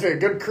 Right, I was going to say,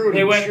 good crew to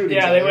shoot each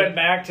they other. went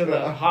back to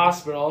the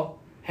hospital,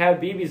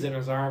 had BBs in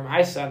his arm.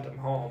 I sent him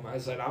home. I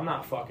said, I'm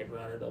not fucking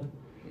running them.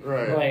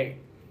 Right.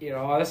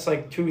 That's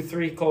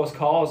 2-3 close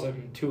calls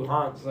and 2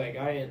 hunts.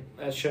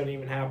 That shouldn't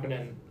even happen.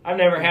 And I've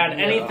never had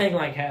anything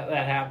like that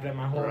happen in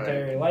my whole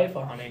entire life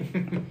of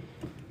hunting.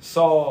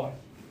 So,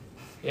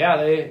 yeah,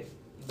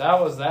 that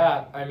was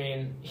that. I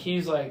mean,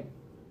 he's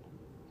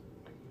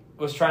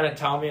was trying to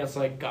tell me it's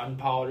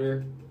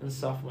gunpowder and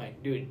stuff. I'm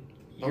like, dude,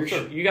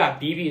 you got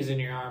BBs in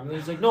your arm. And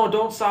he's like, no,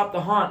 don't stop the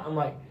hunt. I'm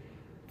like,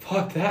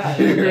 fuck that.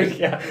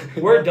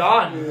 We're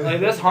done.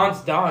 This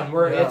hunt's done.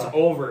 It's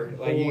over.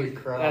 Holy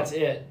crap. That's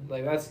it.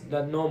 That's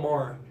no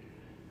more.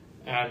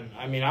 And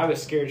I mean, I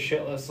was scared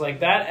shitless.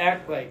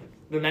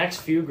 The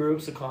next few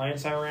groups of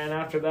clients I ran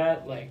after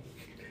that,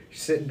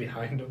 sitting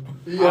behind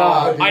them.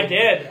 Yeah, I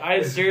did.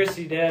 I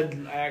seriously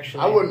did,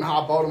 actually. I wouldn't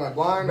hop out of my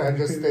blind. I'd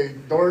just stay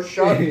doors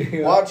shut,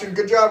 watching.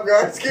 Good job,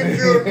 guys. Keep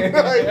shooting.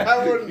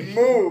 I wouldn't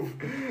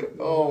move.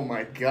 Oh,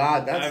 my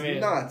God. That's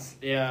nuts.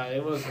 Yeah,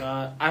 it was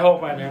not. I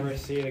hope I never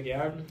see it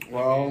again.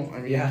 Well,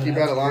 keep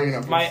at it long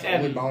enough. It's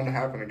only bound to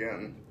happen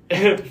again.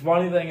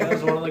 Funny thing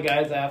is, one of the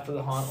guys after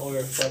the hunt, we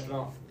were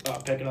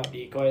picking up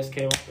decoys,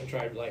 came up and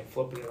tried,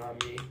 flipping it on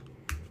me.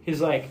 He's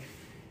like,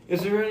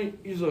 is there any...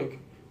 He's like...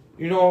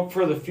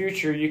 for the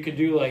future, you could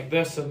do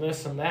this and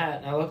this and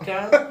that. And I looked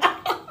at him.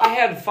 I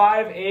had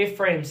 5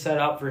 A-frames set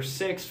up for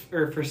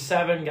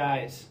 7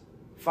 guys.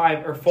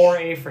 5 or 4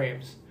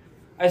 A-frames.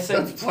 I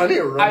said, that's plenty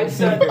of room. I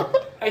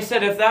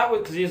said if that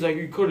was, because he's like,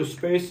 you could have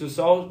spaced this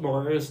out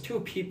more. It was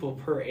 2 people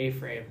per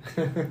A-frame.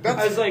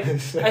 I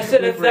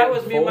said if that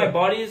was me and my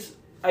buddies,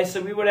 I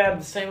said we would have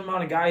the same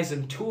amount of guys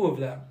and 2 of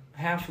them.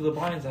 Half of the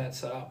blinds I had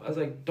set up. I was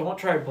like, don't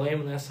try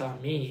blaming this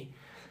on me.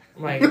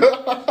 I'm like,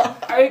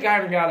 I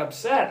kind of got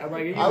upset. I'm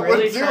like, are you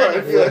really trying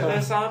to flip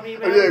this on me,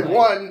 man? I'd be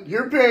one,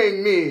 you're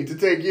paying me to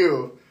take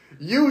you.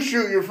 You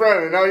shoot your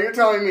friend, and now you're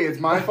telling me it's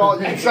my fault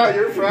you shot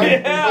your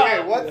friend? Yeah.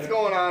 Okay, what's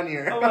going on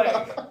here? I'm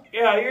like,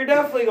 yeah, you're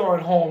definitely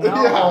going home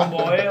now,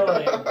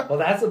 homeboy. Well,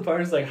 that's the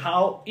part. Is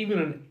how,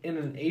 even in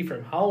an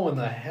A-frame, how in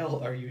the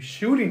hell are you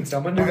shooting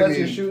someone? Unless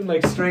you're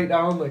shooting straight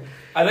down,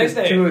 I think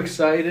they're too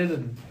excited.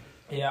 And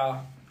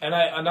yeah. And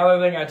another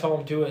thing I told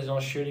them, too, is no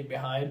shooting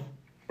behind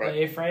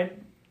the A-frame.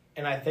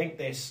 And I think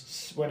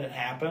when it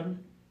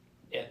happened,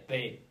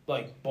 they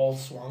both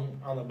swung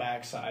on the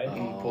backside.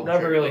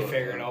 Never really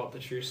figured out the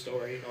true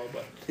story,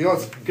 but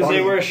because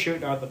they were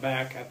shooting out the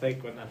back, I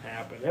think when that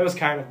happened, it was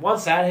kind of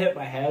once that hit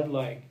my head,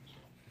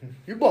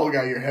 you both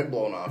got your head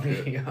blown off.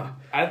 Yeah.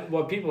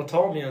 What people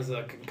told me is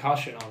the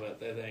concussion of it.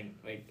 They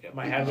think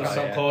my head was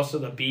so close to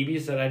the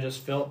BBs that I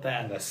just felt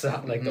that that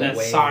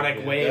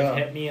sonic wave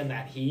hit me in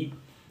that heat.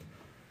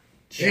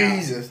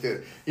 Jesus,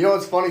 dude.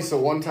 It's funny. So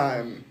one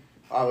time.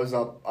 I was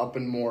up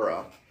in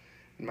Mora,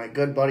 and my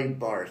good buddy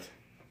Bart,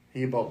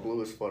 he about blew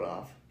his foot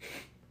off.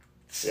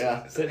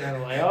 Yeah. Sitting on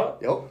a layout?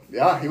 Yep.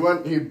 Yeah, he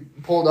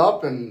pulled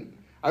up, and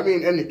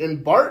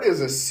Bart is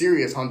a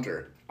serious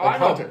hunter. I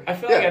know. Hunter. I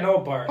feel like I know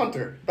Bart.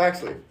 Hunter,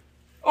 backsleeve.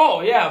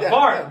 Oh, yeah,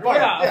 Bart. Yeah, Bart.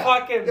 Yeah,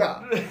 fucking...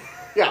 Yeah.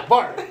 Yeah,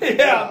 Bart.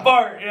 Yeah,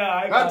 Bart. Yeah,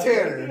 I got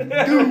Tanner.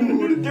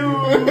 Dude.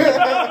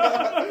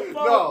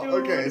 No,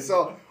 okay,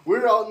 so we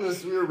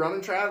were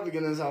running traffic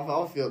in this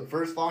alfalfa field.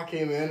 First flock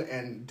came in,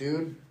 and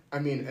dude...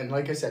 and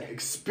like I said,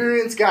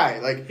 experienced guy.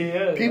 He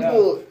is,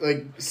 people,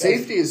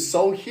 safety is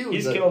so huge.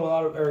 He's killed a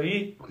lot of,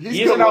 he's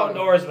an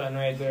outdoorsman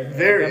right there.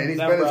 Very, and he's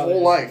been his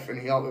whole life,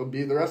 and he'll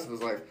be the rest of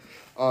his life.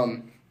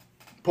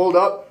 Pulled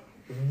up,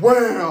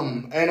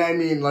 wham!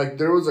 And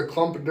there was a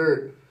clump of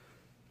dirt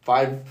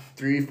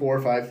 3,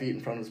 4, 5 feet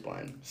in front of his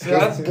blind. So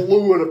just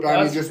blew it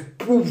up. Just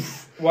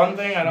poof. One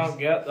thing I don't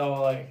get,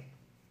 though,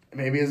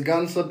 maybe his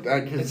gun slipped.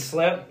 It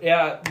slipped,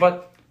 yeah,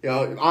 but...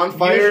 on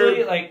fire,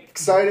 usually,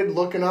 excited,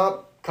 looking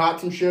up.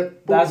 Caught some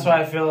shit. Boom. That's what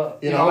I feel.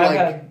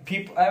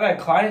 I've had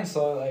clients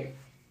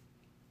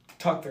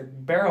tuck their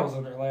barrels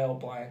in their layout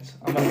blinds.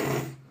 I'm like,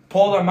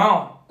 pull them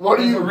out.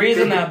 There's a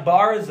reason that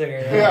bar is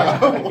there. Yeah.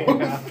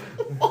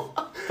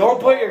 Don't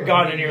put your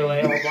gun in your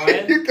layout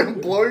blind. You can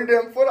blow your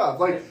damn foot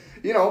off.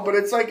 you know, but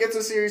it's like, it's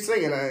a serious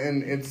thing,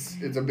 and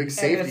it's a big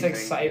safety and it's thing.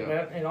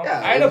 excitement, you know.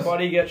 Yeah, I had a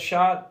buddy get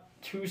shot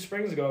 2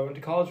 springs ago. I went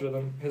to college with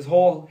him. His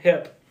whole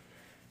hip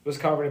was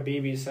covered in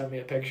BBs. Sent me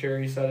a picture.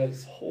 He said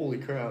it's... Holy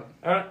crap.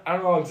 I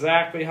don't know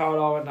exactly how it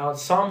all went down.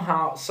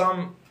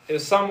 It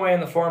was some way in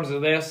the forms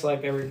of this,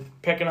 like they were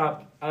picking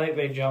up, I think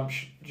they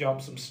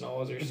jumped some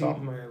snows or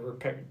something, or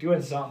were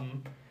doing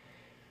something,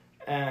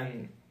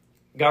 and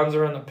guns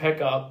were in the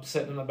pickup,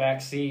 sitting in the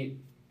back seat,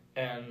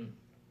 and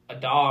a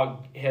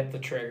dog hit the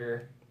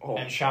trigger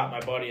and shot my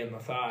buddy in the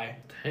thigh.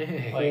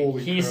 Dang. Like,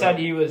 Holy he crap. said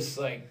he was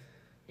like,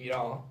 you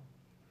know,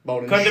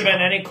 About couldn't have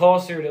been any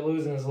closer to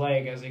losing his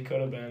leg as he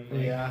could have been.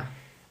 Like, Yeah.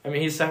 I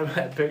mean, he sent me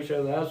that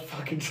picture. That was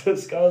fucking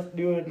disgusting,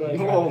 dude. Like,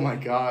 Oh my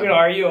god. you know,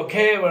 are you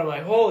okay? But I'm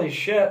like, holy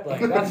shit,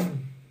 like that's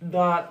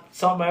not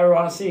something I ever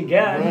want to see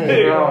again. Right,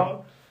 you yeah.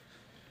 know?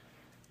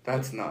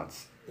 That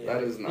nuts.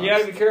 That is nuts. You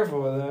gotta be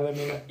careful with that. I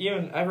mean,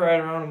 even I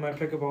ride around in my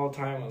pickup all the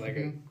time with like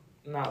a,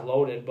 not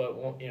loaded,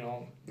 but you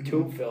know,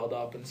 tube filled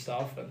up and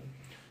stuff, and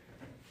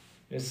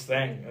this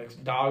thing,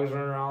 like dogs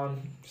running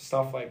around,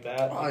 stuff like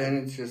that, Oh,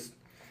 and it's just,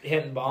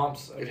 hitting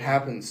bumps. it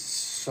happens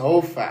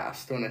so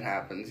fast when it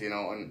happens, you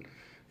know, and,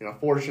 you know,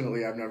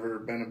 fortunately I've never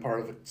been a part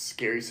of a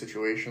scary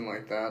situation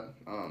like that,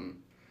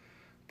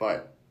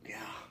 but, yeah.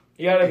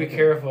 You gotta be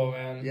careful,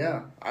 man.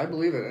 Yeah, I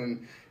believe it,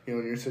 and, you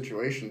know, in your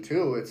situation,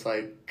 too, it's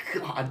like,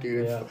 God,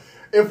 dude, Yeah.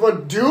 if a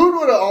dude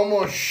would have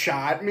almost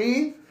shot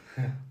me,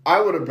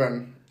 I would have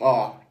been,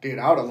 oh, dude,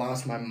 I would have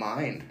lost my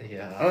mind.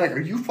 Yeah. I'm like, are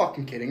you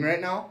fucking kidding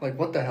right now? Like,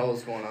 what the hell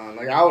is going on?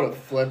 Like, I would have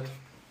flipped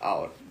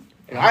out.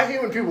 And I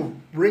hate when people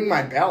ring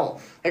my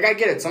bell. Like, I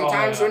get it.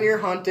 Sometimes yeah. when you're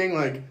hunting,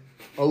 like,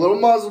 a little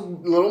muzzle,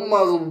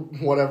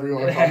 whatever you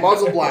want to call it,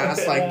 muzzle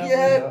blast, like,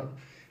 yeah,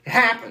 it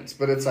happens.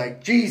 But it's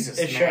like, Jesus,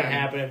 It man. shouldn't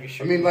happen if you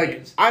shoot. I mean, like,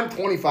 kids. I'm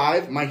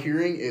 25. My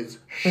hearing is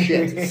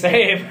shit.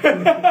 Same.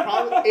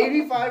 Probably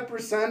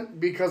 85%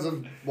 because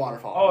of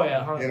waterfowl. Oh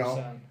yeah, 100%. You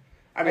know?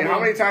 I mean, how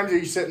many times are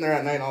you sitting there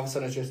at night and all of a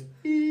sudden it's just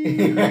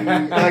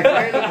like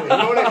randomly, you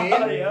know what I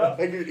mean? Yeah.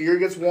 Like your ear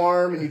gets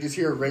warm and you just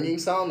hear a ringing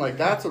sound. Like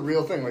that's a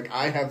real thing. Like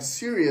I have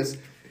serious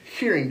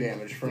hearing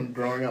damage from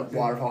growing up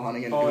waterfowl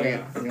hunting and doing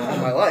it, you know, all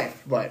my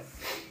life. But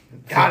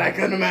God, I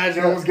couldn't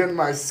imagine almost getting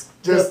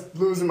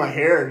losing my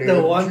hair, dude.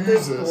 The one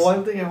Jesus.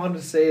 thing I wanted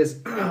to say is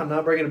I'm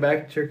not bringing it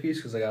back to turkeys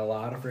because I got a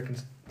lot of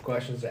freaking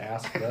questions to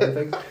ask for other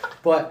things.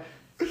 But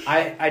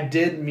I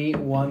did meet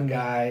one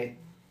guy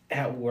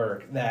at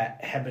work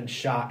that had been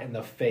shot in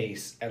the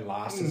face and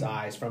lost his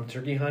eyes from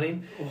turkey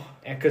hunting,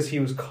 and because he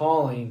was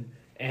calling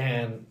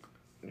and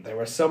there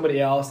was somebody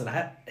else, and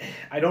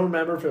I don't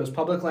remember if it was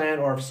public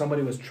land or if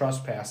somebody was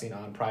trespassing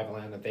on private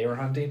land that they were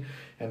hunting,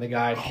 and the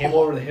guy came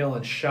over the hill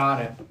and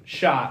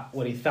shot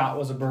what he thought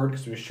was a bird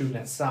because he was shooting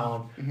at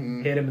sound,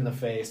 hit him in the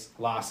face,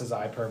 lost his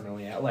eye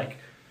permanently. Like,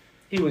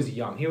 he was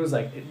young. He was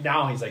like,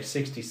 now he's like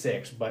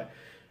 66, but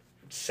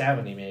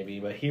 70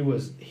 maybe, but he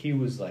was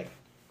like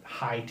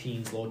high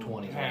teens, low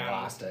 20s when I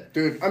lost it.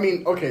 Dude, I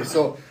mean, okay,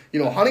 so,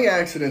 you know, hunting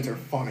accidents are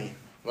funny.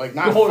 Like,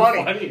 not Oh,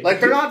 funny. funny. Like,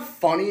 they're not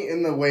funny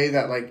in the way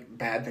that, like,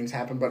 bad things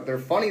happen, but they're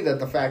funny that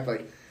the fact,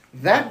 like,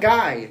 that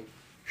guy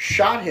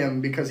shot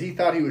him because he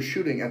thought he was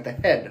shooting at the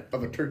head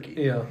of a turkey.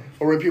 Yeah.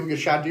 Or when people get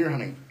shot deer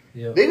hunting.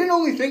 Yeah. They didn't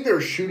only think they were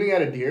shooting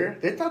at a deer,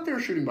 they thought they were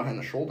shooting behind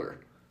the shoulder.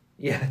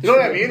 Yeah. You know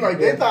what I mean? Like,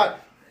 they thought,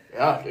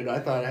 yeah, dude, I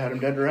thought I had him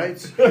dead to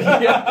rights.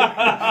 Yeah.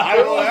 I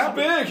don't know what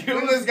happened. big.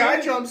 When this guy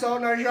jumps out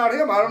and I shot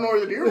him, I don't know where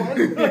the deer went.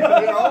 You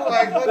know,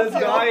 like, what, This you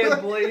guy know?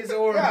 in blaze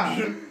orange.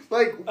 Yeah,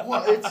 like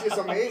what? It's just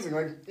amazing.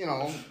 Like you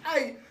know,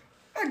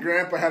 my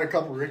grandpa had a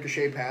couple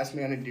ricochet past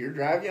me on a deer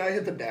drive. Yeah, I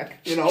hit the deck.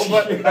 You know,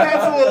 but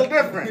that's a little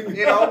different.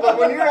 You know, but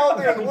when you're out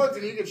there in the woods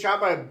and you get shot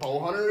by a bow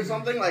hunter or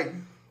something, like,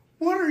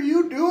 what are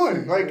you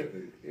doing? Like,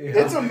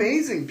 it's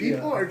amazing.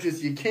 People are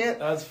just you can't.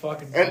 That's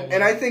fucking.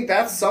 And I think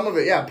that's some of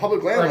it. Yeah,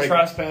 public land. Or like,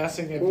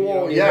 trespassing. If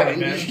well, you yeah, know,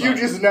 and you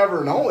just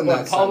never know in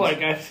that public.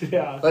 sense.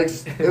 Yeah. Like,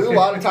 there's a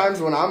lot of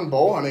times when I'm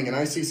bow hunting and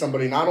I see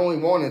somebody, not only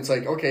one, it's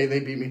like, okay, they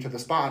beat me to the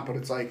spot, but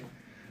it's like,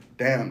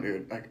 damn,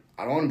 dude, like,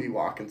 I don't want to be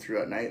walking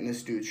through at night and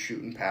this dude's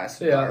shooting past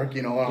the dark,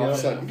 you know, and all of a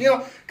sudden, you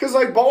know, because,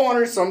 like, bow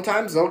hunters,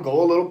 sometimes they'll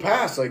go a little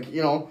past, like,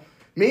 you know,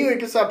 me, it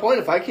gets to that point,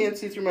 if I can't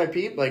see through my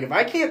peep, like, if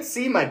I can't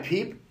see my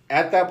peep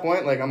at that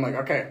point, like, I'm like,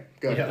 okay,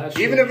 good. Yeah,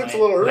 even if it's a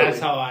little early. That's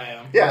how I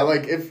am. Yeah,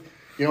 like, if,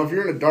 you know, if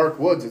you're in the dark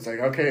woods, it's like,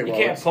 okay, well,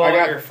 can't pull I out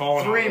got your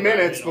phone 3 out,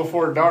 minutes you know.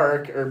 before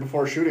dark, or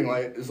before shooting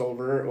light is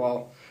over,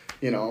 well,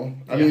 you know,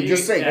 I mean,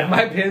 just saying. yeah.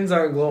 My pins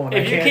aren't glowing.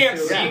 If I you can't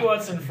do it. see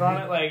what's in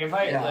front of, like, if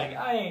I, Yeah. like,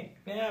 I ain't,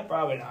 yeah,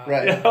 probably not.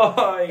 Right. You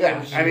know,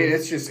 Yeah, I mean,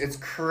 it's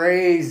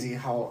crazy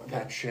how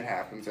that shit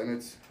happens, and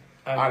it's,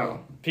 I don't know.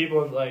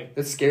 People, like,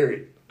 it's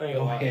scary. think a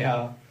lot.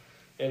 Yeah.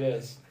 It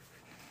is.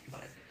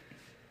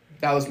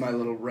 That was my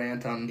little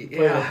rant on. Play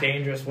with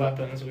dangerous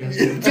weapons. We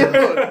Dude,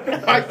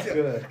 I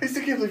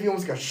still can't believe you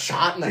almost got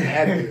shot in the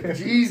head, dude.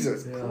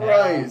 Jesus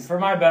Christ. For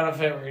my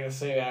benefit, we're gonna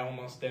say I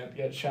almost didn't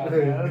get shot.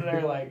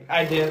 They're like,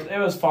 I did. It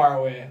was far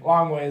away,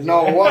 long ways. No,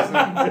 away. it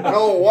wasn't.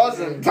 No, it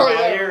wasn't. Tell you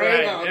that You're right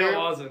right. now, It dude.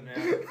 wasn't,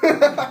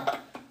 man.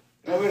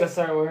 I'm gonna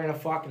start wearing a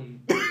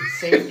fucking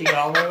safety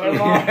helmet with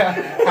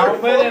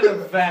Helmet and a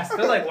vest.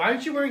 They're like, why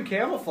aren't you wearing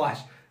camouflage?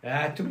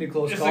 Too many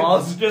close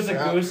calls. Just a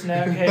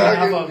gooseneck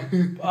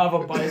hanging off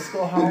a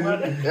bicycle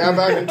helmet. Yeah,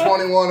 back in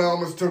 21, I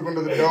almost took one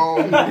to the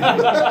dome.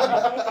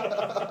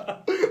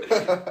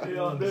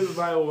 This is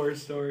my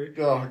worst story.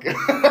 Oh,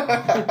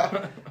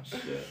 God.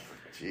 Shit.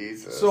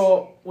 Jesus.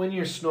 So, when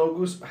you're snow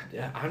goose,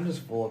 I'm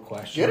just full of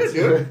questions. Get it,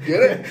 dude.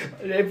 Get it.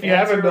 If you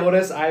haven't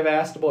noticed, I've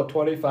asked about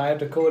 25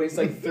 to Cody's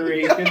like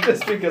 3,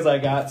 just because I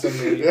got some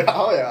reading. Yeah,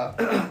 oh,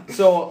 yeah.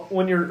 So,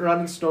 when you're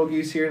running snow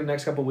geese here in the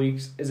next couple of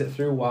weeks, is it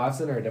through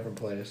Watson or a different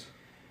place?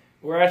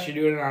 We're actually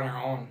doing it on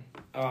our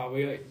own.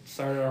 We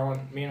started our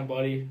own, me and a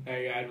buddy,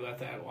 a guy we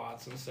left at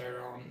Watson, started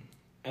our own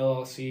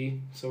LLC,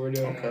 so we're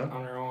doing it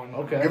on our own.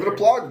 Okay. Give it a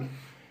plug.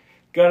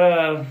 Got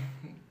a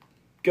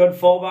good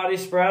full body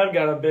spread,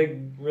 got a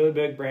really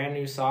big brand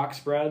new sock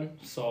spread,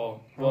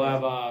 so we'll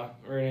have,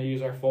 we're going to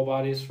use our full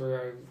bodies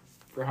for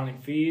hunting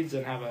feeds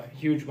and have a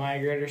huge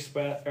migrator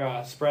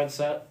spread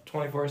set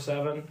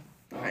 24/7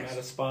 Nice. at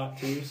a spot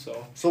too,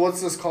 so. So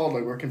what's this called?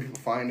 Like, where can people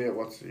find it?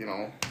 What's,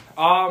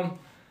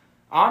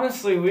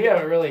 Honestly, we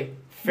haven't really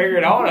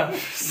figured out a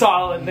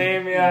solid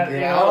name yet.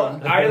 Yeah.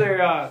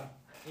 Either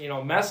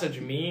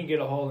message me, get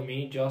a hold of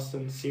me,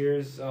 Justin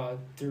Sears,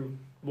 through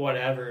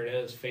whatever it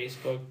is,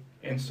 Facebook,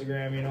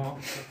 Instagram.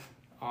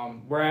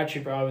 We're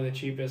actually probably the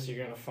cheapest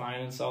you're gonna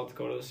find in South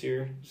Dakota this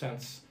year,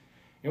 since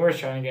we're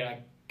just trying to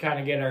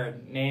get our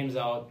names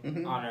out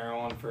on our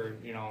own for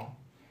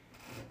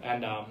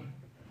and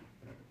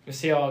we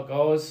see how it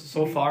goes.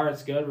 So far,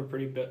 it's good.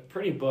 We're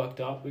pretty booked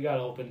up. We got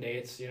open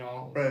dates,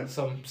 Right.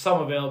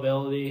 some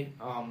availability.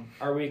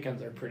 Our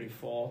weekends are pretty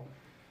full,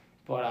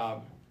 but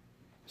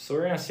so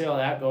we're gonna see how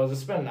that goes.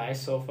 It's been nice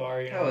so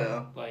far. Hell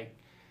yeah. Like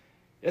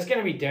it's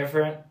gonna be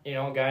different.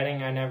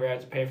 Guiding. I never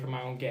had to pay for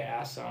my own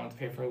gas. I don't have to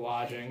pay for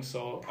lodging,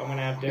 so I'm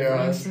gonna have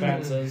different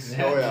expenses.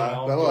 Oh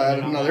yeah, that'll add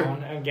another.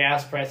 And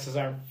gas prices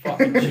aren't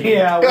fucking cheap.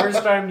 Yeah,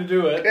 worst time to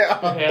do it.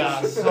 Yeah.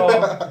 Yeah,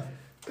 so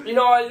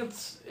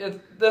it's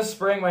this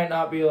spring might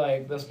not be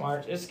like this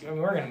March.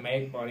 We're gonna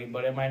make money,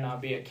 but it might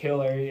not be a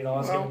killer.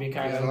 It's gonna be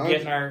kind of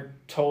getting our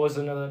toes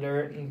into the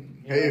dirt.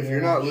 And hey, if you're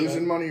not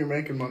losing money, you're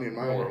making money in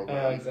my world.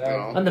 Man.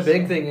 Exactly. And the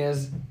big thing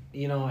is,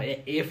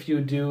 if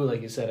you do,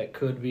 like you said, it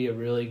could be a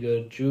really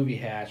good juvie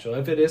hatch. So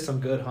if it is some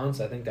good hunts,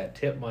 I think that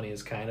tip money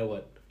is kind of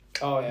what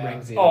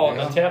brings the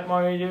the tip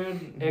money,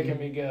 dude, it can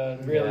be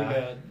good, really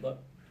good. But,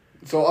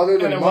 so other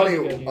than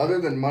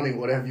good, money,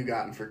 what have you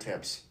gotten for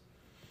tips?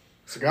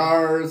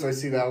 Cigars, I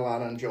see that a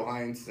lot on Joe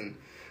Heinz and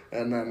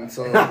then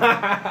so and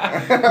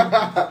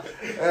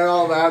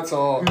all that.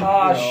 So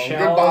shells,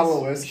 good bottle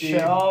of whiskey,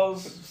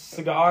 shells,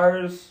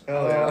 cigars,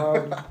 hell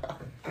yeah.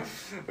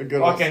 A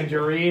good fucking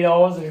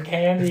Doritos and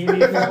candy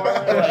before,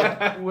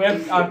 like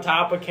whipped on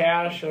top of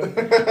cash. And,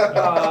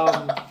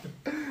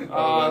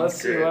 let's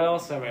see, what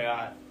else have I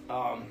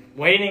got?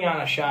 Waiting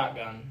on a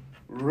shotgun.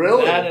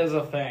 Really? That is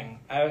a thing.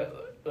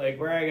 Like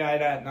where I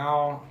got at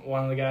now,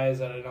 one of the guys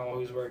that I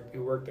know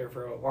who worked there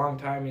for a long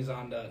time,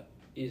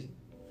 he's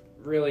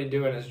really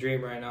doing his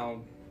dream right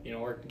now.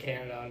 Worked in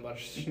Canada and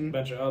a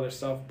bunch of other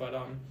stuff. But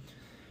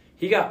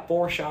he got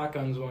 4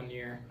 shotguns one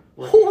year.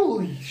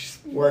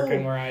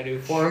 Working where I do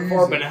 4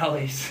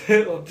 Benellis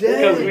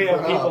because we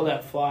have people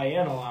that fly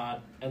in a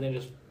lot and they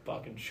just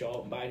fucking show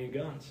up and buy new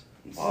guns.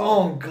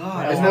 Oh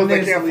God! I suppose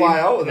they can't fly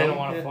out with They them. don't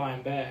want to fly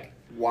them back.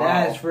 Wow,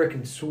 that is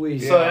freaking sweet.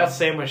 So that's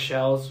same with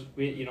shells.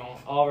 We,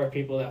 all of our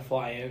people that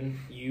fly in,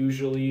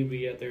 usually we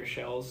get their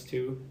shells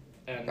too.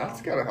 And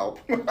that's gotta help.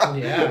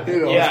 Yeah.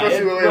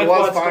 Especially when we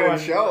was finding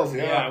shells.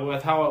 Yeah,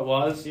 with how it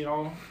was,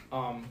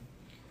 God,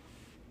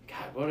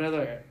 what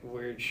other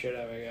weird shit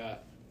have I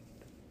got?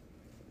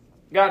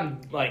 Gotten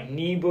like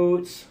knee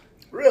boots.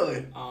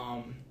 Really?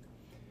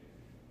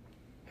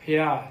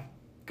 Yeah,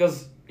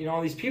 because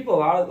these people, a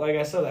lot of, like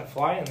I said, that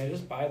fly in, they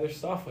just buy their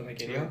stuff when they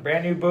get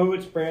brand new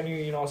boots, brand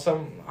new,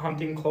 some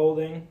hunting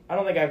clothing. I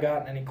don't think I've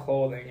gotten any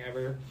clothing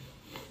ever,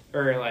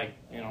 or like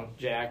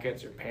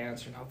jackets or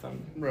pants or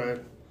nothing. Right.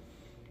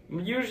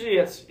 Usually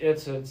it's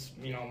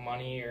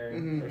money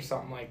or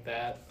something like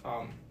that.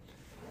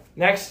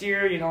 Next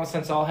year,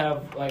 since I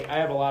have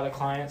a lot of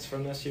clients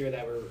from this year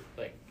that were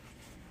like,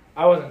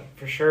 I wasn't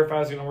for sure if I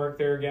was going to work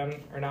there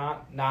again or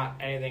not. Not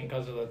anything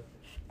because of the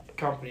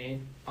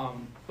company.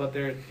 But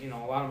there, a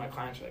lot of my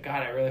clients are like,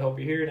 God, I really hope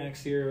you're here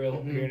next year. I really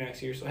hope you're here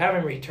next year. So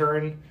having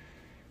return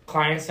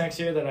clients next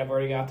year that I've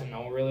already got to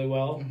know really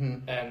well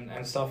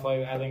and stuff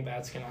like that, I think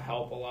that's going to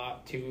help a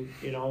lot too,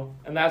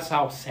 And that's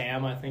how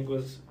Sam, I think,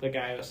 was the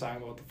guy who was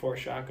talking about the 4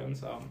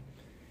 shotguns.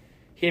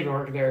 He'd been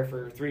working there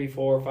for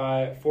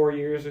 4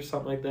 years or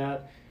something like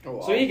that. Oh,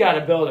 wow. So you got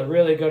to build a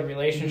really good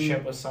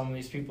relationship with some of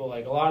these people.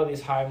 Like a lot of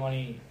these high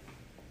money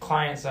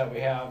clients that we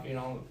have,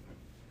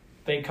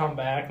 they come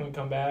back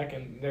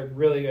and they're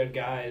really good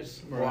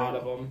guys. Right. A lot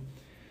of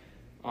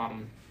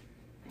them.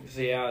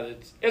 So yeah,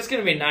 it's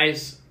gonna be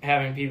nice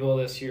having people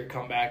this year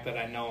come back that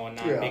I know and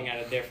not being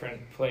at a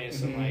different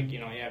place and you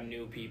have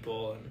new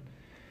people and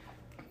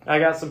I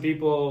got some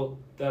people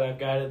that I've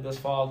guided this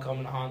fall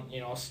coming to hunt,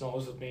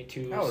 snows with me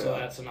too. Oh, so yeah.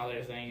 that's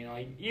another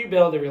thing. You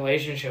build a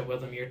relationship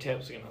with them, your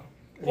tip's gonna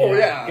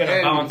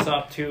and, bounce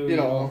up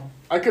too.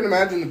 I can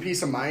imagine the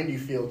peace of mind you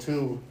feel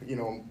too.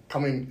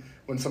 Coming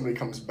when somebody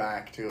comes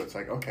back too. It's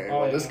like, okay,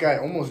 this guy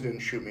almost didn't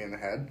shoot me in the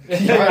head.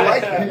 I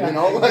like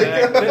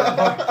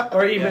it,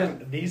 or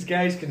even these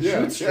guys can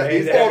shoot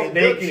straight. Yeah,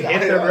 They can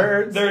hit the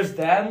birds. There's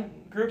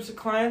that groups of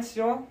clients,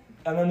 and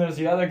then there's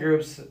the other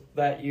groups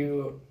that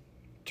you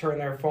turn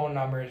their phone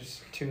numbers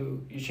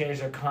to, you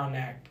change their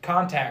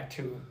contact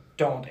to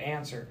don't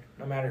answer,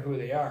 no matter who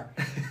they are.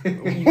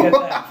 You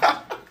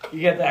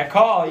get that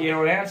call, you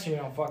don't answer, you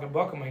don't fucking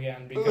book them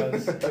again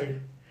because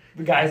they're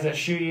the guys that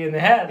shoot you in the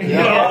head.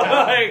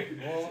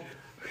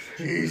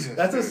 Jesus.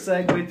 That's a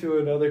segue to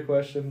another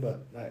question,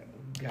 but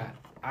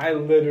I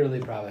literally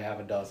probably have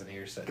a dozen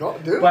here sitting.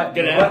 Dude. But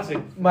good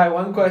answer. My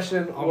one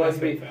question was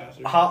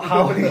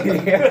how do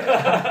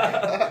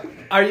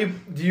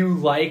you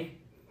like?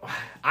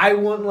 I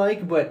wouldn't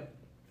like, but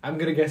I'm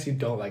gonna guess you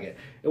don't like it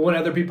when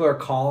other people are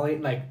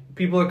calling. Like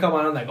people are coming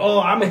on, like, "Oh,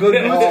 I'm a good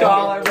goose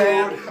caller,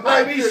 man.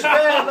 Let me shred.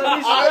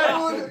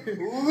 I would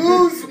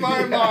lose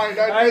my mind.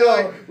 I'd be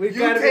like, we've you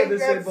got to take be the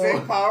that same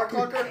zinc power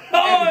clucker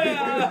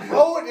and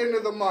throw it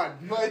into the mud.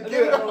 Like,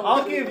 give it up.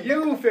 I'll give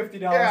you $50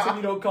 if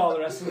you don't call the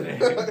rest of the day.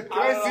 Can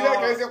I see that,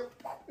 guys?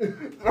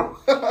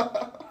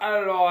 I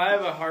don't know. I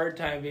have a hard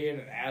time being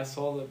an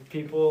asshole to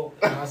people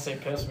unless they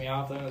piss me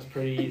off. Then it's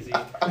pretty easy.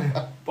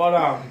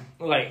 But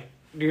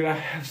dude, I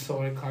have so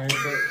many clients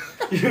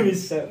that you be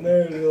sitting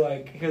there and you're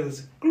like, hear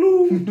this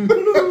glue,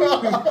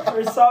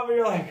 or something.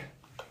 You're like,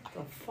 what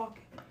the fuck?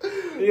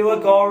 And you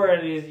look over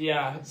and he's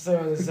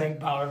sitting with the zinc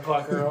power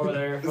clucker over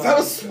there. Is that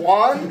a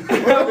swan? And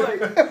then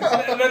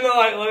they're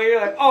like, look at you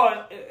like,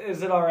 oh,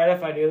 is it all right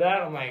if I do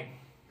that? I'm like,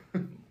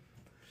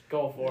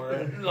 go for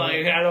it.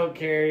 Like, I don't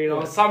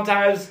care.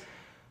 Sometimes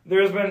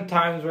there's been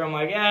times where I'm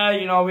like,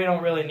 we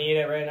don't really need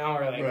it right now.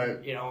 Or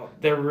like,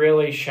 they're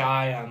really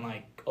shy on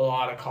like a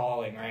lot of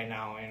calling right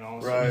now,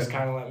 so just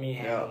kind of let me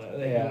handle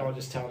it.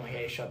 Just tell them, like,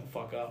 hey, shut the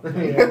fuck up. See,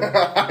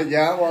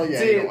 the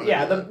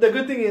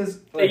good thing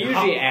is, they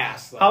usually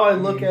ask. Though. How I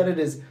look at it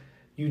is,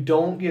 you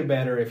don't get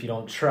better if you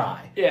don't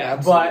try. Yeah,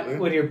 absolutely. But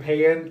when you're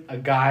paying a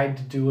guy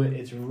to do it,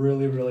 it's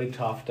really, really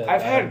tough to.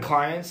 I've had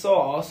clients though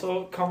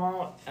also come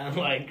out and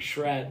like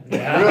shred.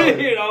 Yeah.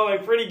 Really?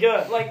 Like pretty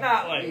good. Like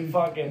not like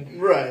fucking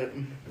really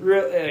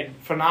like,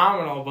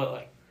 phenomenal, but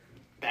like.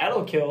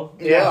 That'll kill.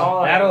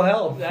 That'll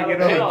help. You keep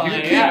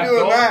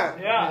doing that.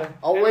 Yeah.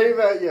 I'll wave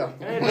at you.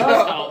 And it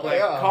does help.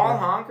 Like, calling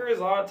honkers,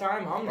 a lot of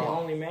time, I'm the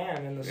only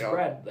man in the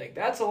spread. Like,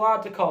 that's a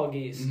lot to call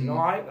geese. Mm-hmm.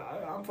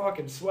 I'm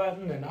fucking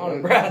sweating and out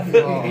of breath.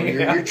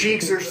 Your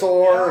cheeks are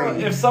sore.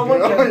 And, if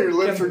someone your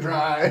lips are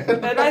dry.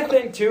 And I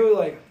think, too,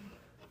 like,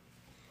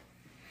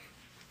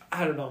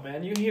 I don't know,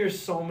 man. You hear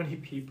so many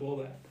people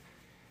that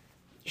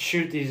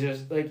shoot these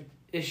just, like,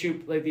 they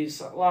shoot like a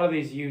lot of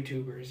these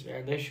YouTubers,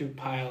 man. They shoot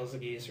piles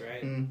of geese,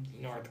 right?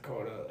 North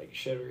Dakota, like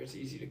shit, where it's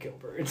easy to kill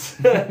birds.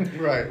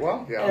 Right.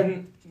 Well, yeah.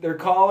 And they're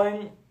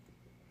calling,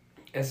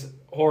 it's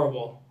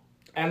horrible,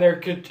 and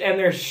they're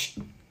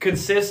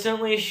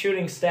consistently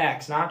shooting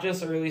stacks, not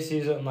just early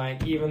season,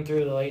 like even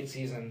through the late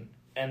season.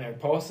 And they're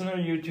posting their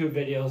YouTube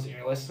videos, and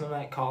you're listening to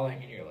that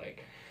calling, and you're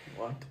like,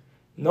 what?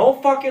 No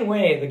fucking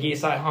way the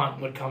geese I hunt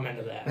would come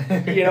into that.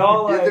 Like,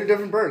 they're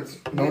different birds,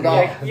 no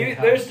doubt.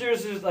 Like, there's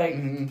just like.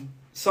 Mm-hmm.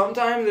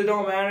 Sometimes it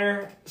don't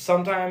matter.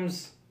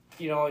 Sometimes,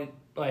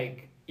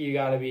 like, you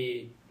gotta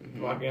be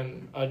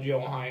fucking a Joe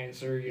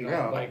Hines or,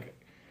 like,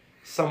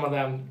 some of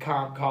them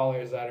comp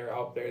callers that are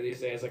out there these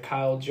days, like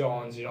Kyle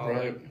Jones,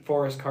 like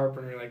Forrest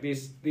Carpenter, like,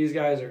 these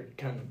guys are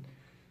kind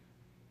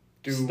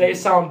of, they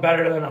sound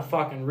better than a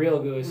fucking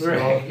real goose.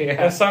 Right,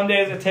 yeah. And some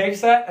days it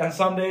takes that, and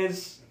some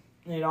days,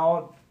 you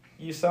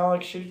sound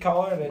like a shit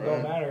caller and it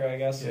don't matter, I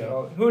guess.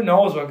 Yeah. Who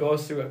knows what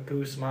goes through a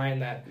goose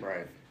mind that...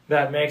 Right.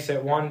 That makes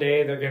it one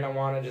day they're going to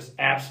want to just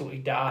absolutely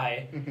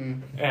die.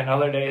 Mm-hmm. And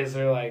other days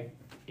they're like,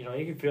 you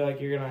can feel like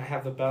you're going to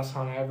have the best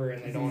hunt ever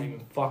and they don't even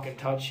fucking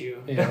touch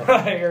you.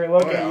 Or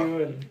look at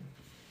you and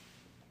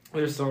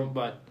there's some,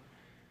 but.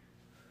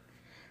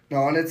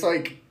 No, and it's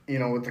like,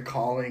 with the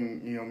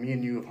calling, me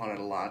and you have hunted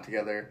a lot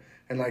together.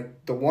 And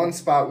like the one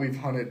spot we've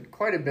hunted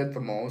quite a bit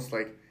the most,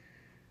 like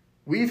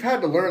we've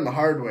had to learn the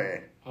hard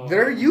way.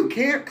 You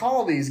can't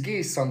call these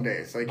geese some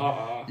days. Like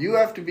you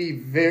have to be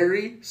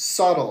very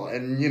subtle,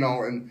 and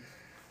and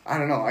I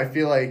don't know. I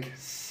feel like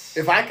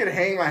if I could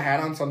hang my hat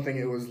on something,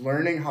 it was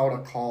learning how to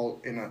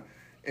call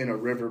in a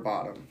river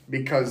bottom,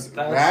 because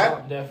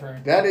that's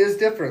different. That is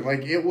different.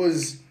 Like it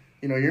was,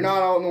 you're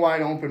not out in the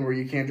wide open where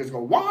you can't just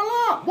go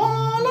voila,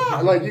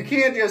 voila. Like you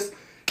can't just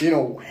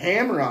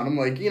hammer on them.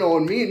 Like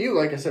and me and you,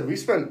 like I said, we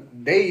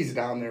spent days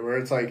down there where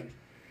it's like,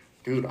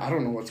 dude, I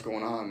don't know what's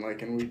going on.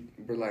 Like, and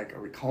we're like,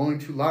 are we calling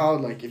too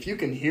loud? Like, if you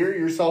can hear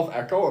yourself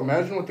echo,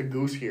 imagine what the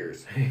goose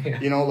hears.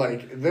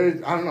 Like,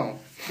 there's, I don't know.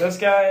 This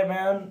guy,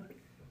 man,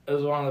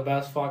 is one of the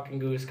best fucking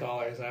goose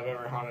callers I've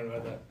ever hunted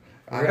with it.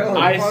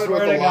 Really? I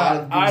swear to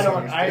God,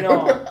 I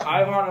know.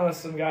 I've hunted with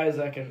some guys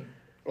that can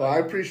Well, I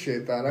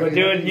appreciate that. But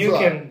dude,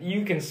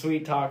 you can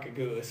sweet talk a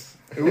goose.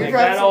 We've Like had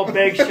that some- old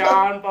Big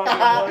Sean fucking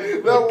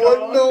that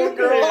one little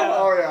girl. Yeah.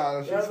 Oh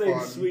yeah, That she's thing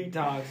fun. sweet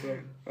talks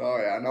him. Oh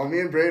yeah, no, me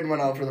and Braden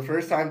went out for the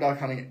first time duck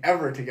hunting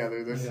ever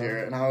together this Yeah.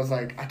 year, and I was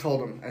like, I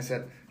told him, I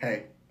said,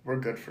 hey, we're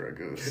good for a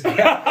goose.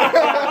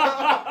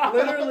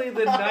 Literally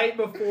the night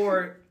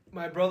before,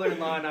 my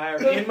brother-in-law and I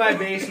are in my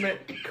basement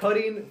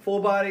cutting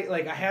full body.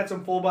 Like, I had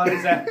some full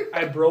bodies that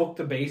I broke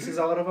the bases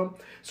out of them.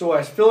 So I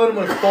was filling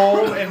them with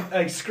foam and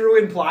like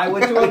screwing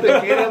plywood to them to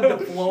get them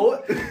to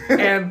float.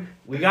 And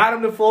we got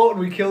them to float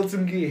and we killed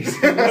some geese.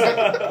 It was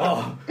like,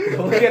 oh,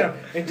 look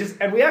at them.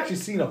 And we actually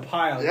seen a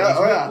pile. Yeah,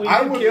 oh yeah. We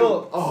did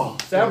kill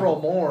several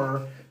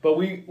more, but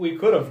we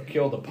could have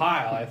killed a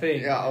pile, I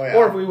think. Yeah, oh yeah.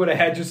 Or if we would have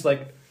had just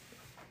like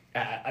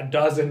a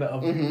dozen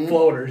of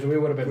floaters, we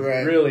would have been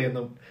really in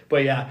the.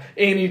 But yeah,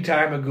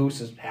 anytime a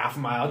goose is half a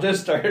mile,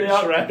 just start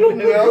shredding.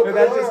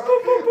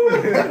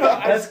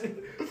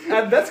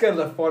 That's kind of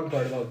the fun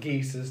part about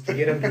geese is to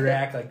get them to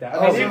react like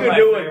that. I mean, you can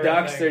do it with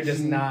ducks; they're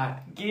just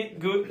not.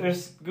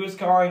 Goose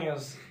calling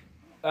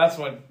that's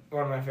one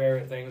of my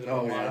favorite things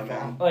about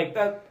waterfowl. Like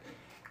that,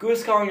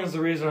 goose calling is the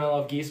reason I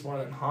love geese more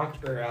than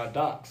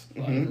ducks.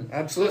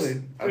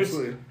 Absolutely.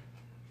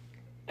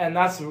 And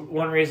that's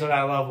one reason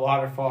I love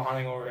waterfowl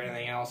hunting over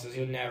anything else is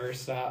you'll never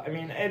stop. I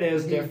mean, it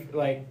is different.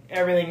 Like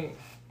everything,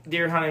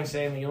 deer hunting,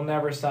 same thing. You'll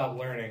never stop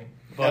learning.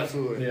 But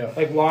Absolutely. Yeah.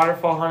 like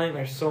waterfowl hunting,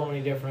 there's so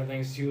many different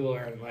things to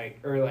learn.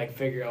 Like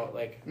figure out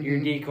your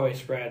decoy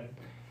spread,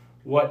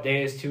 what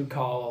days to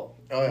call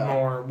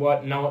more,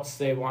 what notes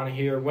they want to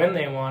hear, when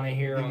they want to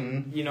hear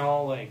them. You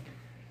know, like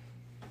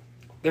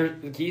the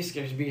geese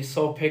can be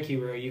so picky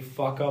where you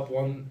fuck up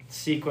one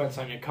sequence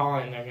on your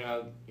calling, they're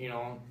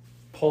gonna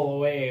pull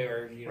away,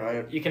 or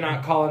you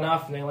cannot call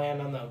enough and they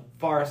land on the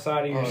far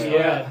side of your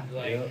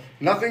spread.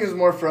 Nothing is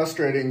more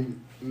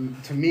frustrating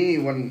to me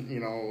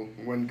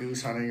when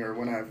goose hunting, or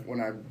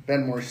when I've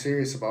been more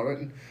serious about it,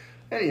 and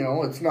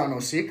it's not no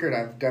secret,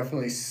 I've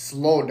definitely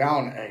slowed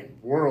down a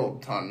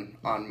world ton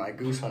on my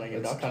goose hunting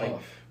and duck hunting,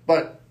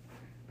 but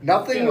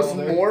nothing was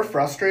more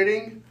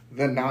frustrating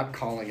than not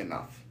calling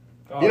enough.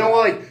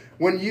 Like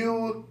when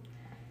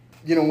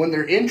when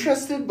they're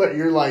interested, but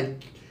you're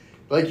like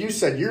you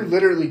said, you're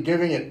literally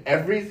giving it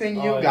everything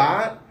you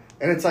got,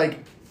 and it's like,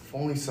 if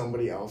only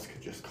somebody else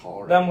could just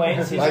call her. Like,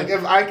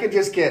 if I could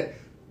just get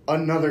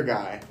another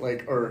guy,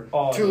 or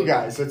two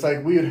guys, it's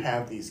like, we would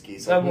have these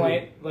geese.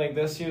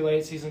 This year,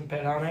 late season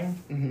pit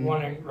hunting,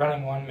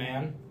 running one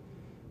man.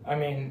 I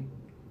mean,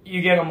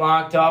 you get them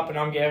locked up, and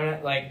I'm giving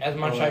it, as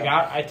much I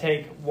got, I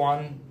take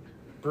one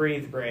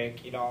breathe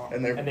break,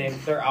 and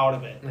they're out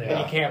of it, and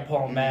you can't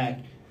pull them back.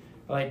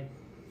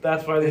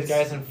 That's why these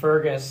guys in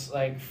Fergus,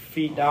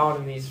 feet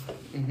down in these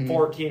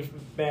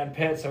 14-man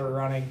pits are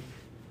running,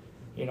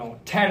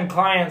 10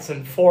 clients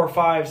and 4,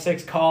 5,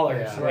 6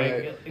 callers. Or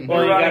you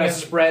got a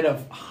spread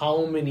of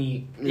how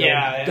many,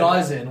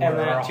 dozen or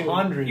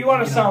 100. You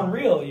want to sound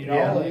real,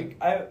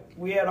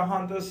 we had a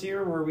hunt this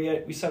year where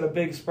we set a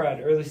big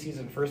spread, early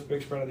season, first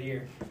big spread of the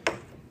year.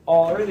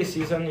 All early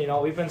season, we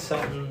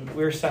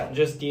were setting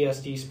just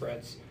DSD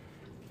spreads.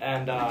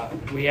 And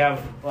we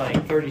have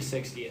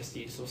 36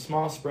 DSDs, so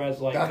small spreads.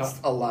 That's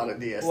a lot of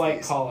DSDs.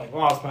 Like calling.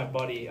 Well, it's my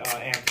buddy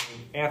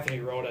Anthony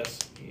Rodas.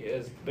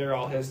 They're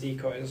all his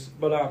decoys.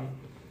 But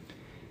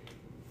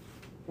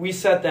we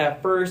set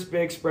that first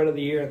big spread of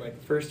the year, and the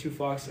first 2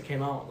 flocks that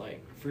came out,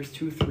 first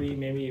 2, 3,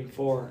 maybe even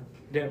 4,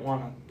 didn't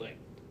want to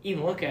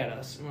even look at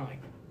us. And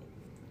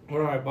one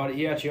of my buddy,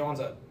 he actually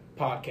owns a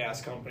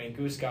podcast company,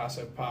 Goose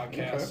Gossip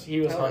Podcast. Okay. He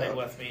was hunting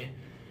with me,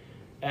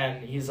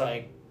 and he's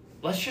like,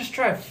 let's just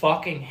try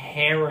fucking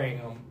hammering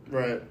them.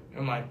 Right.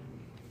 I'm like,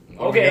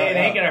 okay, it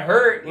ain't gonna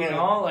hurt,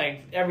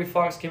 every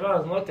fox came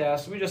out and looked at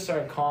us. So we just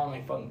started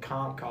calling fucking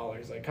comp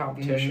callers,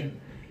 competition.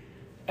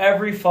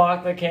 Every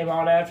flock that came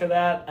out after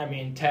that,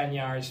 10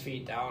 yards,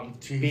 feet down,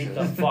 beat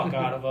the fuck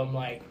out of them.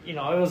 It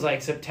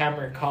was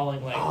September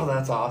calling oh,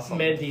 that's awesome.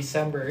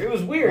 Mid-December. It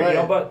was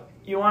weird, but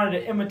you wanted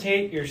to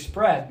imitate your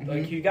spread.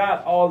 You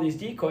got all these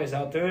decoys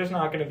out there. There's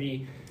not gonna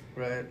be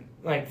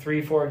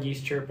 3, 4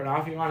 geese chirping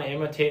off. You want to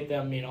imitate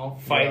them,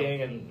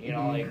 fighting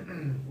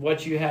and,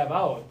 what you have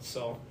out.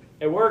 So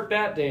it worked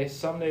that day.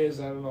 Some days,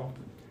 I don't know.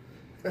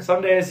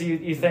 Some days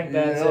you think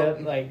that's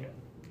it.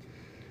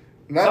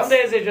 Some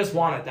days they just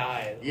want to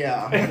die.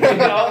 Yeah.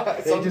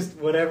 They just,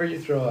 whatever you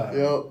throw at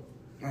them.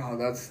 Yep. Oh,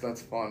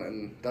 that's fun.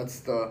 And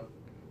that's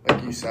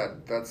like you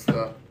said, that's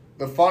the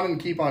fun, and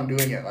keep on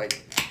doing it.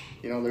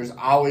 There's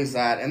always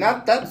that. And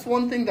that's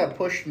one thing that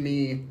pushed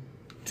me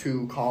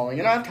to calling,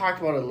 and I've talked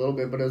about it a little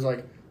bit, but it was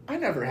I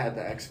never had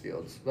the X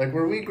fields.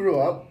 Where we grew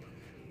up,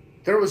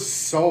 there's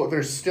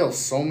still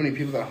so many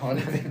people that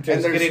hunt.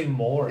 There's getting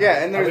more.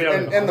 Yeah, and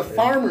the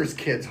farmers'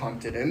 kids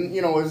hunted, and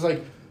it was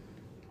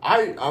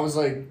I was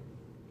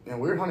we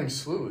were hunting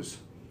sloughs,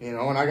 and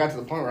I got to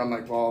the point where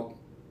I'm well,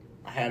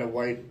 I had a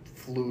white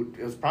flute.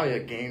 It was probably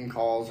a game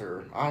calls,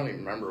 or I don't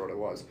even remember what it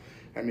was.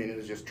 It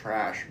was just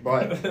trash,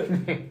 but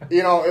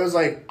it was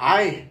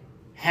I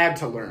had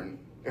to learn.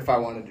 if I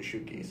wanted to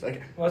shoot geese.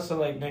 Like, What's the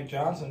like Nick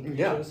Johnson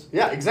beaches?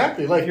 yeah,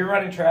 exactly. Like, if you're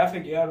running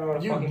traffic, you gotta know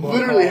what to fucking you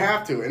literally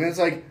have to. And it's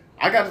like,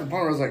 I got to the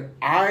point where I was like,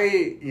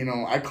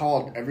 I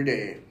called every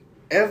day,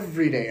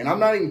 and I'm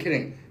not even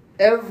kidding,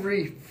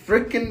 every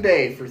freaking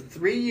day for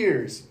 3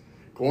 years,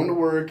 going to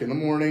work in the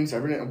mornings,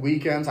 every day,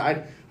 weekends.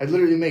 I'd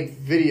literally make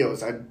videos,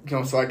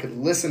 so I could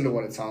listen to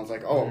what it sounds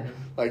like. Oh,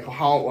 like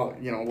how,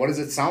 what does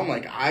it sound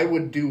like? I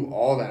would do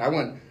all that. I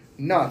went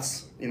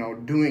nuts,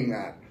 doing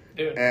that.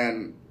 Dude.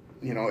 And,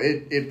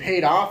 it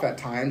paid off at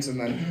times. And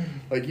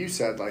then, like you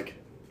said, like,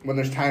 when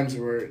there's times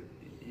where,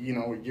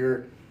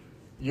 you're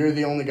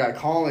the only guy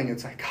calling,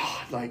 it's like,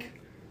 God, like,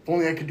 if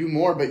only I could do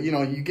more. But,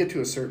 you get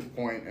to a certain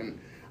point, and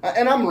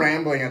I'm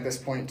rambling at this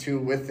point, too,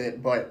 with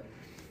it. But,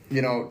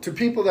 to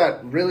people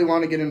that really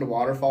want to get into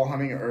waterfowl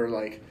hunting or,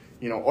 like,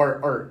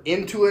 or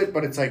into it,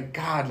 but it's like,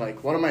 God,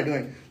 like, what am I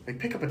doing? Like,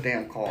 pick up a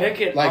damn call.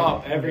 Pick it like,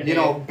 up every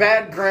day.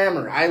 Bad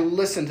grammar. I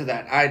listen to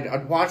that.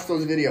 I'd watch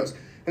those videos.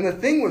 And the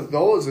thing with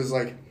those is,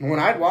 like, when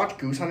I'd watch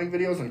goose hunting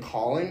videos and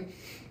calling,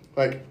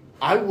 like,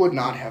 I would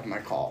not have my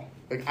call.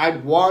 Like,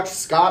 I'd watch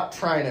Scott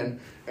Trinan,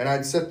 and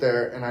I'd sit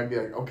there, and I'd be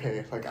like,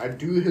 okay, like, I'd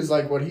do his,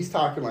 like, what he's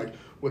talking, like,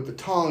 with the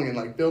tongue and,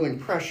 like, building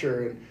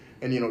pressure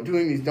and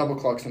doing these double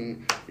clucks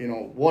and,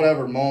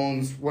 whatever,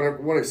 moans,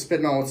 what it's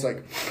spitting out, it's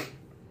like,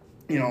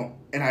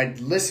 and I'd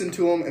listen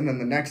to him, and then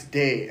the next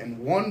day, and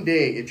one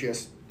day, it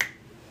just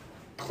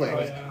clicked.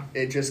 Oh, yeah.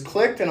 It just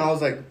clicked, and I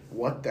was like,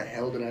 what the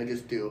hell did I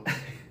just do?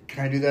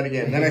 Can I do that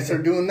again? And then I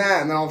started doing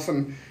that, and then all of a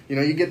sudden,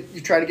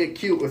 you try to get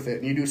cute with it,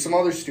 and you do some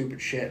other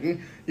stupid shit,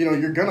 and,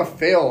 you're gonna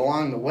fail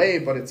along the way,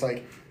 but it's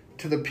like,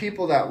 to the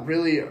people that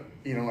really,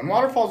 and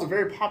waterfowl is a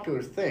very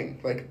popular thing.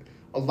 Like,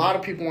 a lot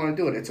of people want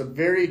to do it. It's a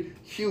very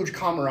huge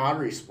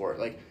camaraderie sport.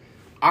 Like,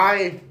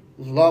 I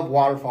love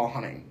waterfowl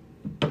hunting.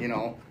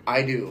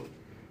 I do.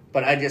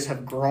 But I just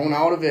have grown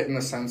out of it in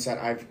the sense that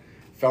I've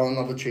fell in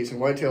love with chasing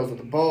whitetails with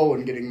a bow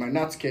and getting my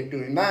nuts kicked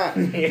doing that,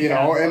 and,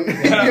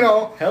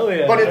 Hell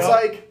yeah. But it's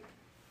like,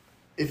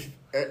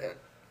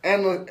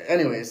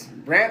 anyways,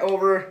 rant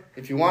over.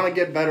 If you want to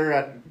get better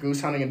at goose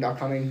hunting and duck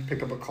hunting,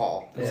 pick up a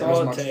call. That's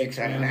all it takes,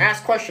 man. And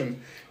ask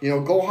questions.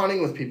 Go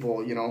hunting with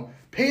people.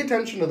 Pay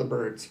attention to the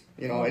birds.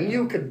 And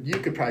you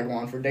could probably go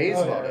on for days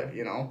about it.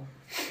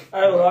 I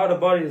have a lot of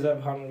buddies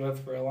I've hunted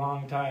with for a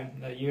long time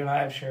that you and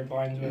I have shared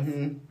blinds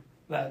with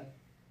that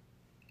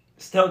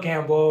still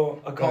can't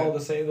blow a call to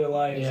save their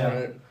lives. Yeah.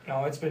 And,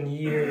 it's been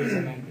years,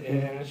 and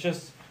it's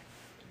just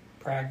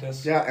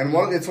practice. Yeah, and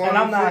it's one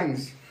of the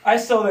things. I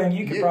still think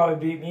you could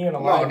probably beat me in a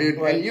line. No, dude,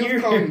 like, and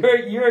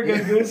you're a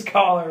good goose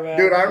caller, man.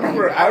 Dude, I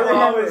remember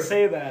always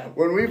say that.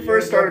 When we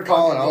first started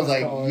calling, I was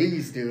like,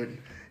 yeez, dude.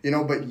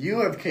 But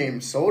you have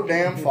came so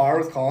damn far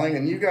with calling,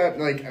 and you got,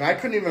 like, and I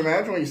couldn't even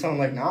imagine what you sound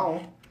like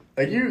now.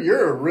 Like,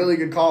 you're a really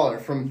good caller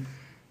from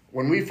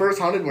when we first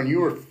hunted when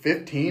you were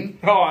 15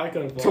 I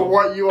could have blown. to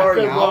what you are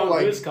now.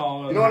 Like, goose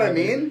calling, you know what I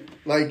mean?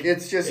 Like,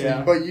 it's just,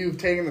 but you've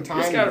taken the time.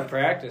 You just got to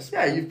practice.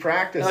 Yeah, you've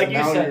practiced. Like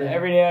you said,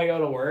 every day I go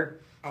to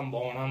work, I'm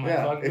blowing on my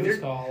fucking goose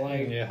call.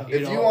 Like,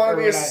 if you want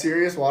to be a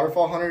serious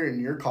waterfowl hunter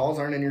and your calls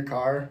aren't in your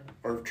car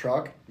or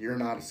truck, you're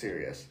not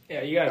serious.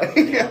 Yeah, you gotta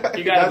be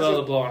able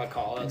to blow on a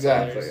call. That's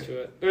all there is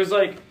to it. There's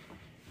like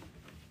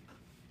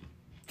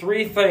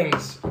 3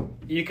 things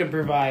you can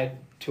provide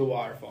to a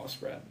waterfowl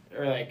spread,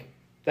 or like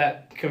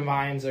that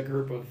combines a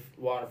group of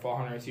waterfowl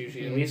hunters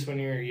usually. At least when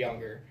you're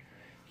younger,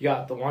 you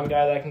got the one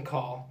guy that can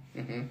call.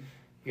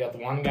 You got the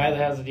one guy that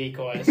has the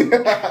decoys, and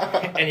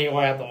you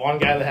got the one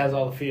guy that has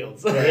all the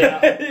fields. And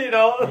then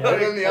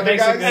the other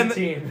makes guys, a good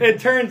team. It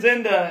turns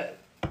into,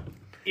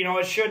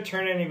 it should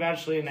turn in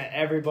eventually into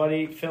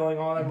everybody filling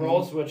all them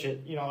roles, which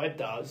it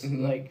does.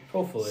 Like,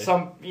 hopefully,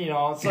 some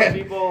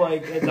people,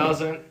 like, it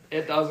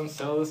doesn't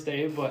still this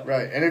day, but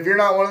right. And if you're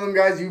not one of them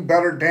guys, you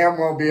better damn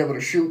well be able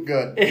to shoot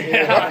good.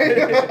 Yeah.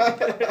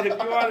 If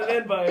you want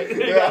an invite,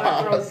 you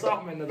gotta throw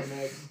something into the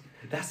mix.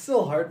 That's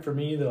still hard for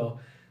me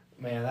though.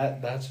 Man,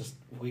 that's just,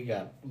 we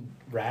got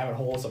rabbit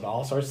holes of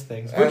all sorts of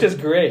things, which is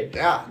great.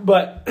 Yeah.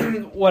 But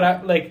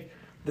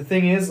the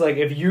thing is, like,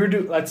 if you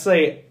do, let's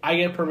say I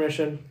get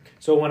permission.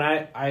 So when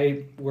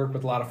I work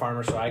with a lot of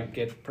farmers, so I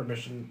get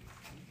permission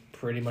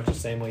pretty much the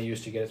same way you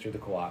used to get it through the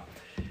co-op.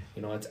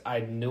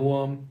 I knew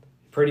them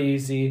pretty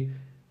easy.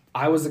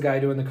 I was the guy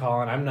doing the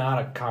calling. I'm not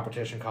a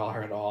competition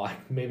caller at all. I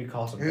maybe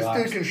call some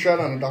ducks. This dude can shut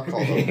on a duck call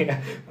though. Yeah,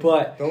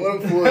 but don't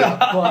let him fool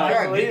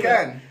you. He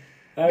can.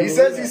 He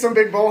says he's some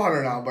big bow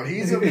hunter now, but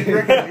he'll be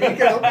freaking.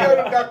 He'll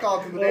get a duck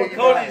call to the day he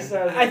dies.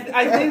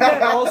 I think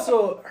that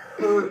also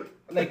hurt.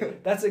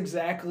 Like, that's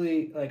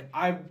exactly, like,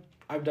 I've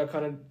duck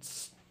hunted.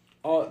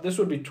 This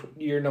would be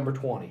year number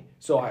 20.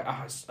 So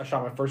I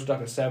shot my first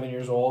duck at 7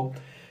 years old,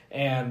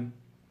 and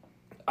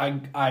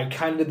I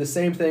kind of did the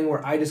same thing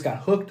where I just got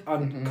hooked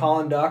on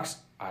calling ducks.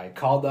 I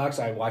call ducks.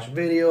 I watch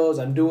videos.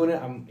 I'm doing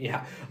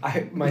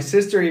it. My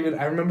sister even.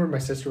 I remember my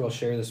sister will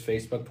share this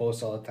Facebook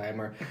post all the time.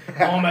 Where,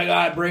 oh my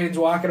God, Braden's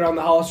walking around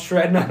the house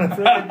shredding on a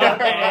freaking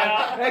duck.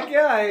 Heck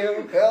yeah, I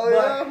am. Hell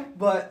yeah.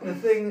 But the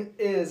thing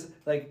is,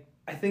 like,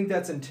 I think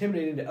that's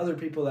intimidating to other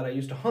people that I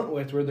used to hunt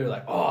with, where they're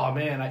like, "Oh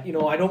man, I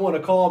don't want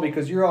to call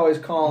because you're always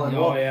calling."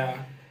 Oh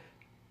yeah.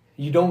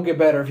 You don't get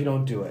better if you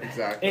don't do it.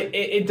 Exactly.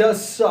 It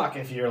does suck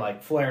if you're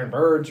like flaring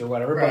birds or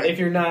whatever, Right. but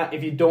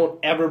if you don't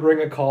ever bring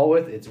a call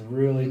with, it's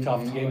really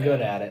tough to get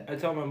good at it. I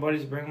tell my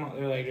buddies to bring them.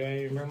 They're like, "Do I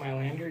even bring my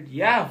lanyard?"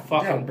 Yeah,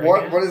 fucking bring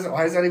what? it. What is it?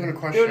 Why is that even a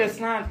question? Dude, it's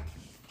not.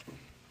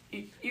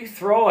 You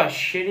throw a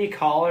shitty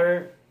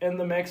caller in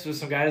the mix with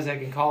some guys that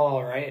can call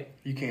all right.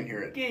 You can't hear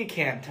it. You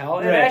can't tell.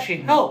 It Right. actually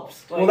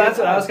helps. Well, that's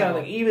what I was kind of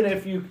thinking. Even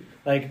if you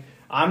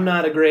I'm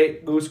not a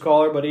great goose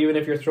caller, but even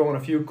if you're throwing a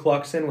few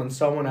clucks in when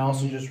someone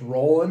else is just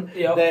rolling,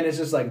 then it's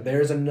just like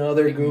there's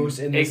another goose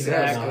in this.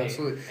 Exactly.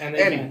 Absolutely. And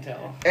they can't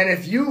tell. And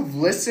if you've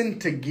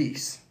listened to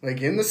geese,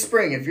 like in the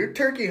spring, if you're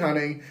turkey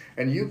hunting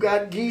and you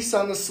got geese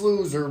on the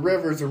sloughs or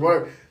rivers or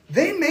whatever,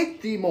 they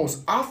make the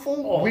most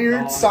awful,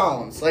 weird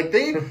sounds. Like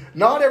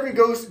not every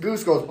goose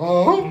goes,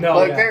 oh, no,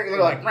 like they're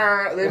like,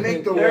 "Rah." They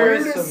make the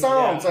weirdest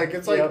sounds. Like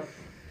it's like.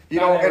 You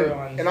know,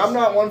 and I'm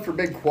not one for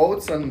big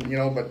quotes, and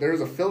but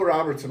there's a Phil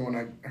Robertson one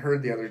I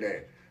heard the other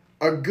day.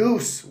 A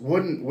goose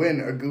wouldn't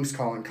win a goose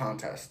calling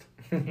contest,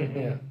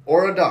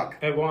 or a duck.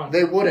 They won't.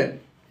 They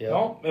wouldn't.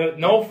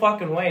 No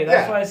fucking way.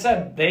 That's why I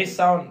said they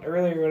sound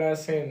earlier when I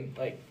was saying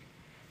like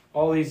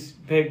all these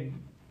big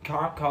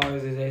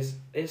callers these days.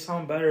 They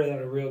sound better than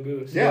a real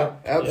goose. Yeah,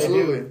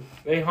 absolutely.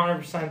 They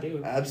 100%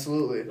 do.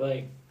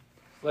 Absolutely.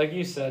 Like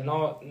you said,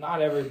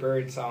 not every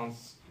bird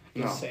sounds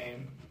the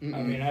same. Mm-mm.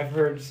 I mean, I've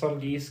heard some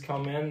geese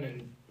come in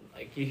and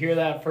like you hear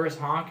that first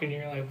honk and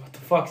you're like, what the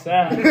fuck's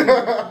that?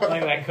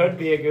 Like that could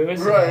be a goose.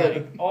 Right.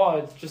 And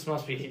like, it just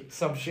must be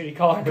some shitty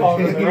caller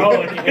calling in the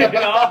road.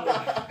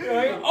 You're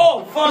like,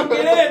 oh fuck,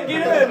 get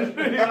in.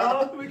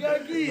 We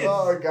got geese.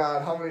 Oh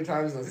god, how many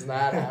times does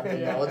that happen?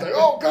 It's like,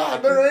 oh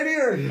god, they're right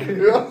here.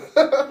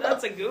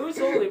 That's a goose.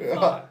 Holy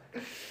fuck.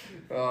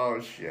 Oh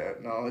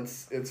shit! No,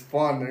 it's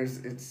fun.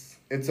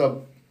 It's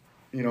a.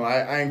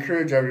 I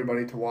encourage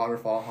everybody to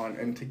waterfowl hunt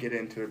and to get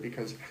into it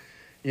because,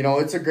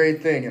 it's a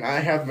great thing. And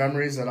I have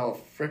memories that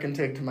I'll frickin'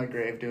 take to my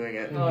grave doing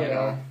it,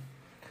 know.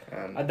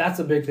 And that's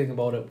a big thing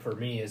about it for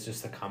me is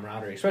just the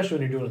camaraderie, especially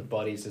when you're doing it with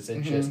buddies.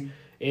 It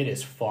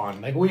is fun.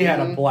 Like, we had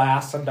a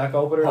blast on duck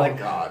opener. Oh,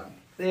 God.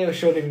 It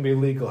shouldn't even be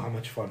legal how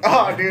much fun.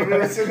 Oh, dude,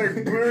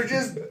 we were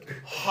just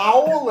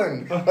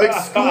howling like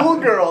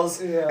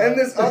schoolgirls, and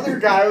this other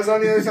guy was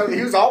on the other side.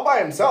 He was all by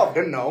himself,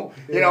 didn't know,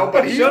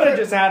 but he should have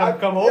just had him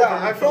come over.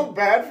 Yeah, I felt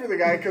bad for the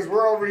guy because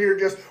we're over here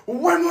just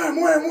wham,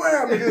 wham, wham,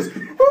 wham, and just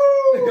woo,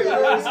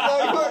 it's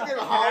like fucking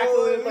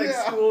howling, like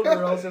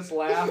schoolgirls just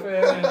laughing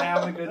and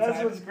having a good time.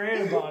 That's what's great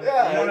about it.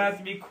 Yeah, you don't have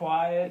to be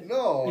quiet.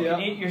 No, you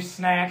can eat your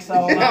snacks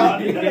out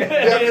loud.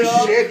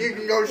 Shit, you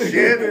can go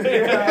shit.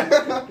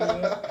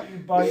 Your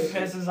buddy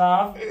pisses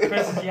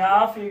you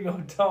off, you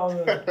go tell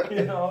them,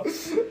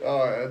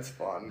 Oh, that's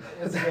fun.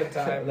 It's a good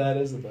time. That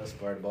is the best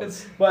part about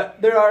it.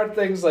 But there are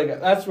things like,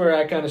 that's where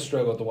I kind of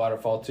struggle with the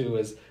waterfall too,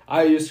 is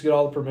I used to get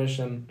all the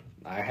permission.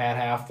 I had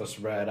half the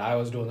spread. I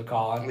was doing the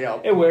calling.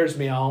 Yep. It wears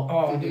me out.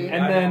 Oh, dude,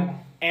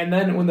 and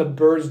then when the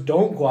birds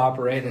don't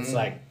cooperate, it's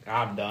like,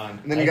 I'm done.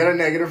 And then you got a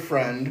negative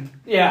friend.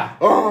 Yeah.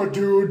 Oh,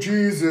 dude,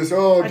 Jesus.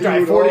 Oh, I dude.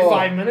 drive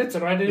 45 minutes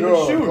and I didn't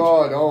even shoot. Oh,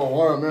 God.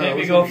 Oh, man.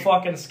 Maybe go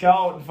fucking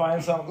scout and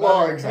find something.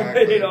 Well,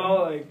 exactly.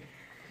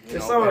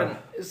 If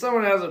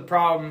someone has a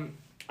problem,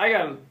 I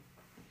got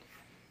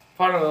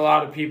fun with a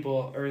lot of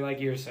people, or like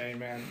you were saying,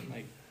 man,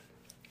 like,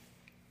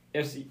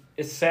 it's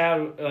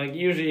sad, like,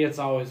 usually it's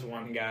always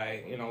one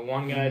guy,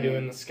 one guy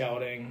doing the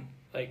scouting,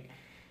 like,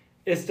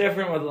 it's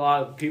different with a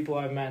lot of people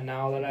I've met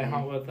now that I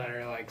hunt with that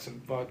are, like,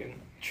 some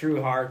fucking true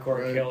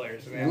hardcore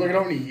killers, man. Look at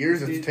how many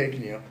years it's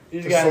taken you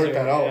to sort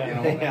that out,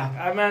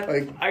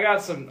 I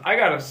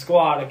got a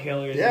squad of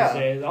killers these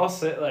days. I'll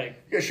sit,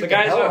 like, the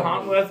guys I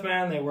hunt with,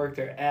 man, they work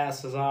their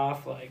asses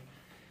off, like,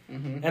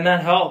 and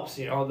that helps,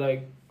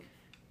 like,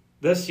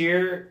 this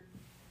year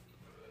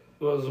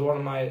was one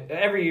of my,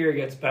 every year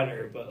gets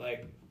better, but,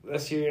 like,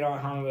 this year, I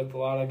hunted with a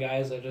lot of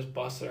guys that just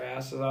bust their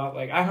asses off.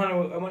 Like, I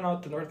went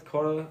out to North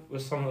Dakota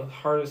with some of the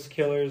hardest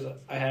killers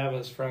I have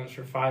as friends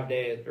for 5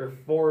 days, or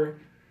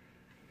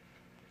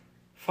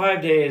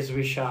 5 days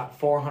we shot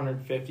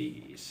 450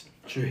 geese.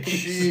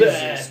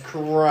 Jesus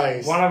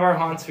Christ. One of our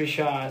hunts we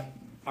shot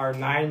our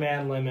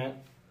 9-man limit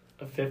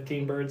of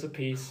 15 birds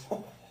apiece.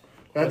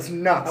 That's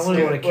nuts. I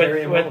wouldn't want to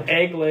carry him with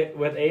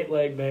 8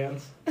 leg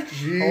bands.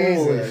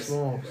 Jesus.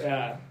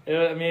 Yeah.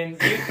 I mean,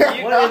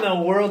 what in the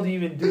world do you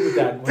even do with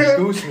that? Like,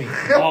 goose meat.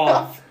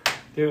 Oh,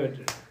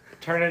 dude.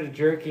 Turn it to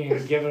jerky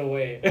and give it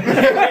away.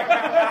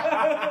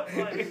 That's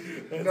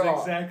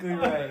exactly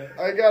right.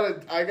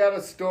 I got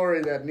a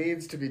story that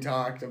needs to be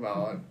talked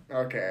about.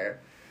 Okay.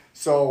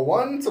 So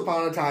once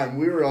upon a time,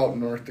 we were out in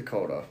North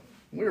Dakota.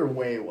 We were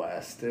way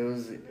west. It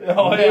was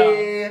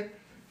me,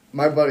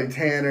 my buddy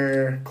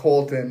Tanner,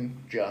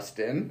 Colton,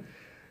 Justin,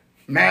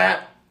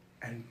 Matt,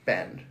 and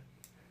Ben.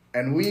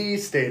 And we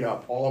stayed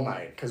up all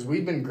night because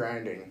we've been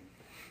grinding.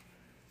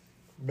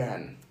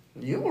 Ben,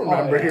 You'll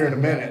remember here in a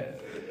minute.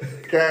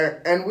 Okay,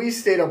 and we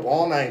stayed up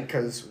all night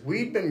because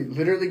we'd been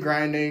literally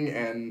grinding,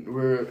 and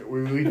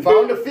we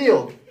found a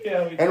field.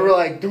 Yeah, and we're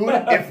like, dude,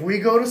 if we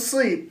go to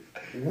sleep,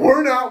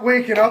 we're not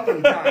waking up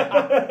in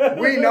time.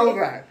 We know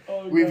that.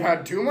 Oh, we've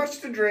had too much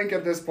to drink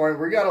at this point.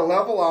 We got to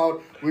level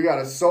out. We got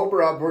to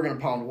sober up. We're going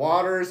to pound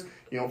waters.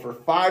 For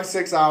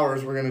 5-6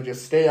 hours, we're going to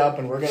just stay up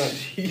and we're going to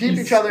keep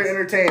each other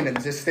entertained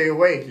and just stay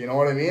awake. You know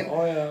what I mean?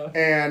 Oh, yeah.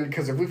 And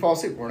because if we fall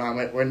asleep,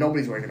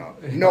 nobody's waking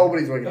up.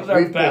 Nobody's waking up.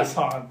 Those are best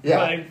hunt. Yeah.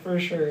 Like, for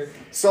sure.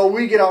 So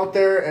we get out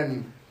there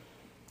and,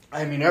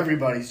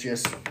 everybody's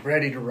just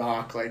ready to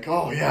rock. Like,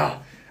 oh, yeah.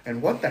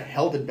 And what the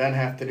hell did Ben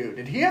have to do?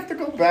 Did he have to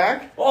go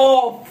back?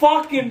 Oh,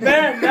 fucking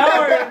Ben. Now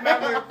I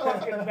remember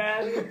fucking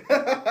Ben.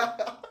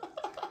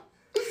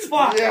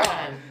 Fuck.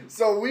 Yeah.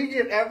 So we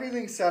get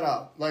everything set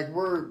up. Like,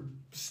 we're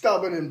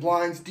stubbing and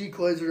blinds,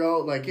 decoys are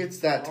out. Like, it's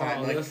that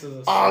time. Like,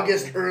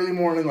 August, early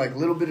morning, like,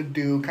 little bit of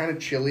dew, kind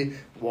of chilly,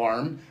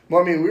 warm.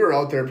 Well, we were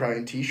out there probably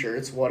in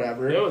T-shirts,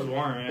 whatever. It was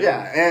warm,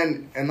 Yeah,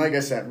 and like I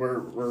said,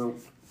 we're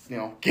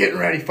getting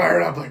ready,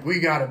 fired up. Like, we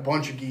got a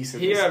bunch of geese in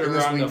this field. He had to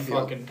run to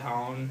fucking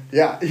town.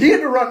 Yeah, he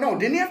had to run. No,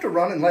 didn't he have to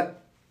run and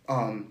let,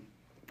 what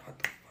the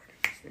fuck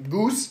is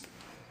Goose?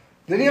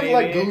 Didn't he have to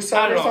let Goose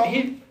out or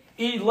something?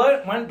 He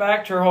went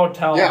back to her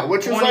hotel. Yeah,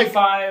 which was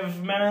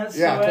 25 minutes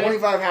Yeah, away.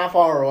 25 half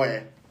hour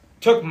away.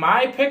 Took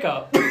my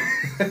pickup.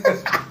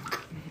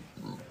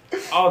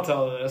 I'll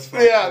tell this.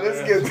 Yeah,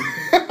 this gets...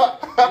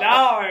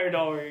 Now I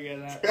know where you're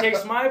getting at.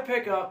 Takes my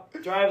pickup,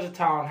 drives to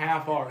town,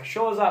 half hour.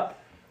 Shows up,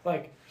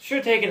 like, should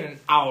have taken an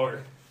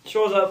hour.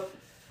 Shows up,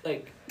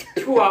 like,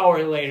 2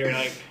 hours later.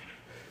 Like,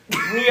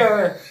 we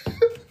are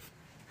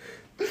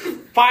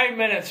 5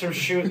 minutes from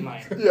shooting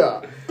night.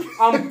 Yeah.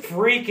 I'm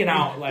freaking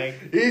out.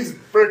 Like, he's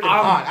freaking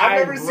hot.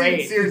 I've never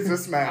seen Sears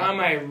this mad. I'm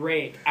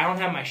irate. I don't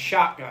have my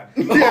shotgun.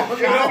 Yeah,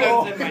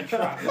 shotgun's in my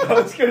truck. I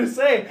was gonna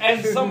say,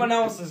 and someone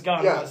else's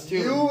gun was too.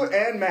 You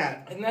and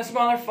Matt. And this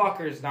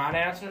motherfucker's not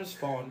answering his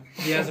phone.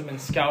 He hasn't been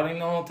scouting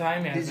the whole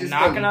time. He hasn't been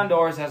knocking on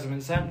doors. Hasn't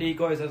been setting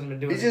decoys. Hasn't been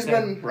doing. He's just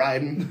been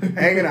riding,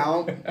 hanging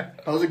out.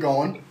 How's it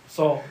going?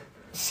 So,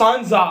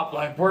 sun's up.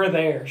 Like, we're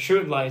there.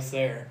 Shooting lights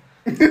there.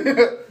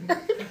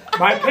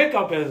 My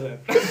pickup isn't.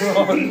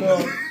 Oh no.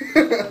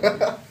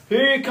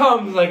 Here he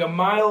comes, like a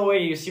mile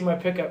away. You see my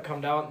pickup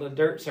come down, the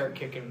dirt start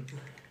kicking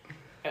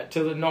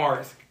to the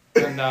north.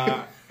 And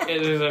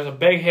there's a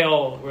big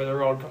hill where the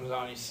road comes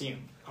down. You see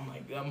him. I'm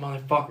like, that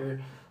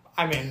motherfucker.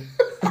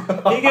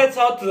 He gets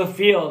out to the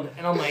field,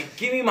 and I'm like,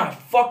 give me my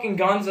fucking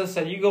guns. I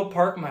said, you go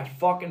park my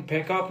fucking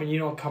pickup, and you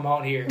don't come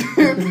out here.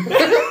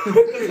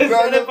 I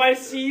said, if I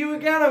see you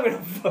again, I'm going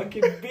to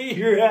fucking beat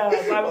your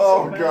ass.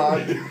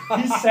 God.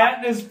 He sat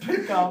in his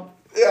pickup.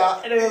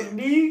 Yeah. And it was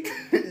me,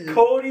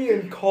 Cody,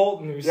 and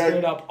Colton who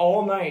stayed up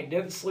all night,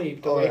 didn't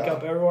sleep to wake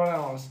up everyone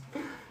else.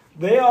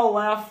 They all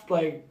left,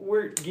 like,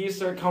 geese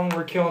start coming,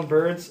 we're killing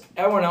birds.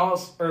 Everyone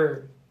else,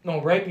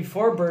 right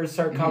before birds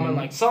start coming,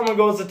 like, someone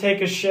goes to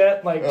take a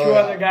shit, like, two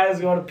other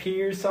guys go to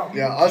pee or something.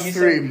 Yeah, us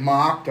three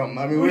mocked them.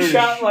 We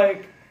shot,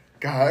 like,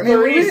 God,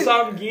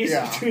 30-some geese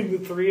between the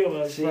three of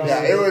us. Bro.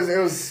 Yeah, it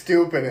was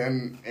stupid,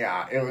 and,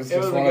 it was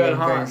just one of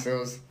the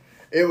things.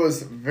 It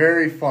was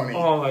very funny.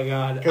 Oh my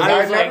god! Because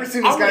I've never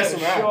seen this guy so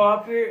mad. Show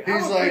up here.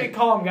 He's a pretty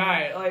calm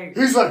guy. Like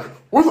he's like,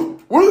 where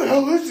the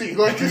hell is he?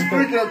 Like just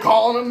freaking out,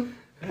 calling him.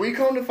 We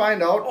come to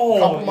find out a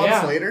couple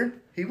months later,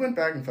 he went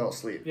back and fell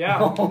asleep.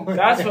 Yeah,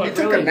 that's what. He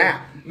took a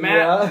nap.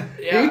 Matt,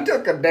 he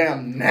took a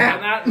damn nap.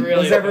 Not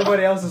really. Because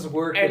everybody else is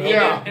working. And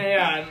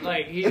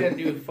he didn't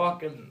do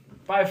fucking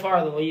by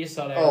far the least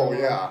out of everyone. Oh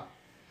yeah.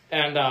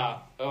 And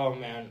oh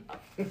man.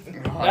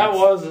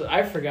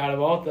 I forgot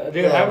about that.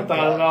 Dude, I haven't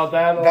thought about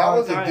that in a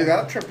long time.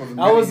 That trip was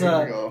that was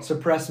a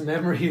suppressed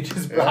memory you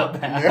just brought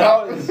back.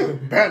 Yeah.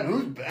 Ben,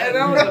 who's Ben? And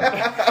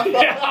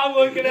I'm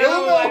looking at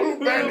him like, who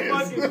the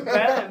fuck is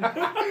Ben?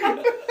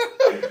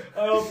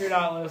 I hope you're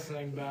not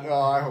listening, Ben.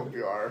 Oh, I hope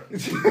you are.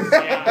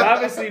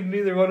 Obviously,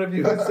 neither one of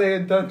you would stay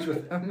in touch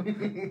with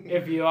him.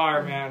 If you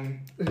are,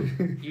 man,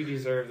 you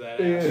deserve that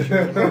ass.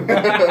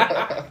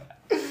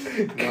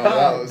 No,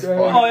 that was fun.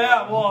 Oh,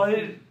 yeah, well,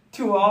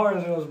 2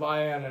 hours goes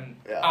by in an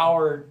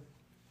hour,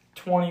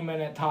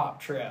 20-minute top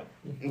trip.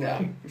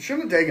 Yeah.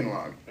 Shouldn't have taken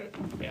long.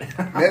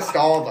 Yeah. Missed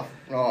all the...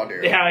 Oh,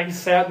 dude. Yeah, he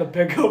sat in the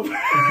pickup.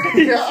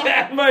 He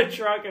sat in my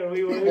truck and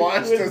we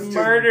watched us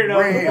murdered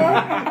him.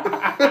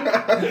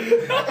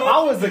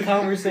 How was the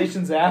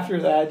conversations after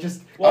that?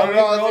 We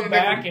rode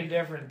back in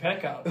different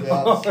pickups.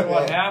 Yeah, so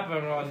what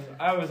happened was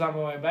I was on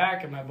my way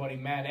back and my buddy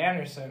Matt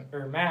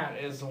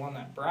is the one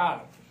that brought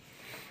him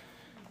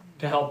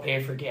to help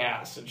pay for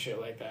gas and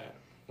shit like that.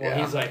 Well,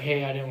 he's like,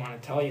 hey, I didn't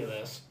want to tell you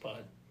this,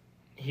 but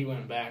he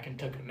went back and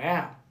took a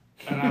nap.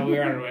 And we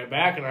were on our way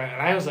back, and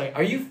I was like,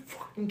 are you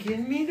fucking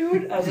kidding me,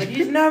 dude? I was like,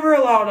 he's never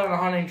allowed on a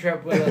hunting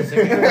trip with us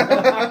again.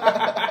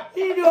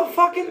 You didn't do a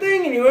fucking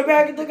thing, and you went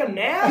back and took a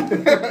nap? You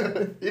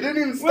didn't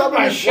even With stop in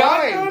my the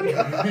shotgun?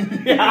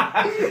 blind.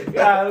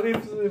 Yeah. At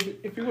least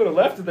if you would have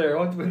left it there, it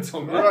would have been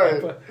so mad.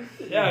 Right. But,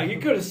 Yeah, you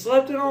could have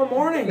slept in all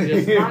morning.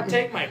 Just not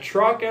take my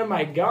truck and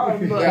my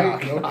gun. Yeah,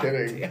 no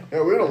kidding. Yeah,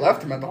 we would have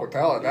left him at the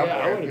hotel at that Yeah,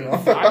 I point. would You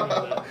have know? been fine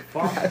with it.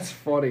 Fuck. that's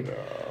funny.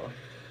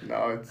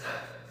 No,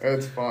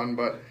 it's fun,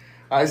 but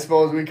I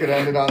suppose we could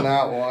end it on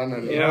that one.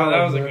 And Yeah,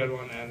 that was a good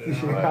one to end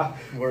it on. Yeah.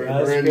 we're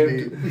That's in good.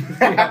 deep.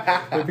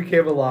 It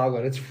became a long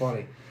one. It's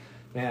funny.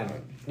 Man,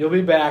 you'll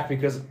be back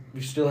because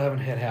you still haven't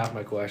hit half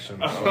my questions.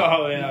 So.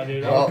 Oh, yeah,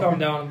 dude. I'll come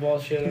down and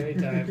bullshit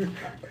anytime.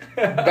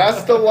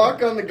 Best of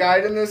luck on the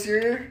guiding this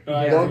year.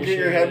 I Don't get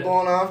your appreciate head it.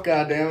 blown off.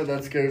 God damn it,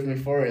 that scares me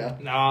for you.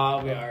 No,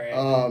 I'll be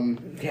alright.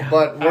 Yeah.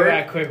 But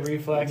I got quick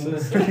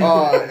reflexes.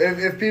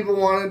 if people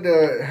wanted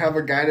to have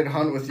a guided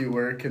hunt with you,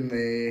 where can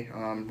they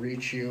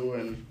reach you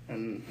and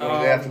what do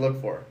they have to look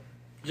for?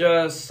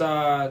 Just,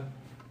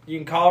 you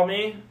can call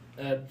me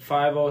at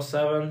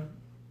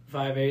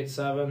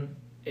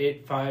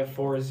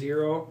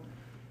 507-587-8540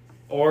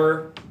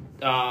 or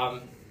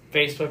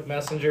Facebook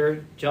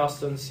Messenger,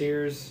 Justin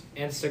Sears,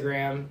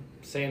 Instagram,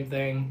 same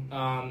thing.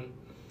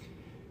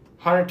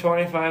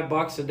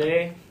 $125 a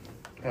day,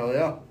 Hell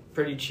yeah.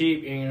 pretty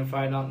cheap. You ain't gonna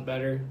find nothing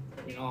better,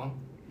 you know.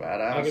 I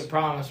Badass. can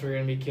promise we're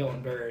gonna be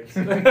killing birds.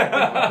 We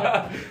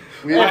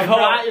If have,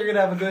 not, you're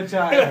gonna have a good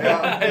time.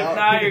 Yeah. If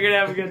not, you're gonna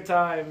have a good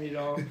time, you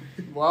know.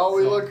 well,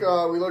 we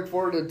look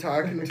forward to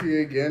talking to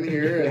you again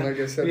here, and like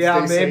I said,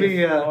 Yeah, stay maybe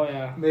safe. Oh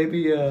yeah.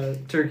 maybe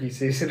turkey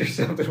season or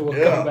something will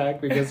Yeah. come back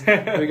because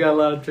we got a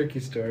lot of turkey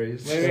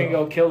stories. Maybe we can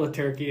go kill the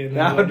turkey and then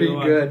That would we'll be do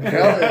one. good.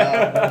 Hell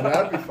yeah,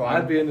 that'd be fun.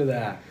 I'd be into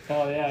that.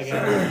 Oh yeah, I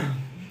got it.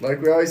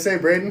 Like we always say,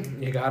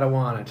 Braden. You gotta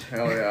want it.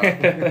 Hell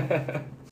yeah.